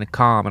around kind of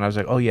calm, and I was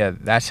like, oh yeah,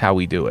 that's how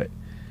we do it.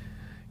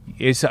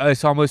 It's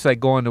almost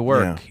like going to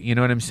work. Yeah. You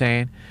know what I'm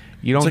saying?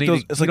 You don't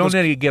need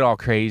to get all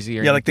crazy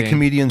or anything. Like the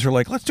comedians are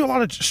like, let's do a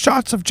lot of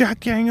shots of Jack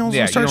Daniels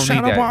and start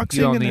shadow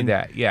boxing. You don't need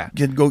that. Yeah.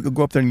 Go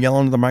up there and yell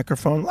into the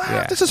microphone, laugh,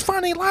 yeah. This is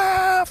funny,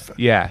 laugh.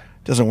 Yeah.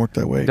 Doesn't work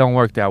that way. Don't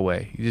work that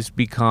way. You just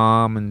be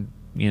calm and,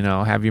 you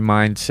know, have your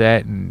mind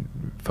set and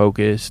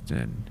focused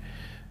and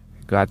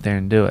go out there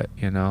and do it,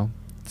 you know.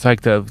 It's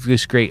like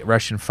this great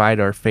Russian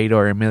fighter,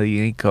 Fedor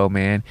Emelianenko,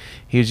 man.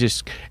 He was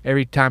just,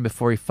 every time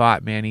before he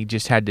fought, man, he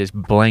just had this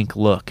blank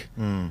look.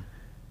 You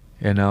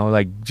know,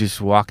 like just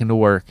walking to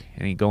work.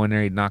 And he'd go in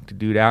there, he'd knock the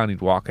dude out, and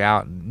he'd walk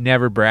out. And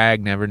never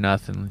brag, never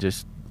nothing.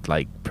 Just,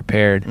 like,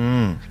 prepared.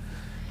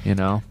 You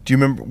know? Do you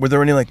remember, were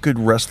there any like good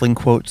wrestling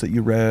quotes that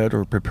you read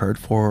or prepared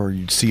for, or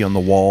you'd see on the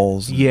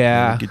walls? And,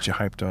 yeah. Get you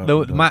hyped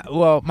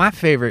up? My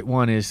favorite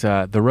one is,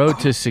 the road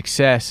to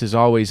success is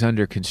always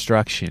under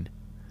construction.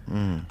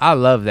 I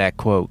love that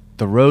quote.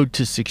 The road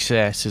to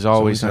success is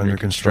always under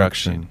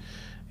construction.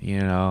 You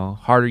know,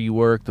 harder you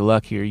work, the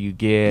luckier you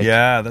get.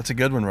 Yeah, that's a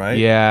good one, right?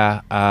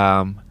 Yeah.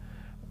 I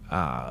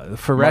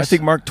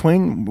think Mark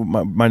Twain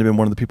might have been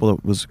one of the people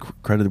that was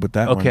credited with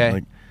that one. Okay.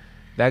 Like,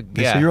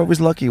 yeah. So you're always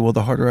lucky. Well,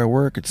 the harder I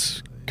work,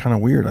 it's kind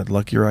of weird. The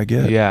luckier I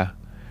get. Yeah,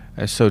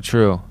 that's so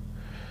true.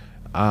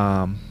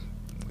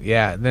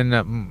 Yeah. Then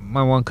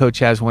my one coach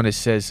has one that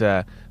says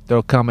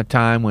there'll come a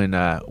time when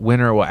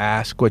winter will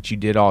ask what you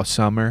did all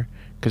summer,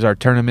 because our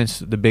tournaments,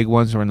 the big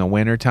ones, are in the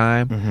winter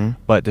time,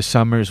 but the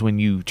summer's when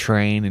you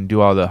train and do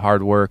all the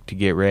hard work to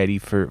get ready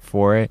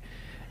for it,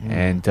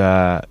 and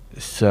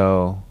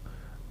so.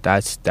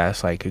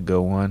 That's like a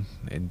good one.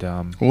 And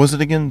what was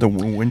it again? The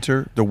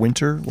winter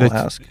will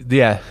ask.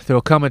 Yeah,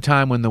 there'll come a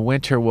time when the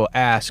winter will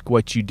ask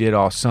what you did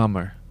all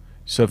summer.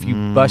 So if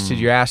you busted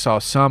your ass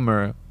all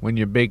summer, when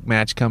your big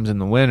match comes in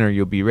the winter,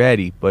 you'll be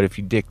ready. But if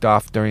you dicked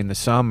off during the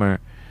summer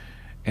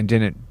and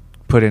didn't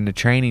put in the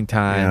training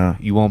time,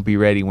 you won't be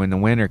ready when the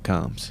winter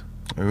comes.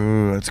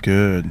 Ooh, that's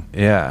good.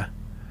 Yeah.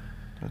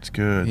 That's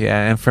good.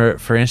 Yeah, and for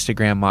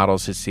Instagram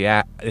models, it's the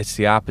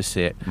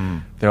opposite.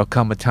 There'll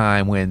come a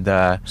time when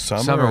the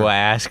summer will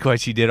ask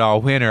what you did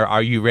all winter.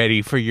 Are you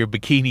ready for your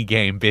bikini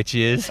game,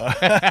 bitches?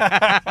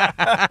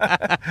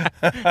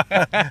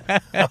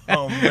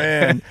 Oh,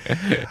 man.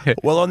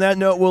 Well, on that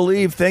note, we'll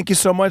leave. Thank you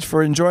so much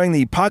for enjoying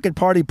the Pocket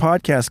Party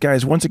podcast,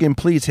 guys. Once again,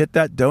 please hit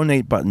that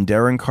donate button,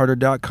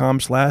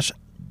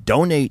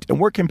 DarrenCarter.com/donate. And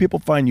where can people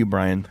find you,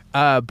 Brian?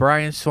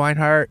 Brian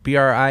Swinehart,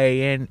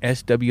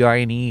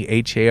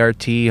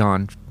 BrianSwinehart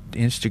on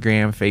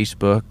Instagram,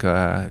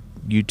 Facebook,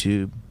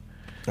 YouTube.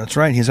 That's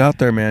right. He's out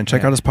there, man.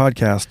 Check out his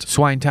podcast.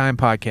 Swine Time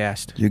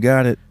Podcast. You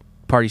got it.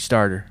 Party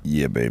starter.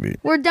 Yeah, baby.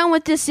 We're done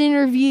with this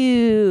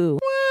interview.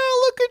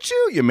 Well, look at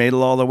you. You made it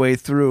all the way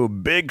through.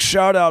 Big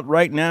shout out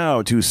right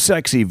now to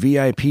Sexy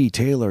VIP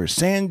Taylor,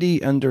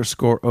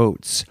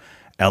 Sandy_Oates,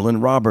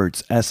 Ellen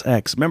Roberts,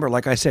 SX. Remember,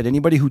 like I said,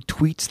 anybody who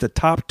tweets the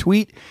top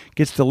tweet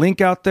gets the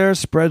link out there,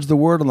 spreads the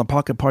word on the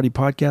Pocket Party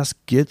Podcast,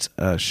 gets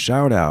a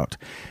shout out.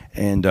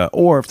 And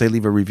or if they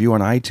leave a review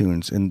on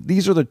iTunes. And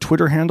these are the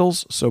Twitter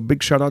handles. So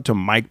big shout out to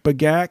Mike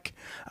Bagak,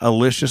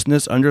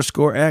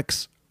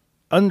 Aliciousness_X_,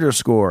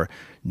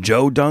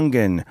 Joe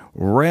Dungan,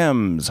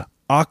 Rems,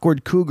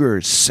 Awkward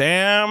Cougar,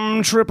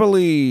 Sam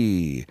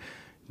Tripoli,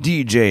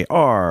 DJ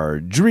R,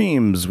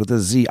 Dreams with a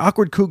Z.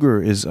 Awkward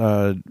Cougar is,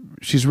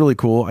 she's really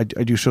cool. I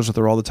do shows with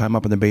her all the time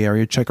up in the Bay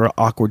Area. Check her out,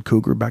 Awkward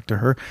Cougar, back to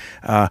her.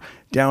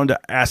 Down to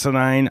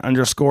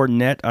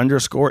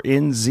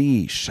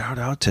asinine_net_NZ. Shout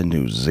out to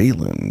New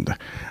Zealand.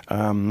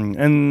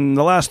 And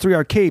the last three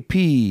are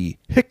KP,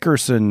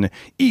 Hickerson,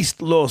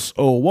 East Los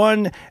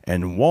 01,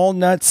 and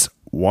Walnuts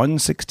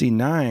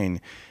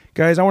 169.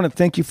 Guys, I want to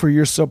thank you for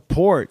your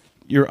support.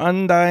 Your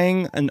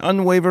undying and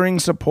unwavering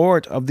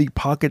support of the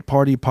Pocket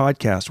Party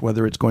Podcast,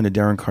 whether it's going to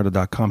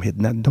DarrenCarter.com,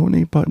 hitting that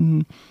donate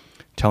button,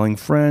 telling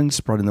friends,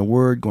 spreading the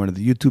word, going to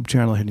the YouTube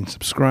channel, hitting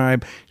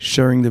subscribe,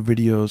 sharing the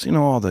videos,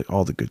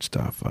 all the good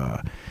stuff.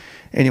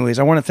 Anyways,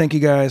 I want to thank you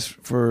guys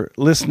for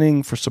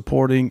listening, for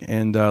supporting,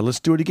 and let's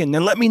do it again. Now,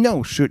 let me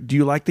know, do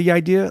you like the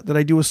idea that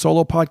I do a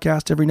solo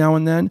podcast every now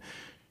and then?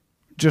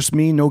 Just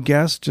me, no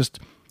guests, just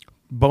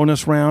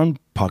bonus round,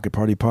 Pocket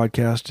Party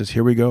Podcast. Just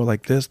here we go,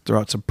 like this. Throw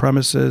out some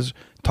premises,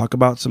 talk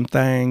about some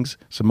things,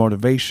 some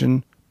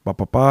motivation.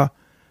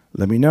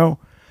 Let me know.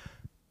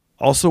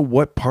 Also,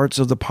 what parts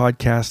of the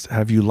podcast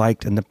have you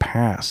liked in the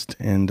past?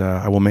 And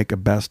I will make a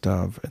best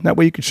of. And that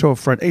way you can show a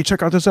friend, hey,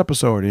 check out this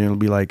episode. And it'll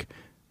be like,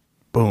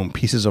 boom,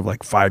 pieces of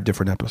like 5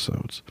 different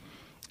episodes.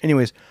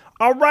 Anyways,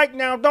 all right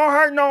now, don't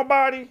hurt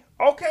nobody.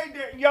 Okay,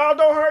 y'all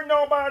don't hurt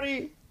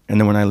nobody. And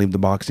then when I leave the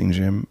boxing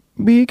gym,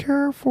 be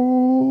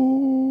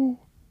careful.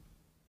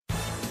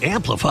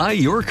 Amplify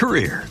your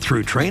career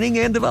through training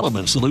and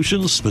development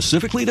solutions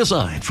specifically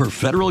designed for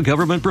federal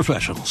government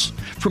professionals.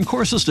 From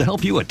courses to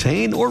help you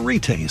attain or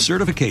retain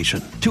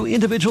certification, to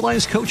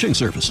individualized coaching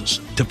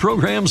services, to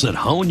programs that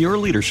hone your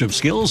leadership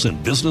skills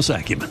and business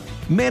acumen,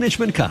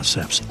 Management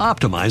Concepts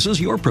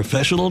optimizes your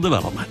professional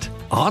development.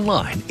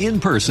 Online, in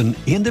person,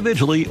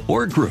 individually,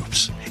 or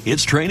groups,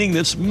 it's training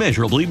that's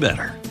measurably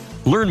better.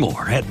 Learn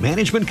more at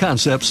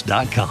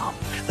managementconcepts.com.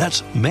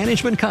 That's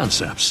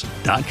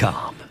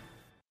managementconcepts.com.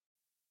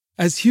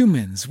 As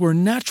humans, we're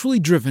naturally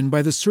driven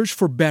by the search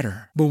for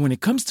better. But when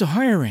it comes to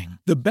hiring,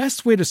 the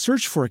best way to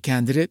search for a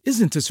candidate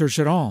isn't to search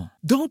at all.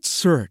 Don't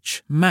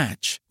search,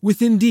 match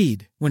with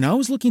Indeed. When I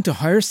was looking to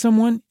hire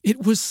someone,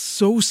 it was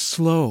so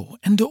slow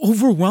and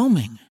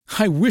overwhelming.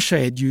 I wish I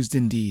had used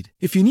Indeed.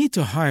 If you need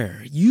to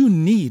hire, you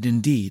need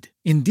Indeed.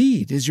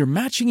 Indeed is your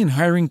matching and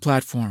hiring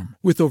platform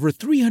with over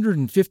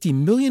 350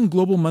 million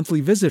global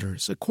monthly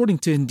visitors, according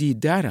to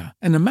Indeed data,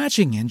 and a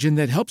matching engine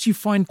that helps you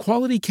find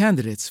quality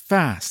candidates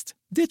fast.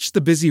 Ditch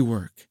the busy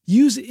work.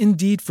 Use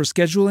Indeed for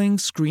scheduling,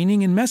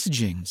 screening, and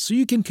messaging so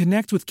you can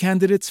connect with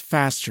candidates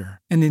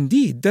faster. And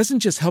Indeed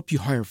doesn't just help you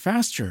hire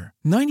faster.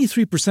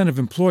 93% of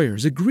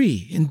employers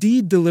agree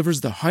Indeed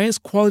delivers the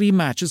highest quality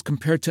matches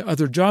compared to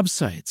other job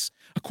sites,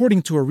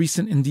 according to a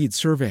recent Indeed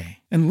survey.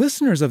 And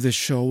listeners of this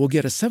show will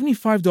get a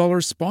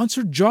 $75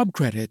 sponsored job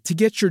credit to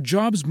get your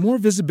jobs more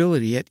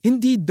visibility at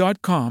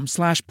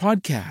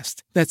Indeed.com/podcast.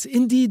 That's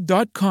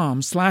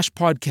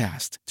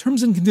Indeed.com/podcast.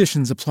 Terms and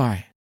conditions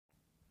apply.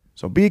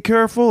 So be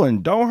careful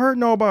and don't hurt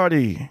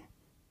nobody,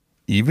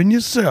 even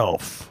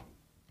yourself.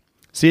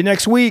 See you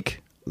next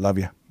week. Love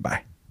you.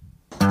 Bye.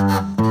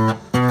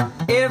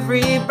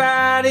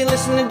 Everybody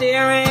listen to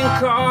Darren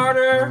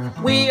Carter.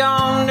 We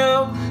all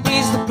know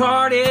he's the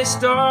party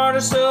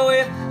starter. So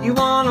if you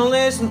want to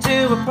listen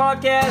to a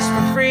podcast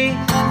for free,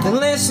 then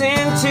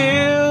listen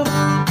to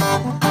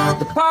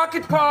The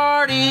Pocket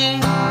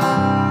Party.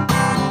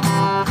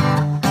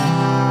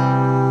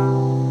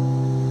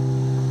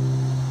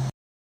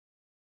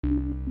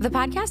 The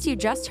podcast you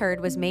just heard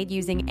was made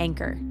using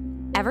Anchor.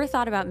 Ever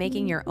thought about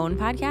making your own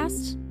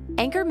podcast?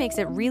 Anchor makes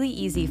it really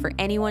easy for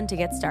anyone to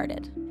get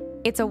started.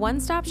 It's a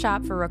one-stop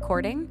shop for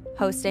recording,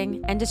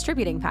 hosting, and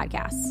distributing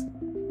podcasts.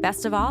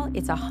 Best of all,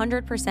 it's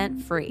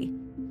 100% free.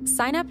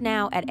 Sign up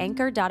now at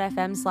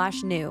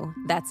anchor.fm/new.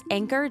 That's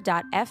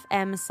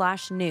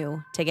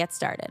anchor.fm/new to get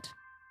started.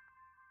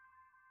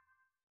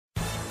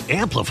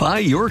 Amplify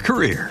your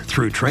career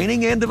through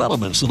training and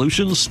development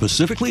solutions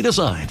specifically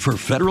designed for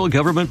federal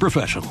government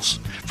professionals.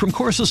 From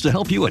courses to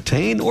help you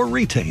attain or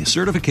retain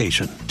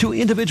certification, to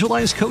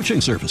individualized coaching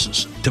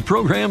services, to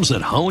programs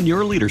that hone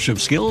your leadership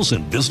skills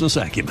and business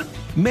acumen,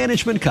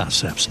 Management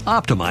Concepts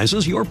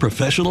optimizes your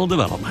professional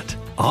development.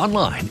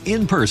 Online,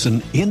 in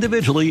person,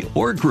 individually,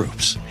 or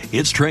groups,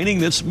 it's training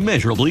that's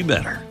measurably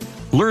better.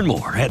 Learn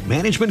more at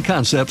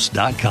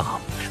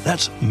managementconcepts.com.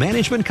 That's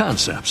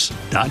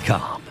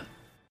managementconcepts.com.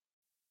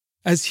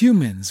 As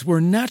humans, we're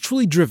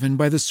naturally driven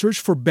by the search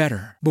for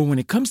better. But when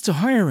it comes to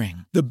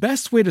hiring, the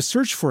best way to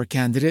search for a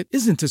candidate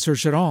isn't to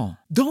search at all.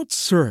 Don't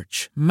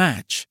search,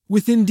 match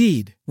with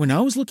Indeed. When I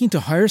was looking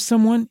to hire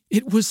someone,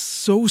 it was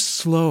so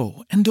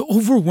slow and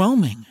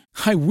overwhelming.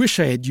 I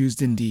wish I had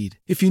used Indeed.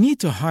 If you need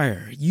to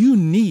hire, you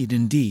need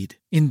Indeed.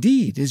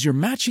 Indeed is your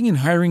matching and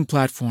hiring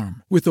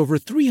platform with over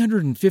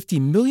 350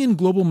 million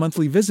global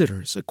monthly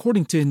visitors,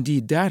 according to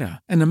Indeed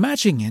data, and a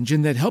matching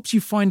engine that helps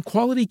you find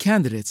quality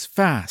candidates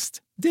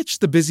fast. Ditch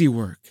the busy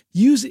work.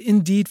 Use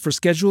Indeed for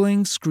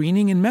scheduling,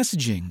 screening, and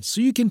messaging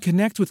so you can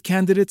connect with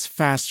candidates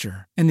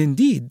faster. And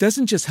Indeed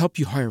doesn't just help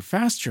you hire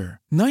faster.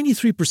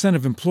 93%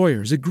 of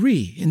employers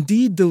agree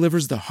Indeed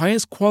delivers the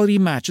highest quality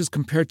matches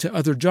compared to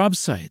other job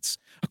sites,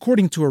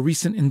 according to a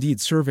recent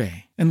Indeed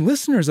survey. And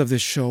listeners of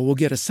this show will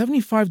get a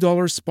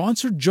 $75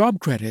 sponsored job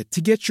credit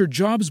to get your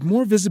jobs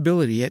more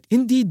visibility at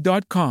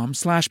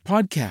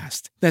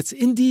Indeed.com/podcast. That's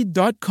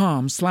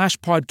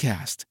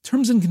Indeed.com/podcast.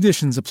 Terms and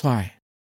conditions apply.